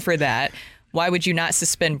suspend Green for that, why would you not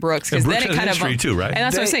suspend Brooks? Because then it kind history too, right? And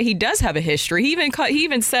that's what I'm saying. He does have a history. He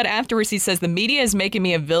even said afterwards. He says the media is making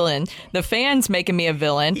me a villain. The fans making me a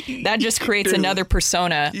villain. That just creates another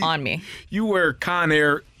persona on me. You wear Con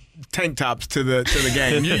Air tank tops to the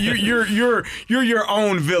game. You're your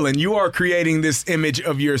own villain. You are creating this image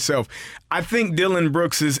of yourself. I think Dylan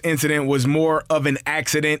Brooks' incident was more of an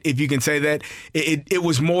accident, if you can say that. It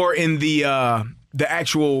was more in the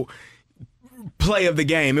actual play of the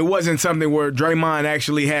game. It wasn't something where Draymond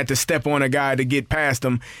actually had to step on a guy to get past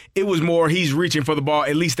him. It was more he's reaching for the ball.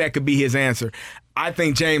 At least that could be his answer. I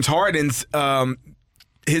think James Harden's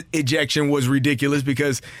his ejection was ridiculous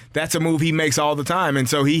because that's a move he makes all the time. And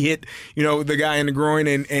so he hit, the guy in the groin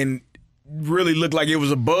and really looked like it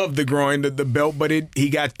was above the groin, the belt, but he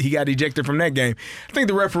got ejected from that game. I think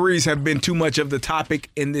the referees have been too much of the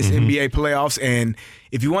topic in this NBA playoffs, and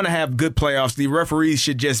if you want to have good playoffs, the referees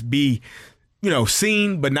should just be,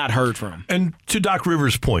 seen but not heard from. And to Doc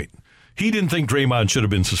Rivers' point, he didn't think Draymond should have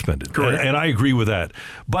been suspended. Correct. And I agree with that.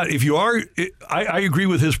 But if you are, I agree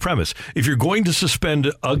with his premise. If you're going to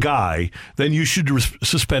suspend a guy, then you should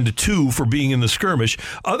suspend two for being in the skirmish.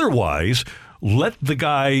 Otherwise, let the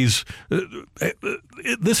guys,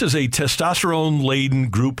 this is a testosterone-laden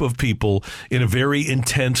group of people in a very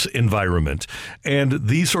intense environment. And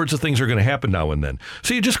these sorts of things are going to happen now and then.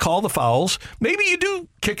 So you just call the fouls. Maybe you do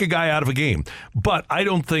kick a guy out of a game. But I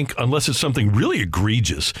don't think, unless it's something really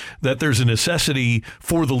egregious, that there's a necessity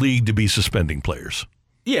for the league to be suspending players.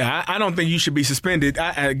 Yeah, I don't think you should be suspended.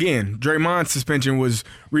 Again, Draymond's suspension was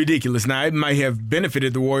ridiculous. Now, it might have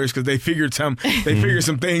benefited the Warriors because they figured some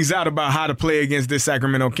things out about how to play against this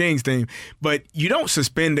Sacramento Kings team. But you don't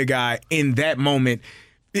suspend a guy in that moment.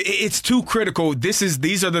 It's too critical.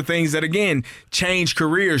 These are the things that, again, change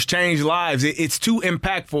careers, change lives. It's too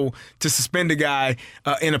impactful to suspend a guy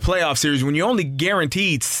in a playoff series when you only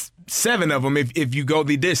guaranteed 7 of them if you go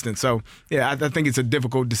the distance. So, yeah, I think it's a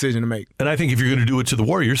difficult decision to make. And I think if you're going to do it to the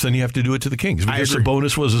Warriors, then you have to do it to the Kings. Because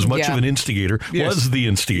Sabonis was as much of an instigator, was the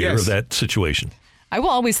instigator of that situation. I will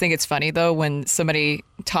always think it's funny, though, when somebody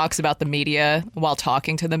talks about the media while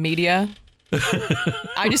talking to the media.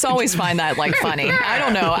 I just always find that funny. I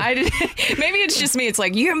don't know. Maybe it's just me. It's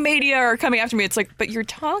like, you media are coming after me. It's like, but you're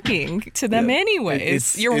talking to them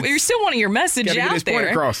anyways. You're still wanting your message out get his there. Point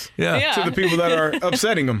across to the people that are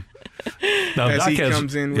upsetting him. Now, as Doc he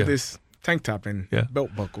comes in with his tank top and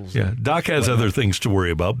belt buckles. Yeah, Doc has other things to worry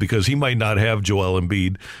about because he might not have Joel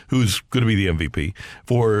Embiid, who's going to be the MVP,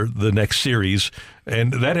 for the next series.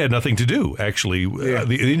 And that had nothing to do, actually.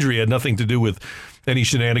 The injury had nothing to do with any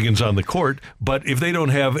shenanigans on the court. But if they don't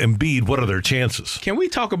have Embiid, what are their chances? Can we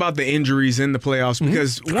talk about the injuries in the playoffs?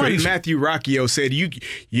 Because Matthew Rocchio said, you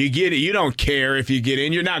get it. You don't care if you get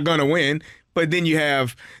in. You're not going to win. But then you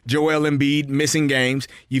have Joel Embiid missing games.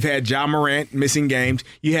 You've had Ja Morant missing games.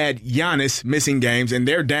 You had Giannis missing games, and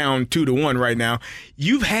they're down 2-1 right now.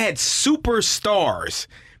 You've had superstars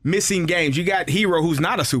missing games. You got Hero, who's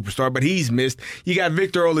not a superstar, but he's missed. You got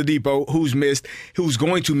Victor Oladipo, who's missed, who's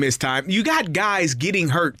going to miss time. You got guys getting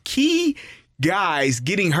hurt, key guys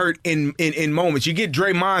getting hurt in moments. You get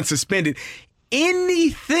Draymond suspended.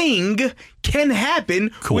 Anything can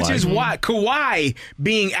happen, which is why Kawhi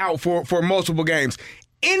being out for multiple games.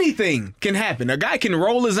 Anything can happen. A guy can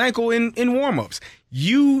roll his ankle in warm-ups.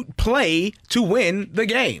 You play to win the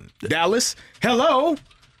game. Dallas, hello.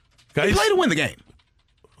 Guys, you play to win the game.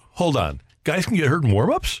 Hold on. Guys can get hurt in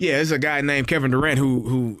warm-ups? Yeah, there's a guy named Kevin Durant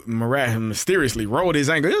who mysteriously rolled his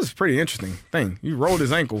ankle. It was a pretty interesting thing. He rolled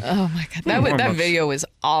his ankle. Oh, my God. That video was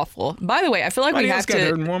awful. By the way, I feel like we have to...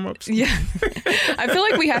 hurt in warm-ups? Yeah. I feel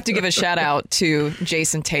like we have to give a shout-out to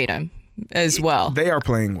Jason Tatum as well. They are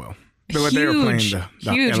playing well. They are playing the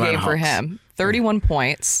huge Atlanta game for Hawks. him. 31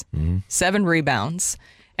 points, 7 rebounds.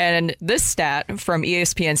 And this stat from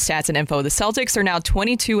ESPN Stats and Info, the Celtics are now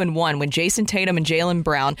 22-1 when Jason Tatum and Jaylen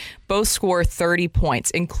Brown both score 30 points,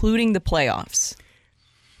 including the playoffs.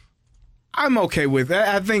 I'm okay with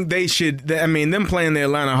that. I think they should. I mean, them playing the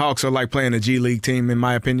Atlanta Hawks are like playing a G League team, in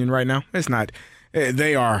my opinion, right now. It's not.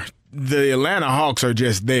 They are. The Atlanta Hawks are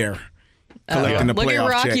just there. Collecting the Look at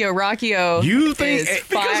playoff check. Rocchio You think is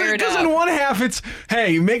because fired in up. one half it's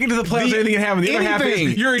hey, make it to the playoffs, anything can happen. The other half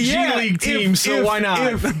is You're a G League team, so why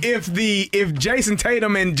not? If Jason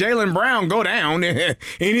Tatum and Jaylen Brown go down,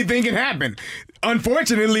 anything can happen.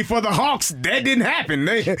 Unfortunately for the Hawks, that didn't happen.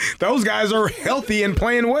 Those guys are healthy and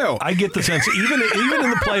playing well. I get the sense, even in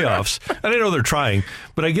the playoffs, and I know they're trying,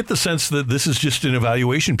 but I get the sense that this is just an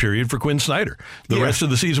evaluation period for Quinn Snyder. The rest of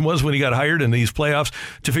the season was when he got hired in these playoffs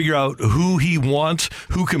to figure out who he wants,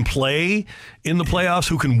 who can play in the playoffs,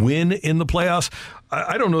 who can win in the playoffs.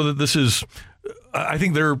 I don't know that this is... I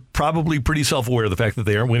think they're probably pretty self-aware of the fact that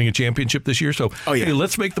they aren't winning a championship this year. So, hey,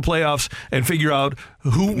 let's make the playoffs and figure out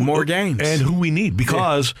who more games and who we need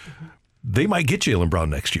because they might get Jaylen Brown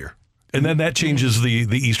next year, and then that changes the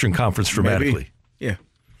Eastern Conference dramatically. Maybe. Yeah.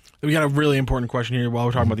 We got a really important question here while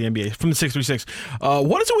we're talking about the NBA from the 636.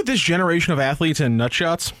 What is it with this generation of athletes and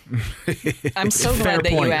nutshots? I'm so glad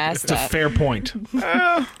that you asked that. It's a fair point.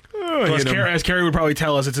 So as Carrie would probably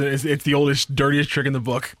tell us, it's the oldest, dirtiest trick in the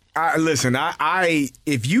book. Listen,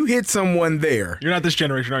 if you hit someone there, you're not this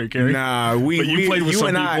generation, are you, Carrie? Nah, you played with some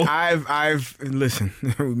people. I've listen.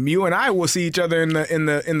 You and I will see each other in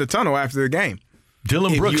the tunnel after the game.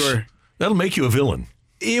 Dylan Brooks, that'll make you a villain.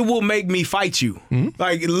 It will make me fight you,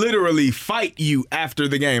 like literally fight you after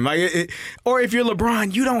the game. Or if you're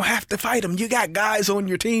LeBron, you don't have to fight them. You got guys on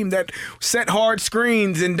your team that set hard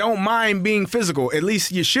screens and don't mind being physical. At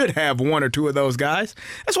least you should have one or two of those guys.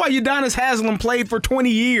 That's why Udonis Haslem played for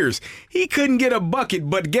 20 years. He couldn't get a bucket,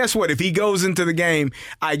 but guess what? If he goes into the game,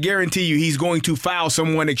 I guarantee you he's going to foul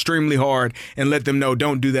someone extremely hard and let them know,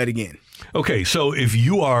 don't do that again. Okay, so if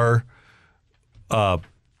you are Darvin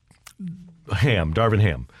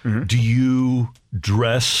Ham, do you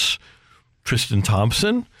dress Tristan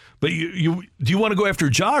Thompson? But do you want to go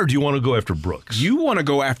after Ja or do you want to go after Brooks? You want to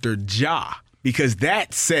go after Ja because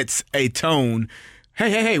that sets a tone.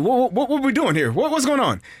 Hey, what are we doing here? What's going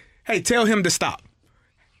on? Hey, tell him to stop.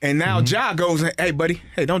 And now Ja goes, hey, buddy,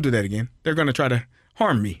 hey, don't do that again. They're going to try to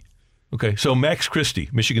harm me. Okay, so Max Christie,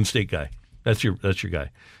 Michigan State guy. That's your guy.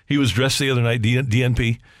 He was dressed the other night,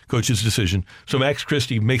 DNP, coach's decision. So Max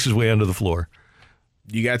Christie makes his way onto the floor.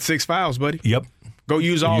 You got 6 fouls, buddy. Yep. Go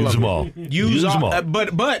use all of them. Use them all.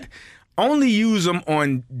 But only use them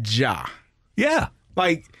on Ja. Yeah.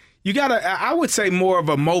 Like, you got to, I would say more of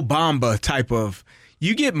a Mo Bamba type of,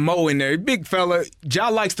 you get Mo in there, big fella. Ja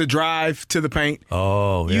likes to drive to the paint.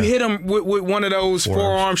 Oh, yeah. You hit him with one of those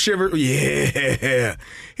forearm shivers. Yeah.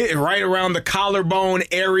 Hit it right around the collarbone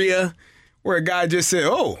area where a guy just said,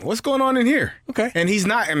 oh, what's going on in here? Okay. And he's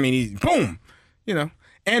not, he's boom.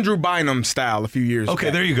 Andrew Bynum style a few years ago. Okay,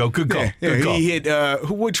 there you go. Good call. Yeah, Good call. He hit,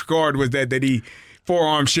 which guard was that he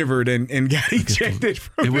forearm shivered and got ejected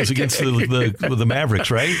from it was against the Mavericks,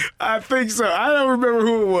 right? I think so. I don't remember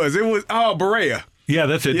who it was. It was, Barea. Yeah,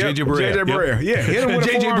 that's it. Yep, J.J. Barea. J.J. Barea. Yeah, hit him with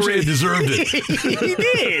J.J. a forearm Barea shiver. deserved it. He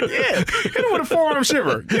did, yeah. Hit him with a forearm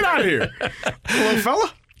shiver. Get out of here, little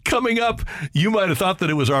fella. Coming up, you might have thought that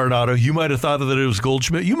it was Arenado. You might have thought that it was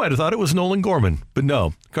Goldschmidt. You might have thought it was Nolan Gorman. But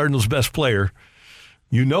no, Cardinals' best player.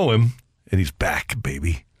 You know him, and he's back,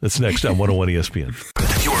 baby. That's next on 101 ESPN.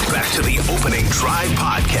 You're back to the Opening Drive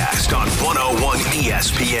podcast on 101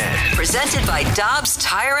 ESPN. Presented by Dobbs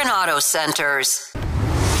Tire and Auto Centers.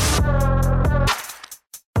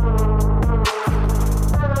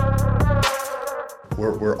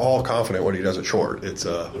 We're all confident what he does at short. It's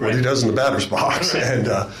what he does in the batter's box, and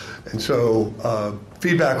so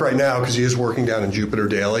feedback right now, because he is working down in Jupiter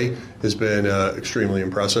daily, has been extremely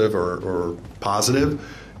impressive or positive.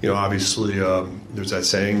 Obviously, there's that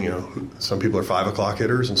saying, some people are 5 o'clock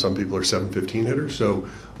hitters and some people are 7:15 hitters. So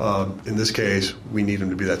in this case, we need him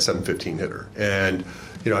to be that 7:15 hitter. And,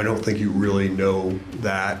 I don't think you really know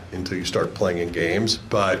that until you start playing in games.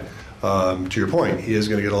 But to your point, he is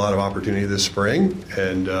going to get a lot of opportunity this spring.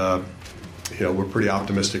 And, we're pretty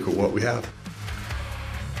optimistic with what we have.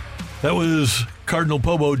 That was Cardinal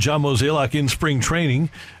Pobo John Mozeliak in spring training,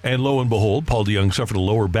 and lo and behold, Paul DeJong suffered a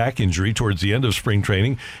lower back injury towards the end of spring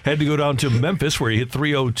training. Had to go down to Memphis, where he hit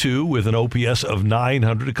 .302 with an OPS of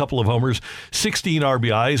 900, a couple of homers, 16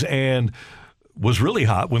 RBIs, and was really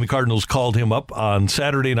hot when the Cardinals called him up on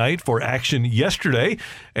Saturday night for action yesterday.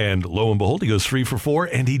 And lo and behold, he goes 3 for 4,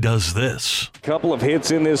 and he does this. Couple of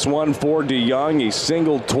hits in this one for DeJong. He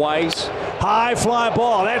singled twice. High fly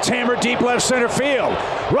ball. That's hammered deep left center field.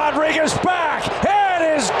 Rodriguez back. It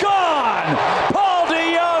is gone. Paul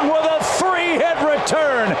DeJong with a 3-hit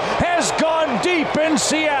return has gone deep in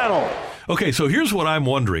Seattle. Okay, so here's what I'm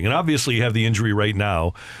wondering, and obviously you have the injury right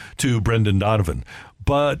now to Brendan Donovan,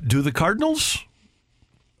 but do the Cardinals,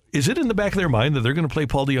 is it in the back of their mind that they're going to play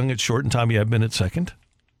Paul DeJong at short and Tommy Edman at second?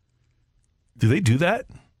 Do they do that?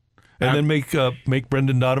 And then make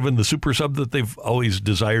Brendan Donovan the super sub that they've always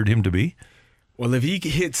desired him to be? Well, if he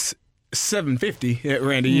hits 750,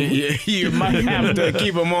 Randy, you might have to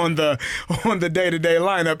keep him on the day-to-day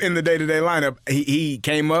lineup. In the day-to-day lineup, he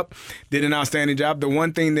came up, did an outstanding job. The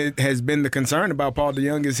one thing that has been the concern about Paul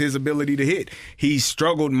DeJong is his ability to hit. He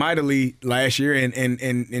struggled mightily last year and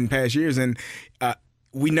in past years, and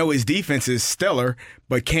we know his defense is stellar,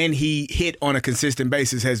 but can he hit on a consistent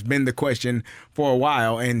basis has been the question for a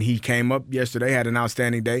while, and he came up yesterday, had an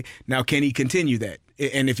outstanding day. Now, can he continue that?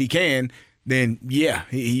 And if he can, then, yeah,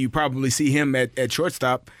 you probably see him at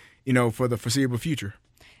shortstop, for the foreseeable future.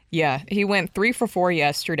 Yeah, he went 3 for 4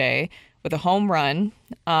 yesterday with a home run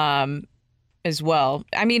as well.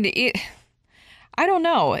 I I don't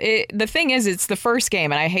know. The thing is, it's the first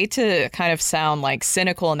game, and I hate to kind of sound like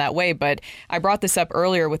cynical in that way, but I brought this up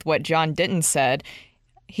earlier with what John Ditton said.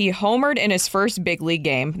 He homered in his first big league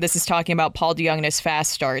game. This is talking about Paul DeJong and his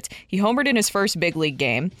fast starts. He homered in his first big league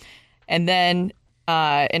game, and then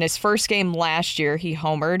in his first game last year, he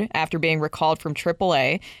homered after being recalled from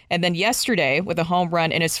AAA, and then yesterday with a home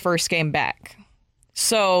run in his first game back.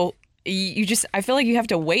 So I feel like you have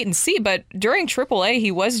to wait and see, but during AAA, he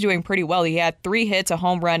was doing pretty well. He had 3 hits, a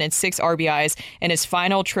home run, and 6 RBIs in his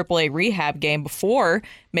final AAA rehab game before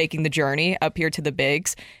making the journey up here to the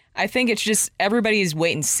bigs. I think it's just everybody's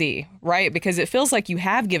wait and see, right? Because it feels like you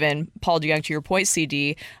have given Paul DeJong, to your point,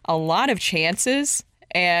 CD, a lot of chances,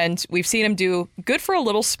 and we've seen him do good for a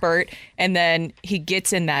little spurt, and then he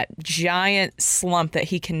gets in that giant slump that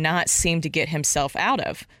he cannot seem to get himself out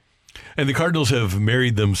of. And the Cardinals have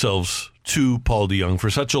married themselves to Paul DeJong for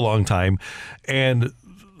such a long time, and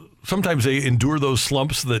sometimes they endure those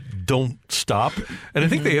slumps that don't stop. And I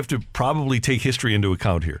think they have to probably take history into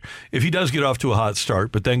account here. If he does get off to a hot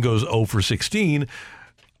start, but then goes 0 for 16,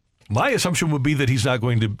 my assumption would be that he's not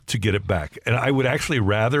going to get it back. And I would actually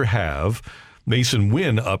rather have Mason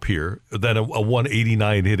Wynn up here than a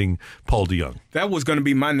 189 hitting Paul DeJong. That was going to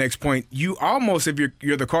be my next point. You almost, if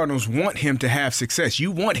you're the Cardinals, want him to have success.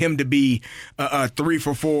 You want him to be a 3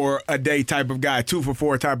 for 4 a day type of guy, 2 for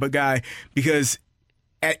 4 type of guy, because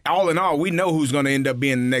all in all, we know who's going to end up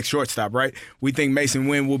being the next shortstop, right? We think Mason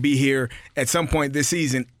Wynn will be here at some point this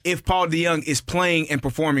season. If Paul DeJong is playing and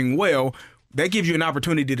performing well, that gives you an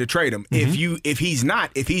opportunity to trade him. Mm-hmm.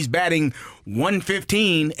 If he's batting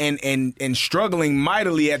 115 and struggling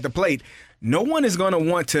mightily at the plate, no one is going to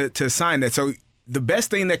want to sign that. So the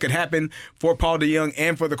best thing that could happen for Paul DeJong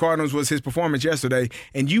and for the Cardinals was his performance yesterday,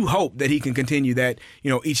 and you hope that he can continue that,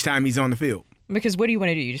 each time he's on the field. Because what do you want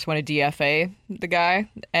to do? You just want to DFA the guy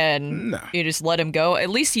and you just let him go? At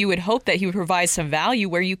least you would hope that he would provide some value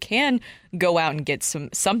where you can go out and get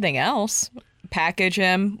something else. Package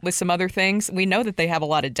him with some other things. We know that they have a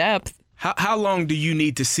lot of depth. How long do you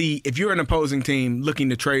need to see, if you're an opposing team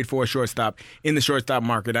looking to trade for a shortstop in the shortstop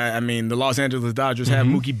market? I mean, the Los Angeles Dodgers have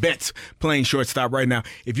Mookie Betts playing shortstop right now.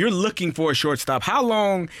 If you're looking for a shortstop, how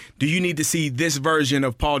long do you need to see this version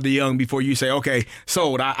of Paul DeJong before you say, okay,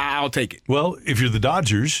 sold, I'll take it? Well, if you're the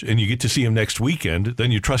Dodgers and you get to see him next weekend,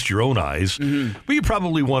 then you trust your own eyes. Mm-hmm. But you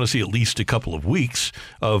probably want to see at least a couple of weeks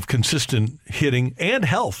of consistent hitting and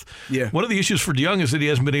health. Yeah. One of the issues for DeJong is that he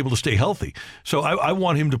hasn't been able to stay healthy. So I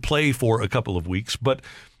want him to play for a couple of weeks, but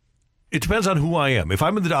it depends on who I am. If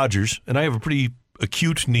I'm in the Dodgers and I have a pretty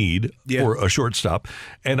acute need for a shortstop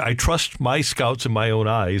and I trust my scouts and my own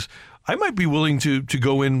eyes, I might be willing to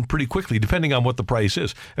go in pretty quickly, depending on what the price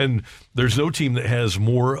is. And there's no team that has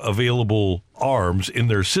more available arms in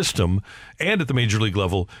their system and at the major league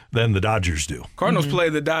level than the Dodgers do. Cardinals play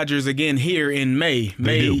the Dodgers again here in May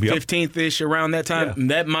 15th-ish, around that time. Yeah.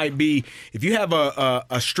 That might be, if you have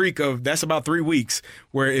a streak of, that's about 3 weeks,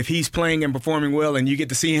 where if he's playing and performing well and you get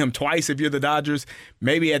to see him twice if you're the Dodgers,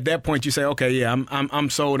 maybe at that point you say, okay, yeah, I'm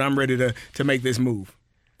sold, I'm ready to make this move.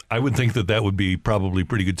 I would think that would be probably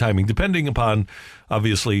pretty good timing, depending upon,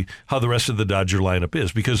 obviously, how the rest of the Dodger lineup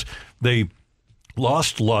is, because they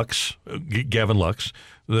lost Gavin Lux.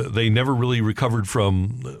 They never really recovered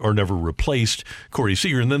from or never replaced Corey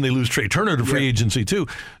Seager, and then they lose Trey Turner to free agency, too.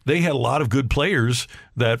 They had a lot of good players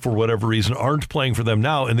that, for whatever reason, aren't playing for them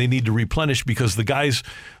now, and they need to replenish because the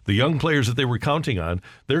young players that they were counting on,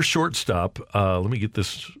 their shortstop, let me get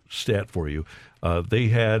this stat for you. They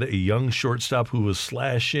had a young shortstop who was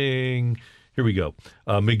slashing. Here we go.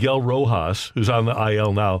 Miguel Rojas, who's on the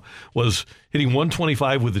IL now, was hitting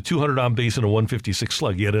 125 with a 200 on base and a 156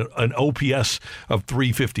 slug. He had an OPS of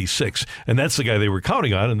 356, and that's the guy they were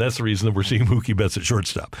counting on, and that's the reason that we're seeing Mookie Betts at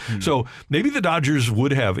shortstop. So maybe the Dodgers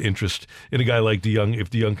would have interest in a guy like DeJong if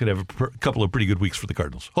DeJong could have a couple of pretty good weeks for the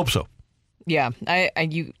Cardinals. Hope so. Yeah,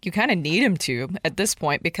 you kind of need him to at this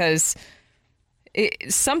point because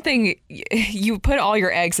you put all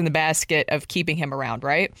your eggs in the basket of keeping him around,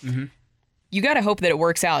 right? Mm-hmm. You got to hope that it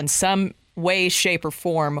works out in some way, shape, or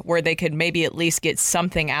form where they could maybe at least get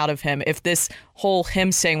something out of him if this whole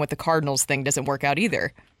him staying with the Cardinals thing doesn't work out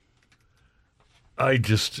either. I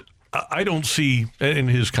don't see, and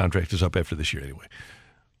his contract is up after this year anyway,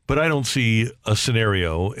 but I don't see a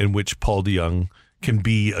scenario in which Paul DeJong can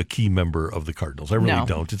be a key member of the Cardinals. I really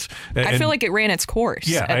don't. I feel like it ran its course.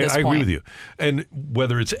 Yeah, I agree with you. And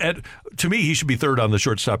whether it's to me, he should be third on the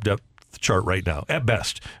shortstop depth chart right now, at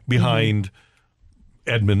best, behind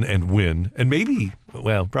Edman and Wynn, and maybe,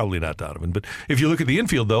 well, probably not Donovan. But if you look at the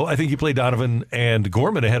infield, though, I think you play Donovan and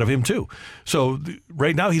Gorman ahead of him too. So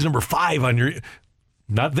right now he's number 5 on your.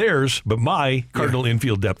 not theirs, but my Cardinal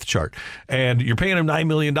infield depth chart. And you're paying him $9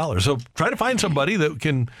 million. So try to find somebody that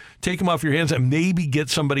can take him off your hands and maybe get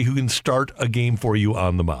somebody who can start a game for you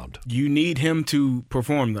on the mound. You need him to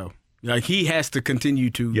perform, though. Like, he has to continue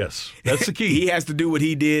to. Yes, that's the key. He has to do what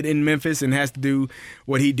he did in Memphis and has to do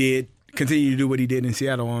what he did, continue to do what he did in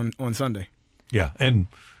Seattle on Sunday. Yeah, and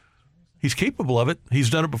he's capable of it. He's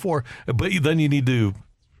done it before. But then you need to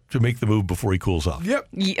make the move before he cools off. Yep.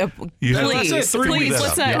 Please,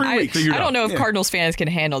 let's not. I don't know if Yeah. Cardinals fans can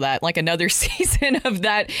handle that. Like another season of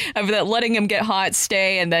that, letting him get hot,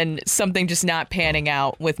 stay, and then something just not panning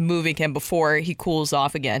out with moving him before he cools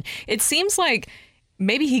off again. It seems like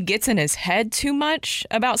maybe he gets in his head too much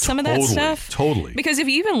about some of that stuff. Totally. Because if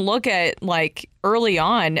you even look at like early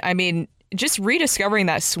on, I mean, just rediscovering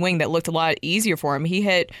that swing that looked a lot easier for him. He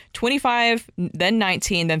hit 25, then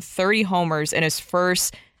 19, then 30 homers in his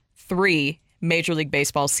first 3 Major League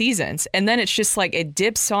Baseball seasons. And then it's just like it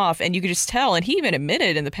dips off, and you could just tell. And he even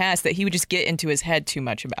admitted in the past that he would just get into his head too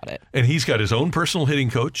much about it. And he's got his own personal hitting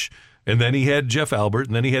coach. And then he had Jeff Albert,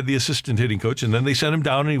 and then he had the assistant hitting coach, and then they sent him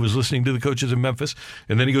down, and he was listening to the coaches in Memphis,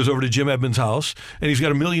 and then he goes over to Jim Edmonds' house, and he's got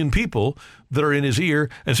 1 million people that are in his ear,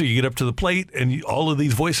 and so you get up to the plate, and all of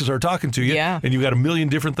these voices are talking to you, and you've got 1 million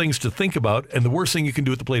different things to think about, and the worst thing you can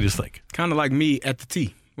do at the plate is think. Kind of like me at the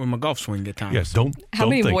tee with my golf swing at times. Yes, don't How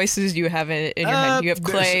many think. voices do you have in your head? You have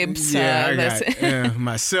Claibs. I got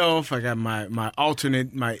myself. I got my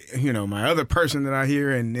alternate, my other person that I hear,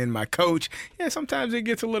 and then my coach. Yeah, sometimes it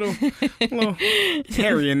gets a little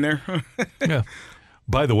hairy in there. Yeah.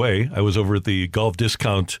 By the way, I was over at the Golf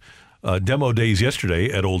Discount demo days yesterday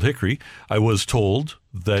at Old Hickory. I was told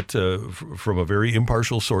that from a very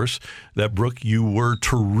impartial source that, Brooke, you were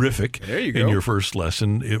terrific in your first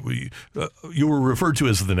lesson. You were referred to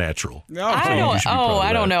as the natural. No, I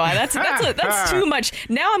don't know. That's too much.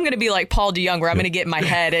 Now I'm going to be like Paul DeYoung, where I'm going to get in my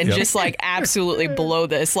head and just like absolutely blow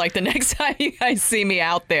this. Like the next time you guys see me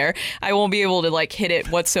out there, I won't be able to like hit it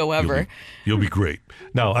whatsoever. You'll be great.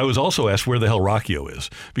 Now, I was also asked where the hell Rockio is,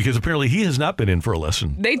 because apparently he has not been in for a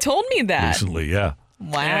lesson They told me that. recently. Yeah.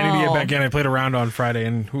 Wow. Yeah, I need to get back in. I played around on Friday,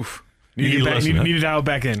 and You need a lesson, huh? need to dial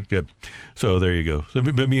back in. Good. So there you go. So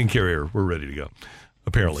me and Carrier, we're ready to go.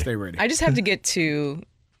 Apparently. Stay ready. I just have to get to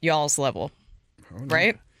y'all's level,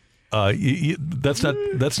 right? That's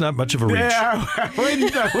not much of a reach. Yeah,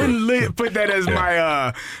 I wouldn't put that as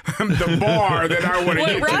my the bar that I want to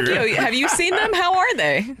get Rockio, to. have you seen them? How are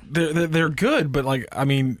they? They're good, but like, I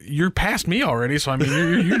mean, you're past me already, so I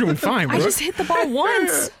mean, you're doing fine, bro. I just hit the ball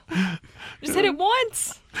once. Just hit it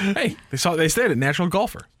once. Hey, they said it, natural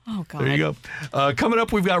golfer. Oh, God. There you go. Coming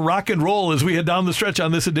up, we've got rock and roll as we head down the stretch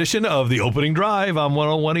on this edition of the Opening Drive on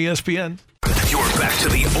 101 ESPN. You're back to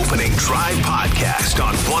the Opening Drive podcast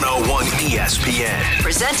on 101 ESPN.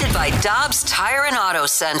 Presented by Dobbs Tire and Auto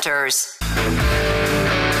Centers.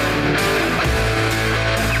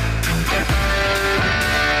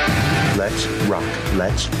 Let's rock.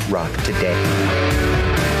 Let's rock today.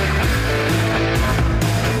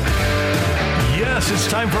 Yes, it's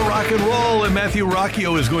time for rock and roll, and Matthew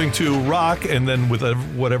Rockio is going to rock, and then with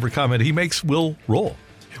whatever comment he makes, we'll roll.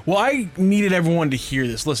 Well, I needed everyone to hear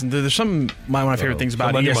this. Listen, there's one of my favorite things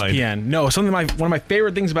about Something on your ESPN. No, one of my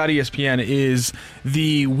favorite things about ESPN is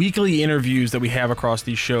the weekly interviews that we have across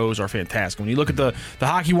these shows are fantastic. When you look at the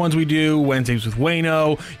hockey ones we do, Wednesdays with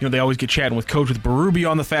Wayno, they always get chatting with Coach with Berube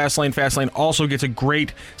on the Fast Lane. Fast Lane also gets a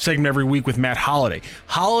great segment every week with Matt Holliday.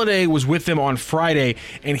 Holliday was with them on Friday,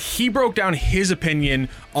 and he broke down his opinion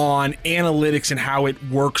on analytics and how it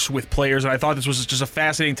works with players. And I thought this was just a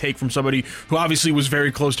fascinating take from somebody who obviously was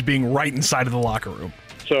very close to being right inside of the locker room.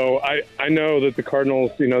 So I know that the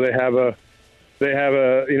Cardinals, they have a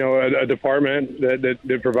department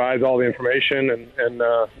that provides all the information, and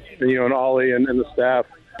Ollie and the staff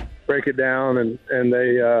break it down, and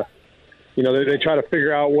they they try to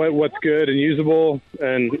figure out what's good and usable,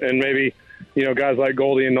 and maybe guys like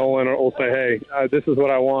Goldie and Nolan will say, hey, this is what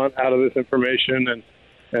I want out of this information,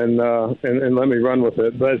 and let me run with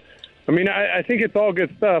it. But I mean, I think it's all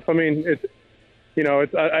good stuff. I mean,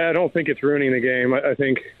 I don't think it's ruining the game. I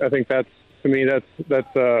think that's, to me,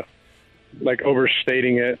 that's like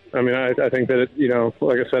overstating it. I mean, I think that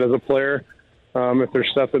like I said, as a player, if there's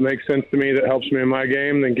stuff that makes sense to me that helps me in my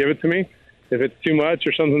game, then give it to me. If it's too much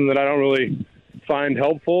or something that I don't really find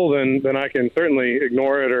helpful, then I can certainly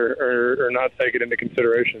ignore it or not take it into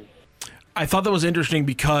consideration. I thought that was interesting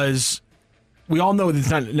because we all know that it's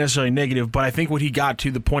not necessarily negative, but I think what he got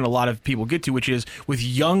to, the point a lot of people get to, which is with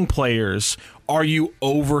young players, are you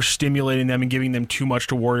overstimulating them and giving them too much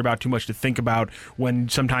to worry about, too much to think about, when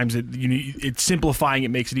sometimes it's simplifying,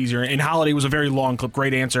 it makes it easier. And Holiday was a very long clip,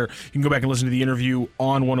 great answer. You can go back and listen to the interview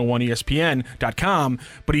on 101ESPN.com,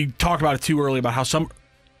 but he talked about it too early, about how some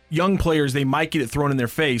young players, they might get it thrown in their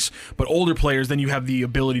face, but older players, then you have the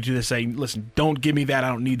ability to just say, listen, don't give me that, I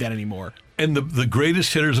don't need that anymore. And the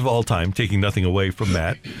greatest hitters of all time, taking nothing away from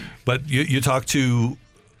Matt, but you talk to,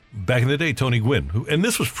 back in the day, Tony Gwynn, and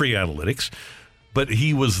this was pre-analytics, but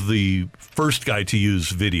he was the first guy to use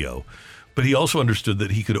video. But he also understood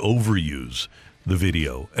that he could overuse the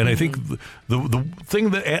video. And I think the thing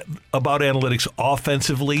that about analytics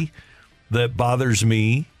offensively that bothers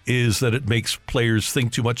me is that it makes players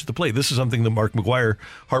think too much at the plate. This is something that Mark McGwire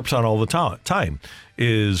harps on all the time,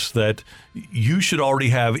 is that you should already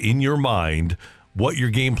have in your mind what your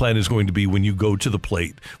game plan is going to be when you go to the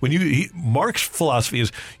plate. Mark's philosophy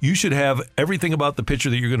is you should have everything about the pitcher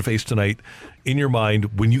that you're going to face tonight in your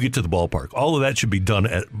mind when you get to the ballpark. All of that should be done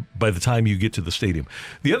by the time you get to the stadium.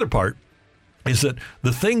 The other part is that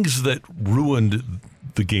the things that ruined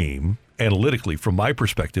the game analytically, from my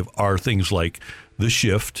perspective, are things like the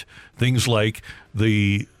shift, things like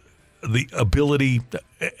the ability,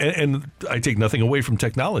 and I take nothing away from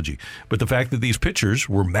technology, but the fact that these pitchers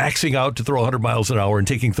were maxing out to throw 100 miles an hour and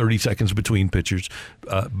taking 30 seconds between pitches,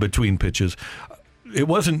 it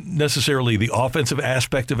wasn't necessarily the offensive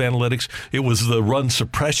aspect of analytics. It was the run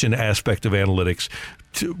suppression aspect of analytics,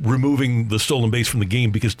 to removing the stolen base from the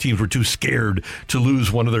game because teams were too scared to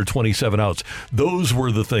lose one of their 27 outs. Those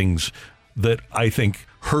were the things that I think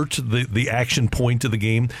hurt the action point of the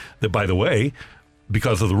game that, by the way,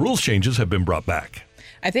 because of the rules changes, have been brought back.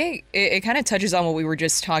 I think it kind of touches on what we were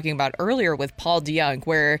just talking about earlier with Paul DeJong,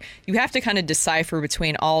 where you have to kind of decipher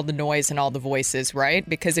between all the noise and all the voices, right?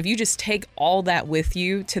 Because if you just take all that with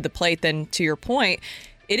you to the plate, then to your point,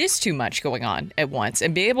 it is too much going on at once.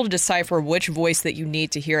 And be able to decipher which voice that you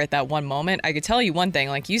need to hear at that one moment. I could tell you one thing,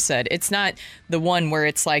 like you said, it's not the one where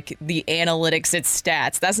it's like the analytics, it's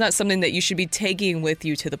stats. That's not something that you should be taking with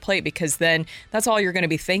you to the plate, because then that's all you're going to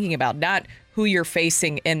be thinking about, not who you're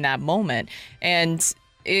facing in that moment. And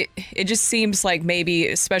it just seems like maybe,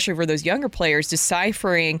 especially for those younger players,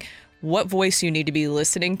 deciphering what voice you need to be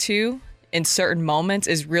listening to in certain moments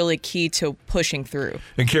is really key to pushing through.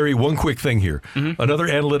 And Kerry, one quick thing here. Another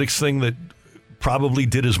analytics thing that probably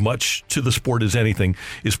did as much to the sport as anything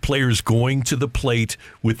is players going to the plate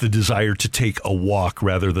with the desire to take a walk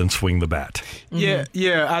rather than swing the bat.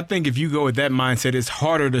 Yeah, I think if you go with that mindset, it's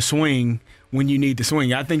harder to swing when you need to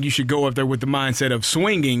swing. I think you should go up there with the mindset of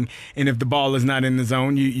swinging, and if the ball is not in the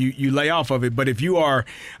zone, you lay off of it. But if you are,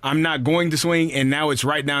 I'm not going to swing, and now it's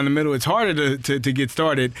right down the middle, it's harder to get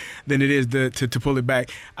started than it is to pull it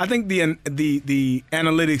back. I think the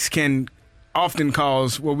analytics can often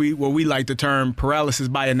cause what we like to term paralysis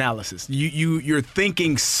by analysis. You're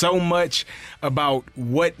thinking so much about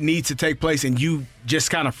what needs to take place, and you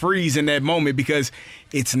just kind of freeze in that moment because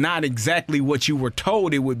it's not exactly what you were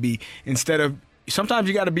told it would be. Instead of, sometimes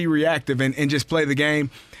you got to be reactive and just play the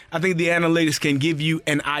game. I think the analytics can give you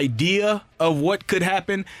an idea of what could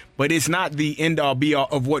happen, but it's not the end-all, be-all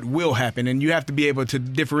of what will happen, and you have to be able to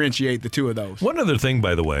differentiate the two of those. One other thing,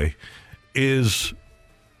 by the way, is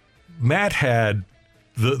Matt had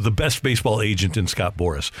the best baseball agent in Scott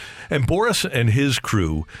Boras. And Boras and his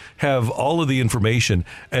crew have all of the information,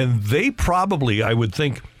 and they probably, I would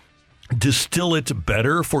think, distill it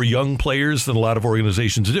better for young players than a lot of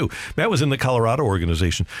organizations do. Matt was in the Colorado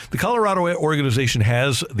organization. The Colorado organization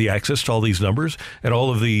has the access to all these numbers and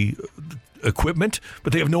all of the equipment,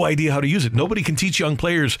 but they have no idea how to use it. Nobody can teach young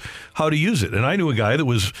players how to use it. And I knew a guy that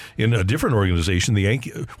was in a different organization, the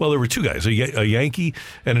Yankee. Well, there were two guys, a Yankee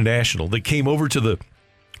and a National, that came over to the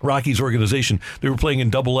Rockies organization. They were playing in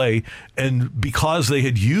Double-A, and because they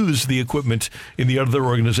had used the equipment in the other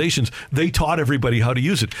organizations, they taught everybody how to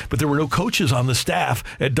use it. But there were no coaches on the staff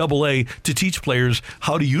at Double-A to teach players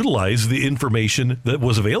how to utilize the information that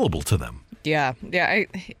was available to them. Yeah.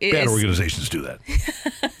 Bad organizations do that.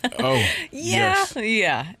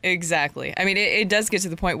 Yeah, exactly. I mean, it does get to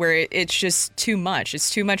the point where it's just too much. It's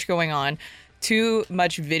too much going on. Too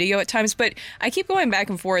much video at times, but I keep going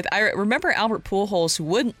back and forth. I remember Albert Pujols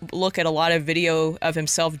would look at a lot of video of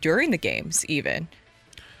himself during the games even.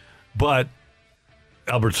 But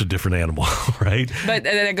Albert's a different animal, right? But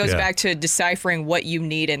then it goes back to deciphering what you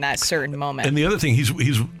need in that certain moment. And the other thing, he's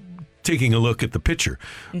taking a look at the pitcher,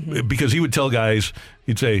 because he would tell guys,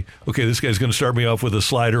 he'd say, okay, this guy's going to start me off with a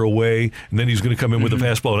slider away, and then he's going to come in with a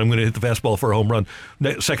fastball, and I'm going to hit the fastball for a home run.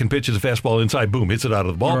 Second pitch is a fastball inside, boom, hits it out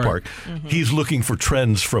of the ballpark. He's looking for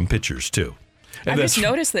trends from pitchers, too. And I just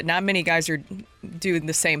noticed that not many guys are doing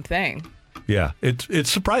the same thing. Yeah, it's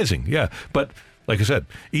surprising, yeah. But like I said,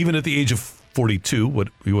 even at the age of 42, what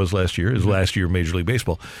he was last year, his last year in Major League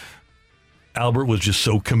Baseball, Albert was just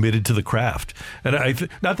so committed to the craft. And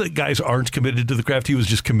not that guys aren't committed to the craft, he was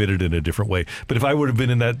just committed in a different way. But if I would have been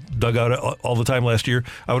in that dugout all the time last year,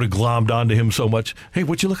 I would have glommed onto him so much. Hey,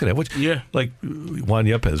 what you looking at? Like Juan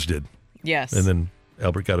Yepes did. Yes. And then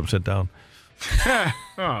Albert got him sent down.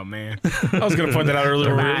 Oh, man. I was going to point that out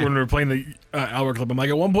earlier when we were playing the Albert clip. I'm like,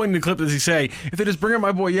 at one point in the clip, does he say, if they just bring up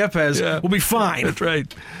my boy Yepes, we'll be fine. That's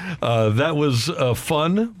right. That was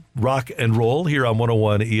fun. Rock and roll here on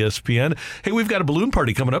 101 ESPN. Hey, we've got a balloon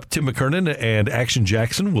party coming up. Tim McKernan and Action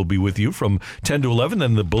Jackson will be with you from 10 to 11,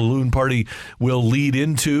 and the balloon party will lead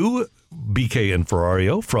into BK and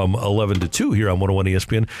Ferrario from 11 to 2 here on 101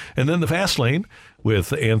 ESPN. And then the Fast Lane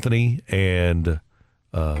with Anthony and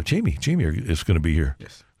Jamie. Jamie is going to be here.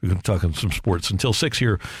 Yes. We're going to talk on some sports until 6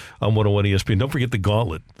 here on 101 ESPN. Don't forget the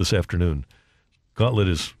Gauntlet this afternoon. Gauntlet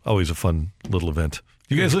is always a fun little event.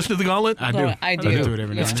 You guys listen to the Gauntlet? I do. I do. I do it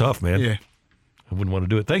every now It's and tough, man. Yeah. I wouldn't want to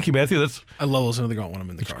do it. Thank you, Matthew. I love listening to the Gauntlet when I'm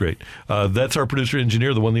in the car. Great. That's our producer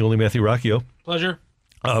engineer, the one, the only Matthew Rocchio. Pleasure.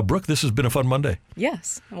 Brooke, this has been a fun Monday.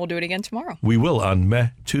 Yes, and we'll do it again tomorrow. We will on Meh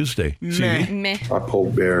Tuesday. CD? Meh. I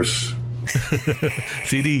poke bears.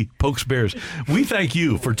 CD pokes bears. We thank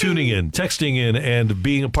you for tuning in, texting in, and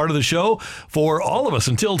being a part of the show. For all of us,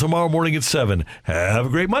 until tomorrow morning at 7. Have a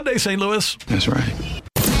great Monday, St. Louis. That's right.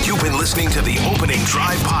 You've been listening to the Opening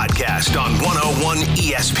Drive podcast on 101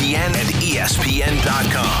 ESPN and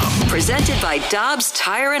ESPN.com. Presented by Dobbs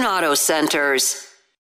Tire and Auto Centers.